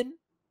 million.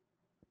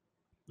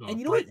 No, And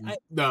you know what? Brighton-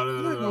 no,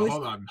 you know what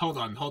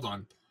hold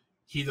on.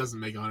 He doesn't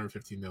make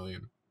 115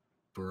 million.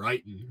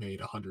 Brighton made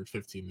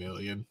 115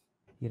 million.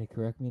 You gonna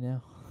correct me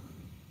now?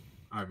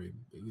 I mean,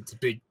 it's a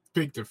big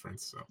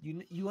difference. So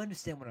You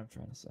understand what I'm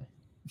trying to say?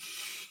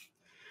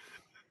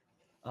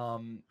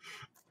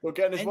 We'll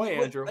get in his And way,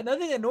 what- Andrew. Another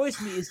thing that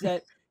annoys me is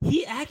that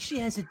he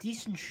actually has a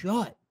decent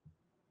shot.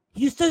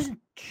 He just doesn't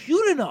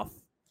shoot enough.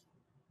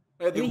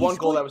 The mean, he one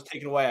goal scored- that was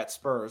taken away at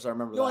Spurs, I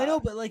remember No, that. I know,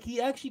 but like he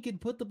actually can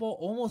put the ball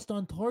almost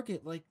on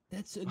target. Like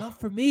that's enough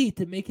for me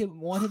to make him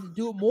want him to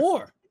do it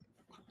more.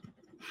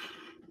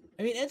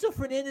 I mean, Enzo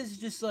Fernandez is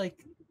just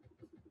like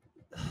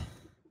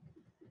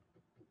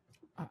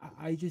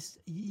I just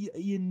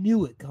you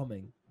knew it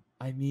coming.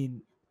 I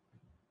mean,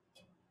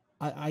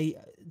 I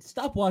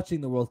stop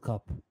watching the World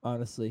Cup.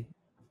 Honestly,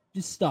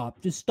 just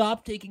stop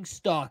taking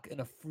stock in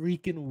a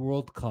freaking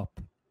World Cup.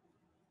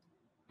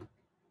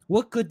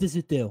 What good does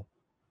it do?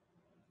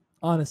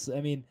 Honestly,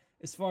 I mean,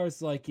 as far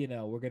as like,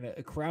 we're going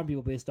to crown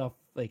people based off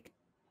like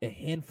a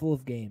handful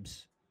of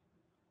games.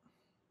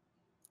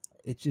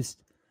 It's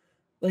just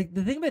like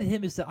the thing about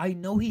him is that I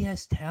know he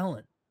has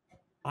talent.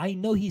 I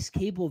know he's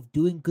capable of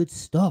doing good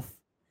stuff.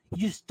 He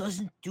just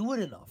doesn't do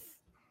it enough.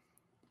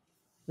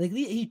 Like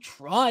he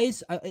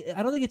tries. I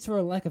don't think it's for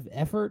a lack of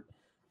effort.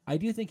 I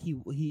do think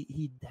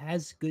he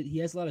has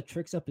a lot of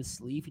tricks up his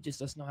sleeve. He just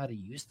doesn't know how to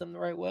use them the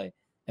right way.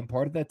 And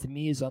part of that to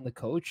me is on the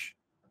coach,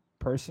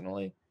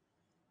 personally.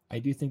 I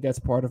do think that's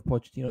part of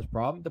Pochettino's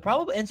problem. The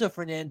problem with Enzo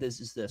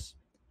Fernandez is this.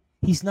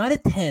 He's not a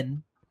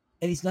 10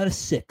 and he's not a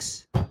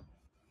 6.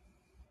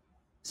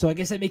 So I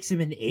guess that makes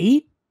him an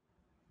 8?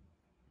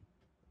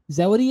 Is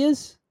that what he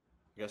is?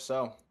 I guess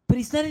so. But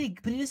he's not any.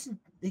 But he doesn't.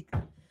 Like,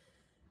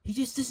 he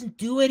just doesn't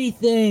do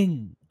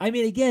anything. I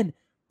mean, again,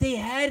 they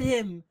had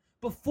him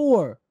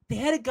before. They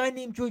had a guy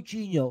named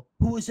Jorginho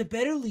who was a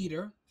better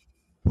leader,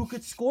 who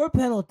could score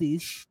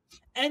penalties,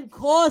 and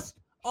cost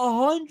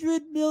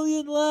 100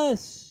 million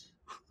less.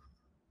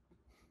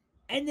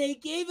 And they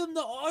gave him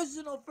the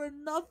Arsenal for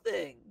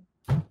nothing.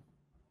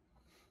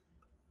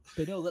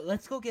 But no,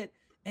 let's go get.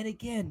 And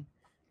again,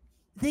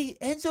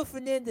 Enzo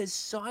Fernandez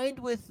signed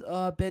with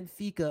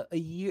Benfica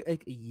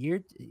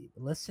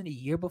less than a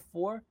year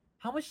before.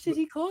 How much did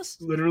he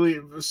cost? literally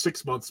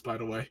 6 months, by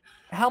the way.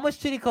 How much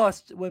did he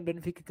cost when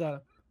Benfica got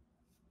him?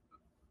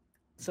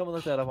 Someone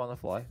look that up on the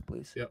fly,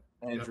 please. Yep.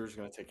 Andrew's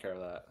going to take care of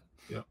that.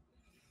 Yep.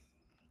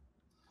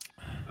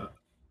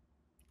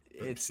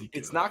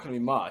 It's not going to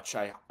be much.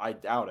 I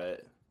doubt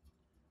it.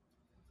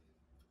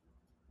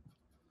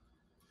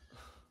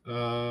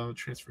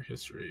 Transfer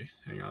history.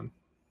 Hang on.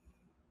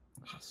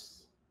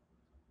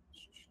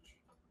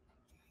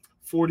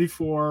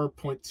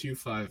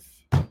 44.25.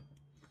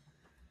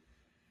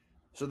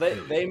 So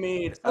they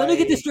made. Let me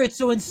get this straight.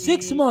 So in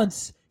 6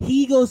 months,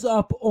 he goes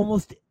up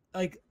almost 50.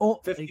 like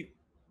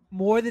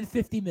more than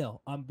 50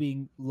 mil. I'm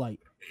being light.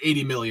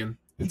 80 million.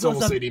 He It's goes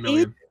almost up 80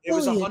 million. It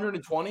was 80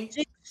 120.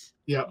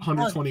 Yeah,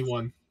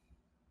 121.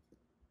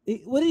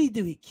 What did he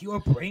do? He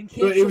cured brain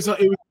cancer. It was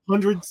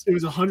 100. It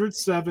was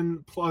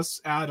 107 plus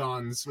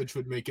add-ons, which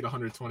would make it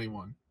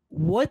 121.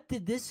 What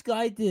did this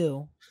guy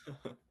do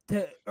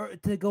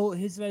to go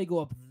his value go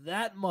up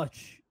that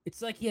much?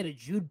 It's like he had a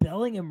Jude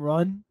Bellingham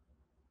run.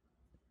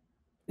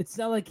 It's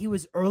not like he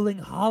was Erling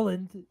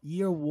Haaland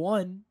year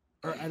one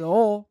or at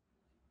all.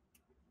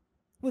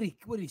 Would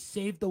he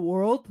save the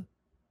world?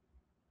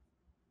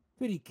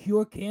 Would he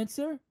cure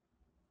cancer?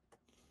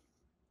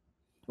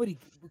 Would he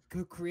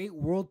create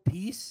world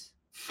peace?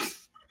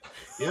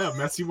 Yeah,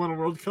 Messi won a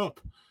World Cup.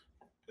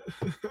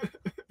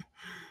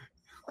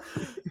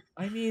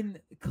 I mean,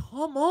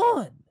 come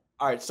on.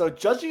 All right. So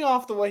judging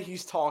off the way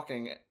he's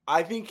talking,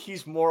 I think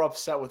he's more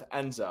upset with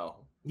Enzo.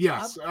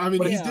 Yes, I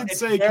mean, he yeah. did It's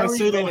say very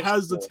Caicedo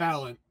has the minuscule.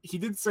 talent. He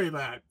did say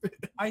that.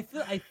 I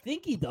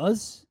think he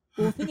does.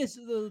 Well,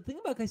 the thing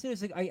about Caicedo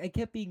is like I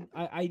kept being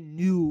I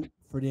knew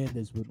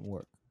Fernandez wouldn't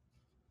work.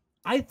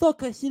 I thought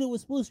Caicedo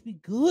was supposed to be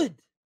good,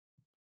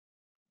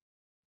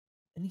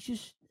 and he's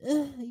just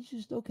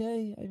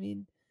okay. I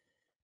mean,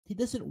 he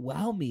doesn't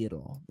wow me at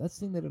all. That's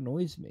the thing that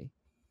annoys me.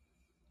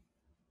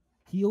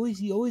 He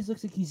always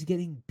looks like he's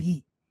getting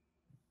beat.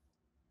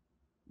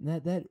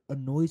 And that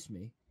annoys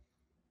me.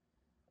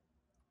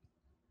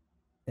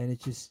 And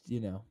it's just,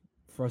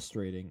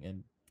 frustrating.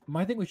 And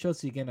my thing with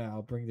Chelsea, again,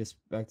 I'll bring this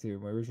back to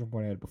my original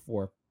point I had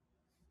before.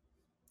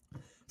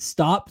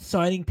 Stop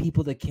signing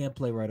people that can't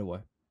play right away.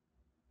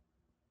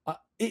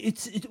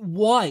 It's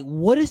why?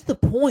 What is the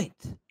point?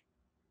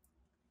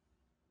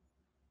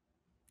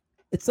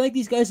 It's like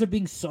these guys are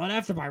being sought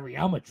after by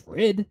Real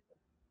Madrid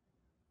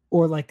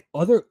or like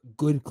other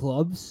good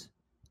clubs.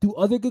 Do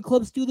other good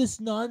clubs do this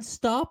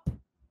nonstop?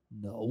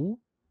 No.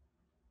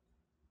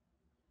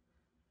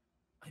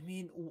 I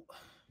mean,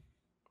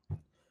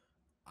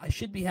 I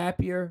should be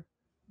happier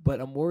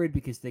but I'm worried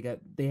because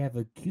they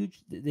have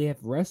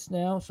rest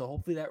now, so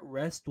hopefully that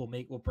rest will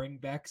bring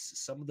back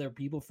some of their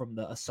people from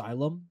the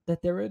asylum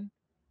that they're in.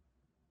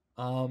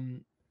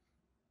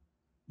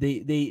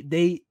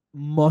 They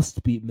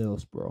must beat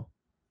Middlesbrough.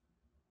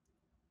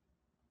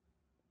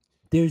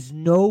 There's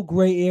no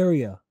gray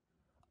area.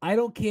 I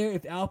don't care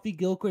if Alfie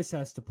Gilchrist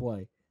has to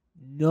play.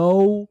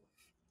 No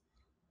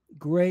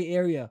gray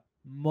area.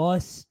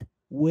 Must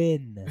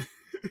win.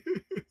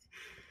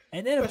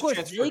 And then, of course,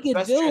 they get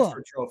best Villa. chance for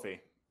a trophy.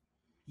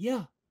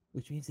 Yeah,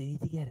 which means they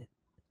need to get it.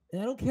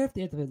 And I don't care if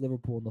they have to play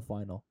Liverpool in the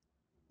final.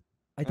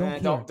 I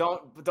don't care.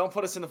 Don't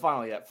put us in the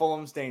final yet.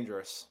 Fulham's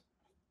dangerous.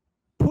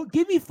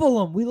 Give me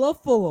Fulham. We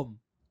love Fulham.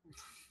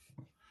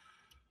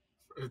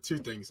 Two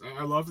things.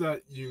 I love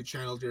that you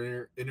channeled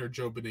your inner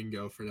Joe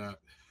Beningo for that.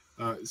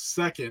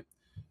 Second,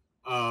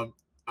 what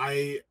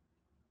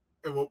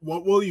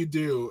will you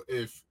do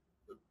if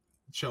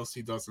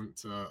Chelsea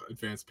doesn't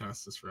advance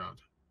past this round?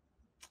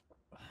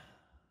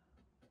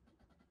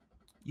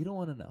 You don't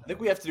want to know. I think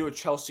we have to do a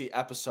Chelsea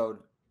episode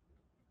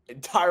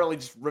entirely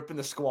just ripping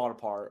the squad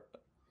apart.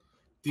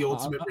 The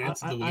ultimate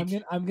rant of the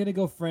week. I'm gonna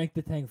go Frank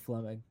the Tank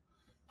Fleming.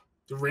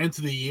 The rant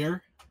of the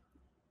year?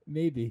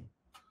 Maybe.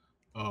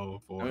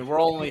 Oh boy. I mean, we're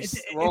only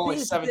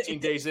 17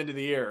 days into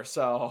the year,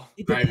 so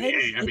it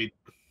depends.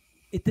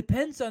 It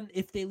depends on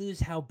if they lose,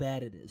 how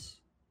bad it is.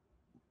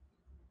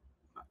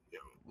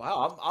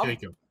 Wow,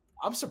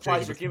 I'm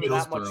surprised you're giving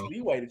that much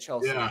leeway to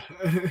Chelsea. Yeah.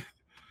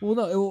 Well,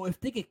 no,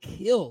 if they get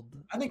killed,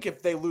 I think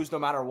if they lose no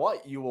matter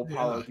what, you will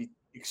probably be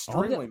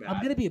extremely mad.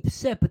 I'm gonna be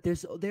upset, but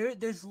there's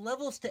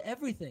levels to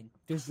everything.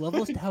 There's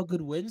levels to how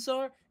good wins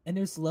are, and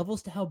there's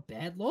levels to how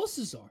bad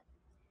losses are.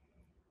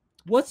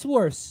 What's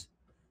worse,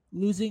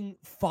 losing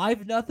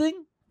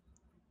 5-0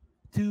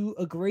 to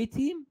a great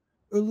team,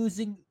 or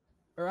losing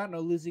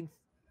 3-0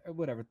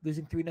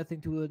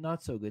 to a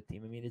not so good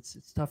team? I mean, it's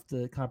tough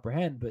to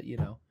comprehend, but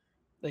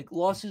like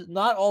losses.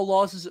 Not all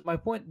losses. The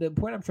point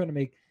I'm trying to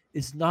make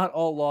is not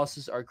all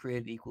losses are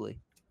created equally.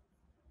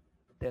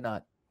 They're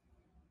not.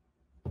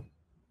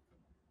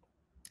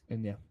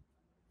 And yeah.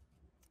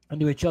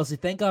 Anyway, Chelsea,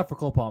 thank God for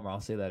Cole Palmer.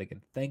 I'll say that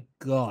again. Thank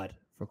God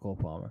for Cole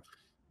Palmer.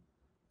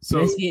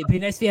 So it'd be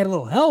nice if he had a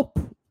little help,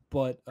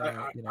 but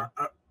I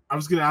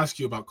was going to ask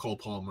you about Cole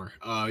Palmer.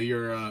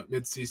 Your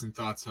mid-season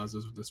thoughts. How's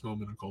this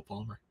moment on Cole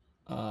Palmer?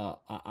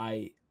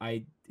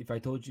 If I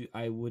told you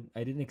I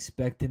didn't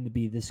expect him to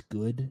be this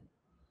good.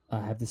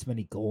 Have this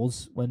many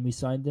goals when we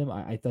signed him.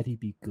 I thought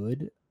he'd be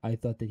good. I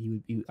thought that he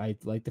would be. I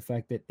like the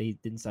fact that they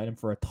didn't sign him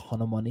for a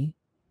ton of money.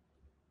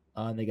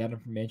 And they got him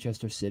from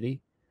Manchester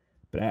City,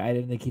 but I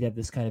didn't think he'd have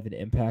this kind of an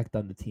impact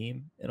on the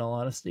team. In all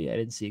honesty, I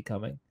didn't see it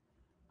coming.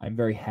 I'm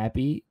very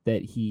happy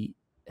that he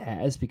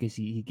has, because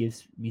he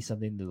gives me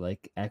something to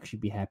like actually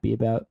be happy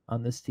about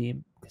on this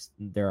team, because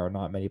there are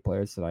not many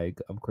players that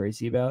I'm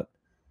crazy about.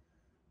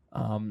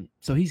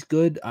 So he's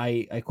good.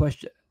 I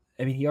question.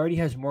 I mean, he already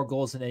has more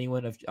goals than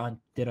anyone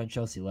did on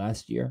Chelsea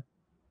last year.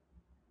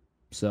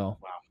 So,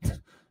 wow.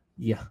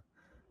 Yeah.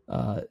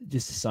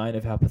 Just a sign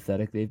of how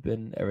pathetic they've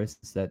been ever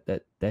since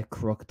that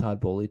crook Todd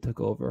Bowley took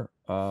over.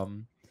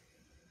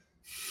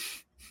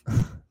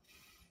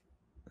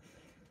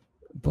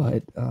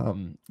 But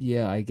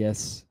yeah, I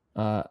guess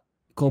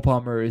Cole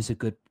Palmer is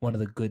one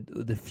of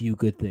the few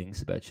good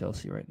things about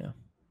Chelsea right now.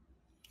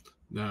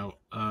 Now,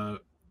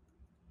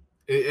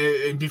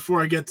 and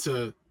before I get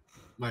to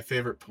my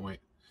favorite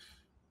point,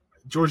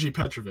 Georgi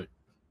Petrovic.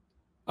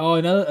 Oh,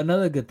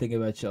 another good thing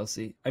about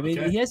Chelsea. I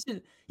mean, he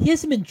hasn't been. He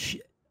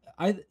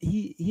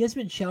hasn't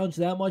been challenged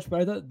that much,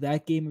 but I thought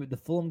that game, the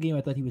Fulham game,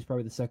 I thought he was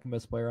probably the second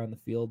best player on the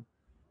field.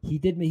 He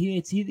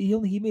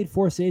made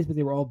 4 saves, but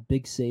they were all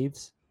big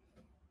saves.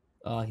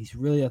 He's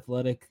really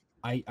athletic.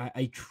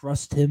 I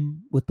trust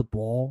him with the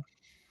ball.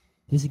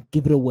 He doesn't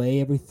give it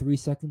away every 3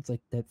 seconds like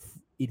that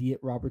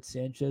idiot Robert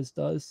Sanchez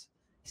does.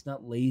 He's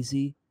not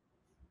lazy.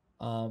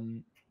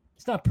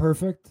 He's not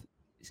perfect.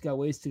 He's got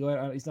ways to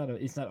go. He's not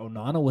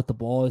Onana with the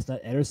ball. He's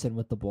not Ederson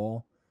with the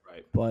ball.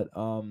 Right. But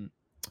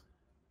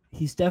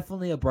he's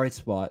definitely a bright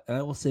spot. And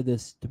I will say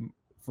this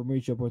for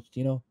Mauricio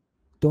Pochettino: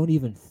 don't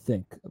even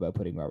think about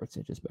putting Robert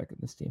Sanchez back in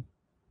this team.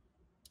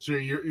 So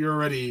you're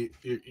already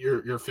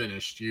you're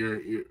finished.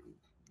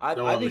 I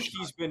think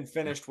he's been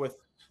finished with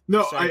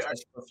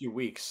Sanchez for a few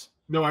weeks.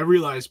 No, I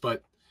realize,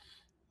 but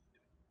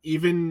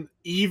even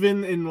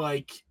in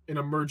like an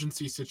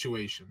emergency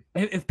situation,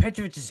 if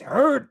Petrovic is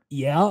hurt,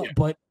 yeah.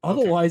 But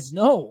otherwise,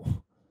 no.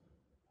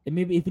 And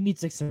maybe if he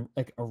needs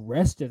like a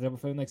rest or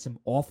from like some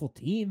awful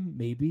team,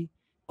 maybe.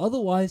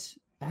 Otherwise,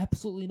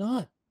 absolutely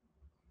not.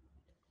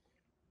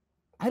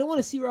 I don't want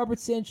to see Robert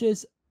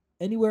Sanchez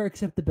anywhere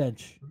except the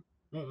bench.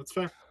 No, that's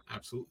fair.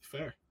 Absolutely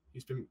fair.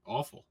 He's been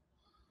awful.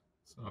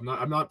 So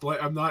I'm not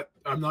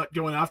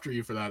going after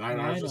you for that.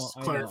 I was just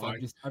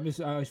clarifying.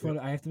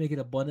 I have to make it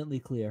abundantly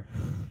clear.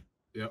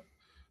 Yep.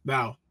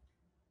 Now,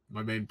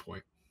 my main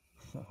point.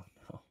 Oh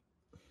no.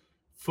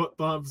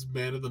 Football's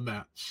man of the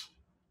match.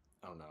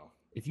 Oh no.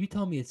 If you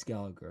tell me it's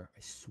Gallagher, I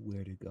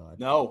swear to God.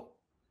 No.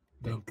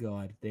 Thank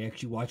God. They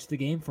actually watched the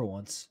game for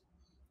once.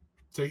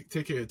 Take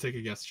a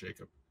guess,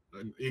 Jacob.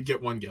 You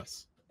get one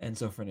guess.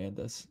 Enzo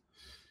Fernandez.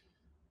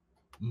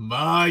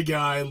 My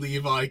guy,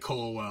 Levi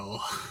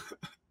Colwell.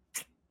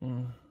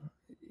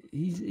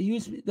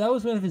 That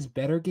was one of his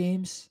better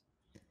games.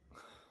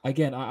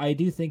 Again, I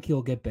do think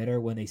he'll get better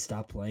when they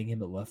stop playing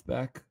him at left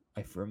back.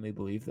 I firmly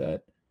believe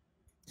that.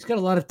 He's got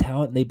a lot of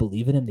talent and they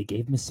believe in him. They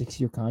gave him a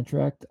 6-year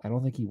contract. I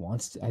don't think he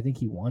wants to. I think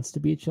he wants to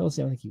be at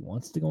Chelsea. I don't think he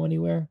wants to go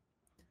anywhere.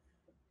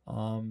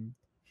 Again,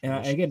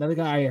 another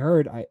guy I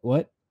heard.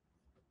 What?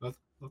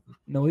 Nothing.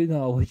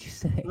 No, what'd you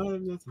say?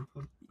 Nothing.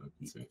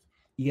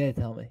 You gotta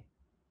tell me.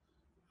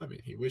 I mean,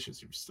 he wishes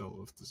he was still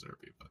with De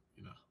Zerbi, but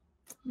you know.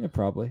 Yeah,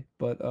 probably,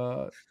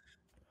 but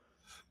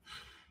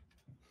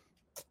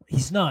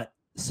he's not,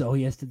 so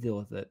he has to deal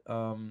with it.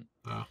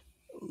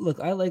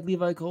 Look, I like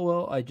Levi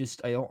Colwell.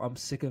 I'm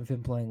sick of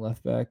him playing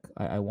left back.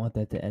 I want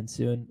that to end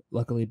soon.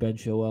 Luckily, Ben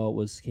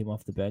Chilwell came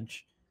off the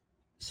bench,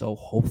 so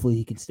hopefully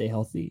he can stay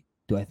healthy.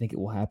 Do I think it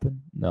will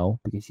happen? No,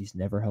 because he's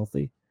never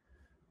healthy.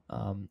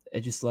 I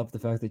just love the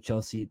fact that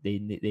Chelsea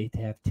they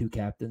have two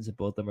captains and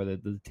both of them are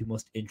the two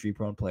most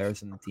injury-prone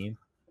players in the team.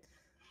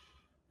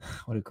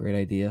 What a great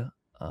idea!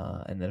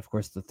 And then, of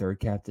course, the third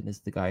captain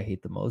is the guy I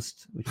hate the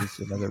most, which is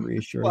another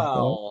reassuring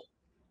thought.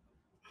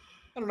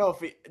 I don't know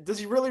if does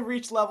he really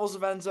reach levels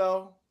of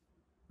Enzo?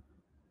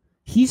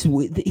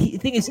 The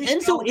thing is,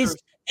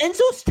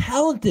 Enzo's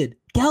talented.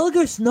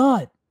 Gallagher's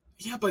not.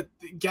 Yeah, but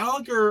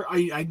Gallagher,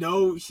 I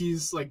know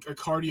he's like a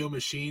cardio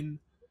machine.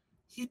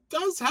 He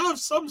does have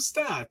some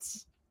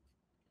stats.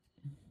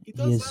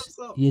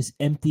 He has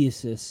empty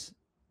assists.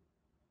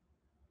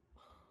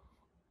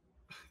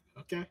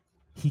 Okay.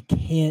 He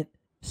can't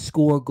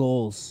score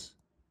goals.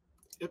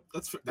 Yep,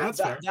 that's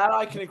fair. That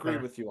I can agree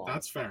with you on.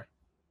 That's fair.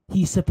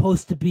 He's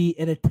supposed to be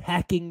an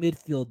attacking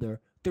midfielder.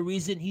 The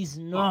reason he's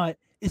not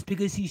is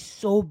because he's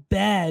so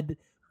bad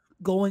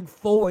going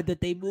forward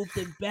that they moved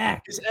him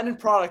back. His end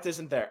product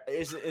isn't there.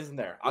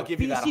 I'll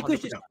give you that.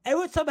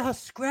 Everyone's talking about how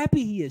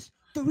scrappy he is.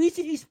 The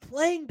reason he's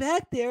playing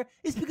back there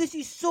is because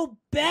he's so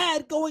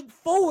bad going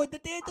forward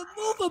that they had to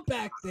move him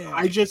back there.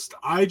 I just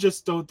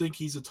don't think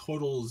he's a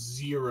total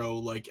zero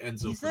like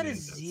Enzo. He's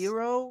Fernandez. Not a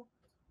zero,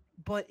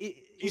 but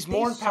he's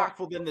more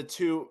impactful than the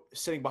two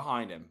sitting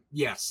behind him.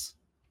 Yes.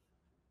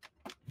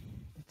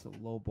 It's a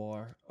low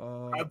bar.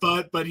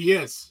 But he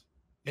is.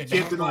 You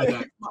can't deny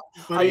that.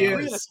 But I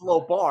agree it's a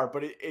low bar,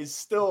 but it is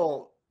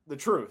still the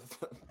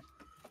truth.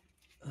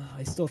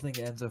 I still think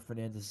Enzo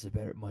Fernandez is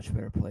a much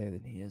better player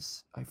than he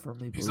is. I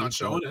firmly believe he's not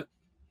showing it.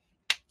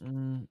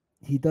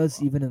 He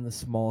does even in the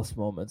smallest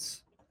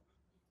moments.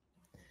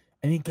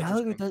 I mean,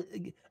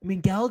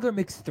 Gallagher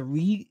makes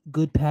 3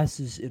 good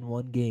passes in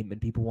one game,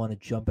 and people want to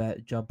jump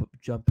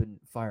and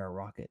fire a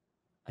rocket.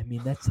 I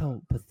mean, that's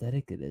how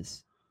pathetic it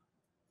is.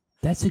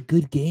 That's a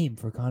good game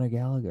for Conor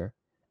Gallagher,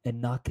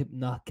 and not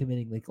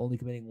committing only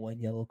committing 1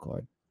 yellow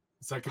card.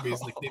 Is that gonna be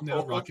his nickname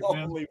now, Rocket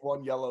Man? Only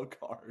 1 yellow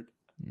card.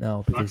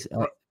 No, because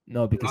Rocket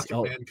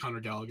Man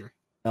Conor Gallagher.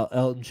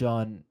 Elton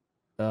John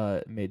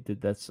did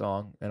that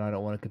song, and I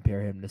don't want to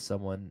compare him to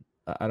someone.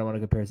 I don't want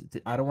to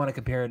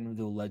compare him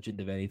to a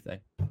legend of anything.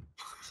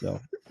 So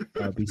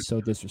that would be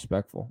so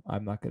disrespectful.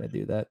 I'm not going to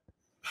do that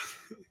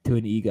to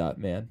an EGOT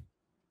man.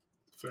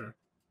 Fair.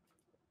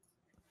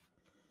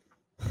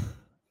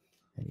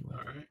 Anyway.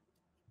 All right.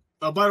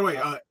 Oh, by the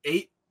way,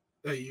 8.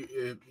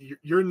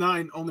 You're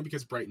 9 only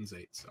because Brighton's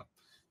 8. So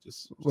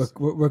just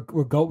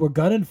we're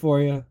gunning for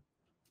you.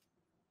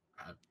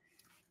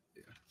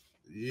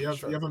 You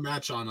have a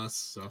match on us,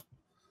 so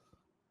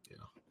you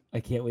know. I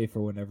can't wait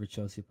for whenever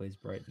Chelsea plays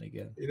Brighton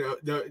again. You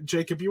know,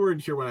 Jacob, you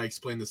weren't here when I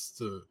explained this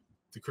to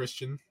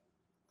Christian.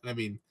 I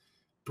mean,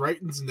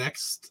 Brighton's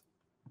next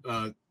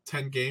 10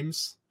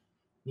 games: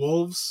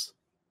 Wolves,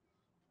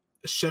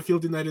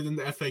 Sheffield United in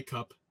the FA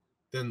Cup,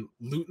 then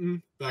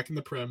Luton back in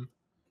the Prem,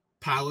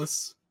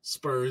 Palace,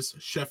 Spurs,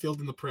 Sheffield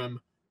in the Prem,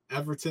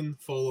 Everton,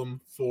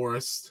 Fulham,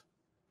 Forest.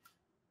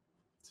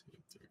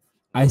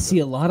 I see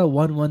a lot of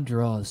 1-1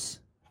 draws.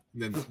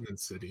 And then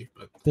City,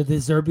 but the De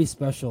Zerbi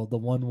special, the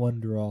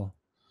 1-1 draw.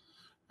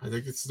 I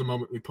think it's the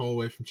moment we pull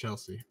away from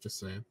Chelsea. Just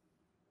saying.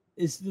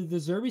 Is the De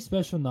Zerbi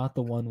special not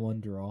the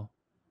 1-1 draw?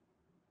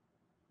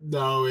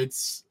 No,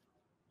 it's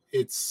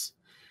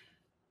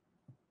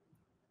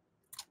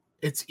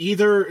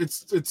either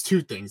it's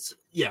 2 things.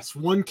 Yes,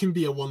 one can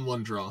be a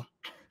 1-1 draw.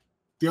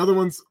 The other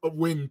one's a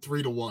win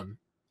 3-1.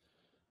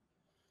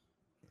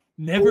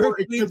 Never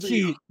a clean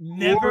sheet.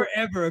 Never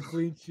ever a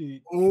clean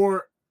sheet.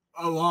 Or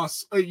a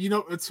loss. You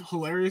know, it's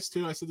hilarious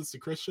too. I said this to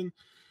Christian.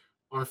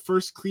 Our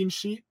first clean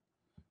sheet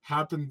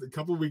happened a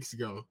couple of weeks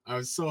ago. I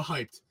was so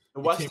hyped. The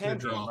West Ham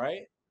game,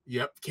 right?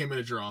 Yep, came in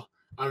a draw.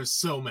 I was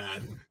so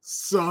mad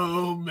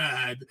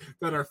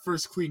that our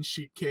first clean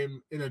sheet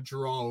came in a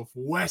draw with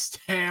West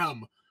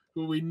Ham,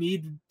 who we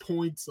needed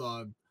points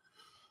on.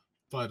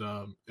 But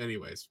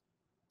anyways,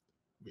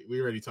 we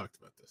already talked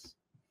about this.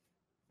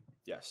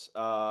 Yes.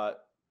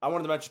 I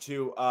wanted to mention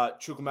too,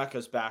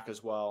 Chukwuemeka's back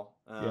as well.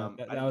 That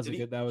was he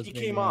good. That was he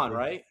came on,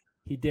 right?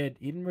 He did.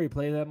 He didn't really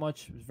play that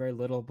much. It was very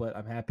little, but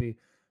I'm happy.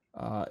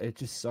 It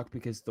just sucked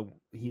because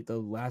the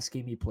last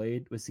game he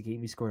played was the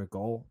game he scored a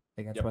goal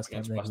against West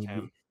Ham. Against West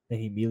Ham. Then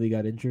he immediately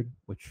got injured,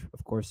 which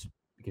of course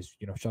because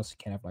Chelsea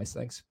can't have nice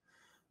things.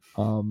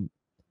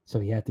 So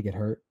he had to get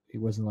hurt. He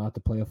wasn't allowed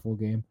to play a full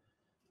game.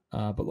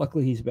 But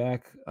luckily he's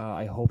back.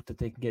 I hope that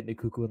they can get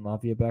Nkuku and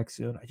Lavia back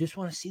soon. I just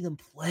want to see them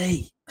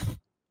play.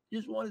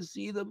 Just want to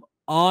see them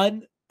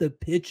on the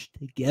pitch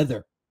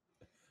together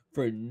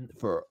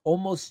for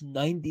almost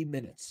 90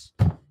 minutes.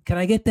 Can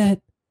I get that?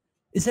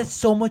 Is that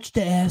so much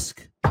to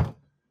ask?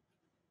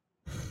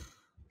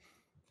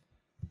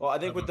 Well, I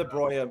think with the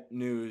Broja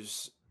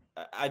news,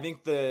 I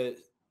think the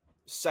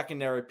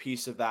secondary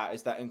piece of that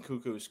is that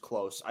Nkuku is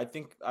close. I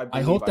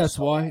hope that's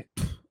why.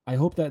 I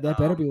hope that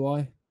better be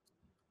why.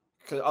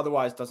 Because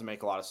otherwise, it doesn't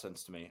make a lot of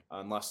sense to me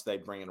unless they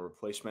bring in a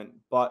replacement.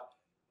 But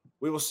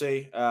we will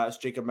see. As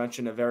Jacob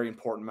mentioned, a very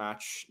important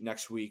match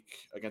next week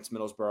against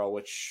Middlesbrough,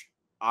 which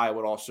I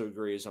would also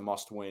agree is a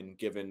must-win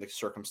given the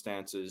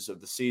circumstances of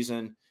the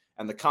season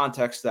and the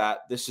context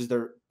that this is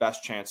their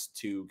best chance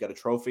to get a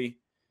trophy.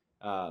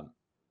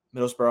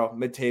 Middlesbrough,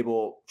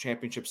 mid-table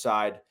championship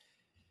side,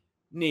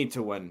 need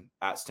to win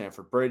at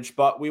Stamford Bridge.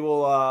 But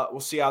we'll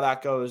see how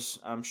that goes.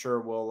 I'm sure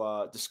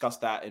we'll discuss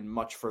that in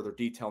much further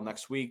detail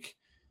next week.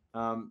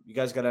 You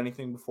guys got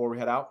anything before we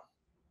head out?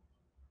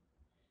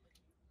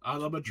 A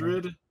la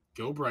Madrid,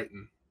 go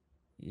Brighton.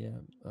 Yeah,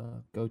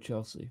 go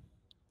Chelsea.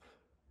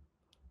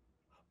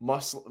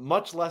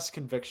 Much less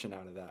conviction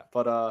out of that,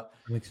 but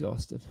I'm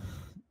exhausted.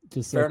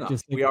 Fair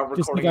enough. We are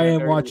recording. I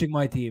am watching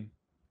my team.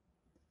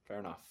 Fair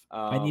enough.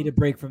 I need a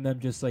break from them,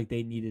 just like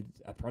they needed.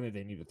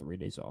 They needed 3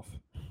 days off,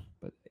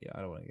 but yeah,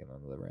 I don't want to get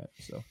on another rant.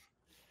 So,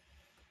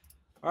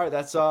 all right,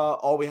 that's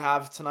all we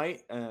have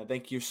tonight.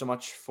 Thank you so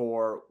much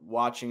for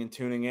watching and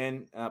tuning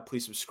in.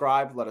 Please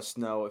subscribe. Let us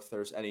know if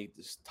there's any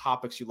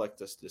topics you'd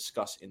like us to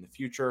discuss in the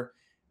future.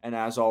 And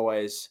as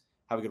always,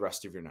 have a good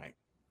rest of your night.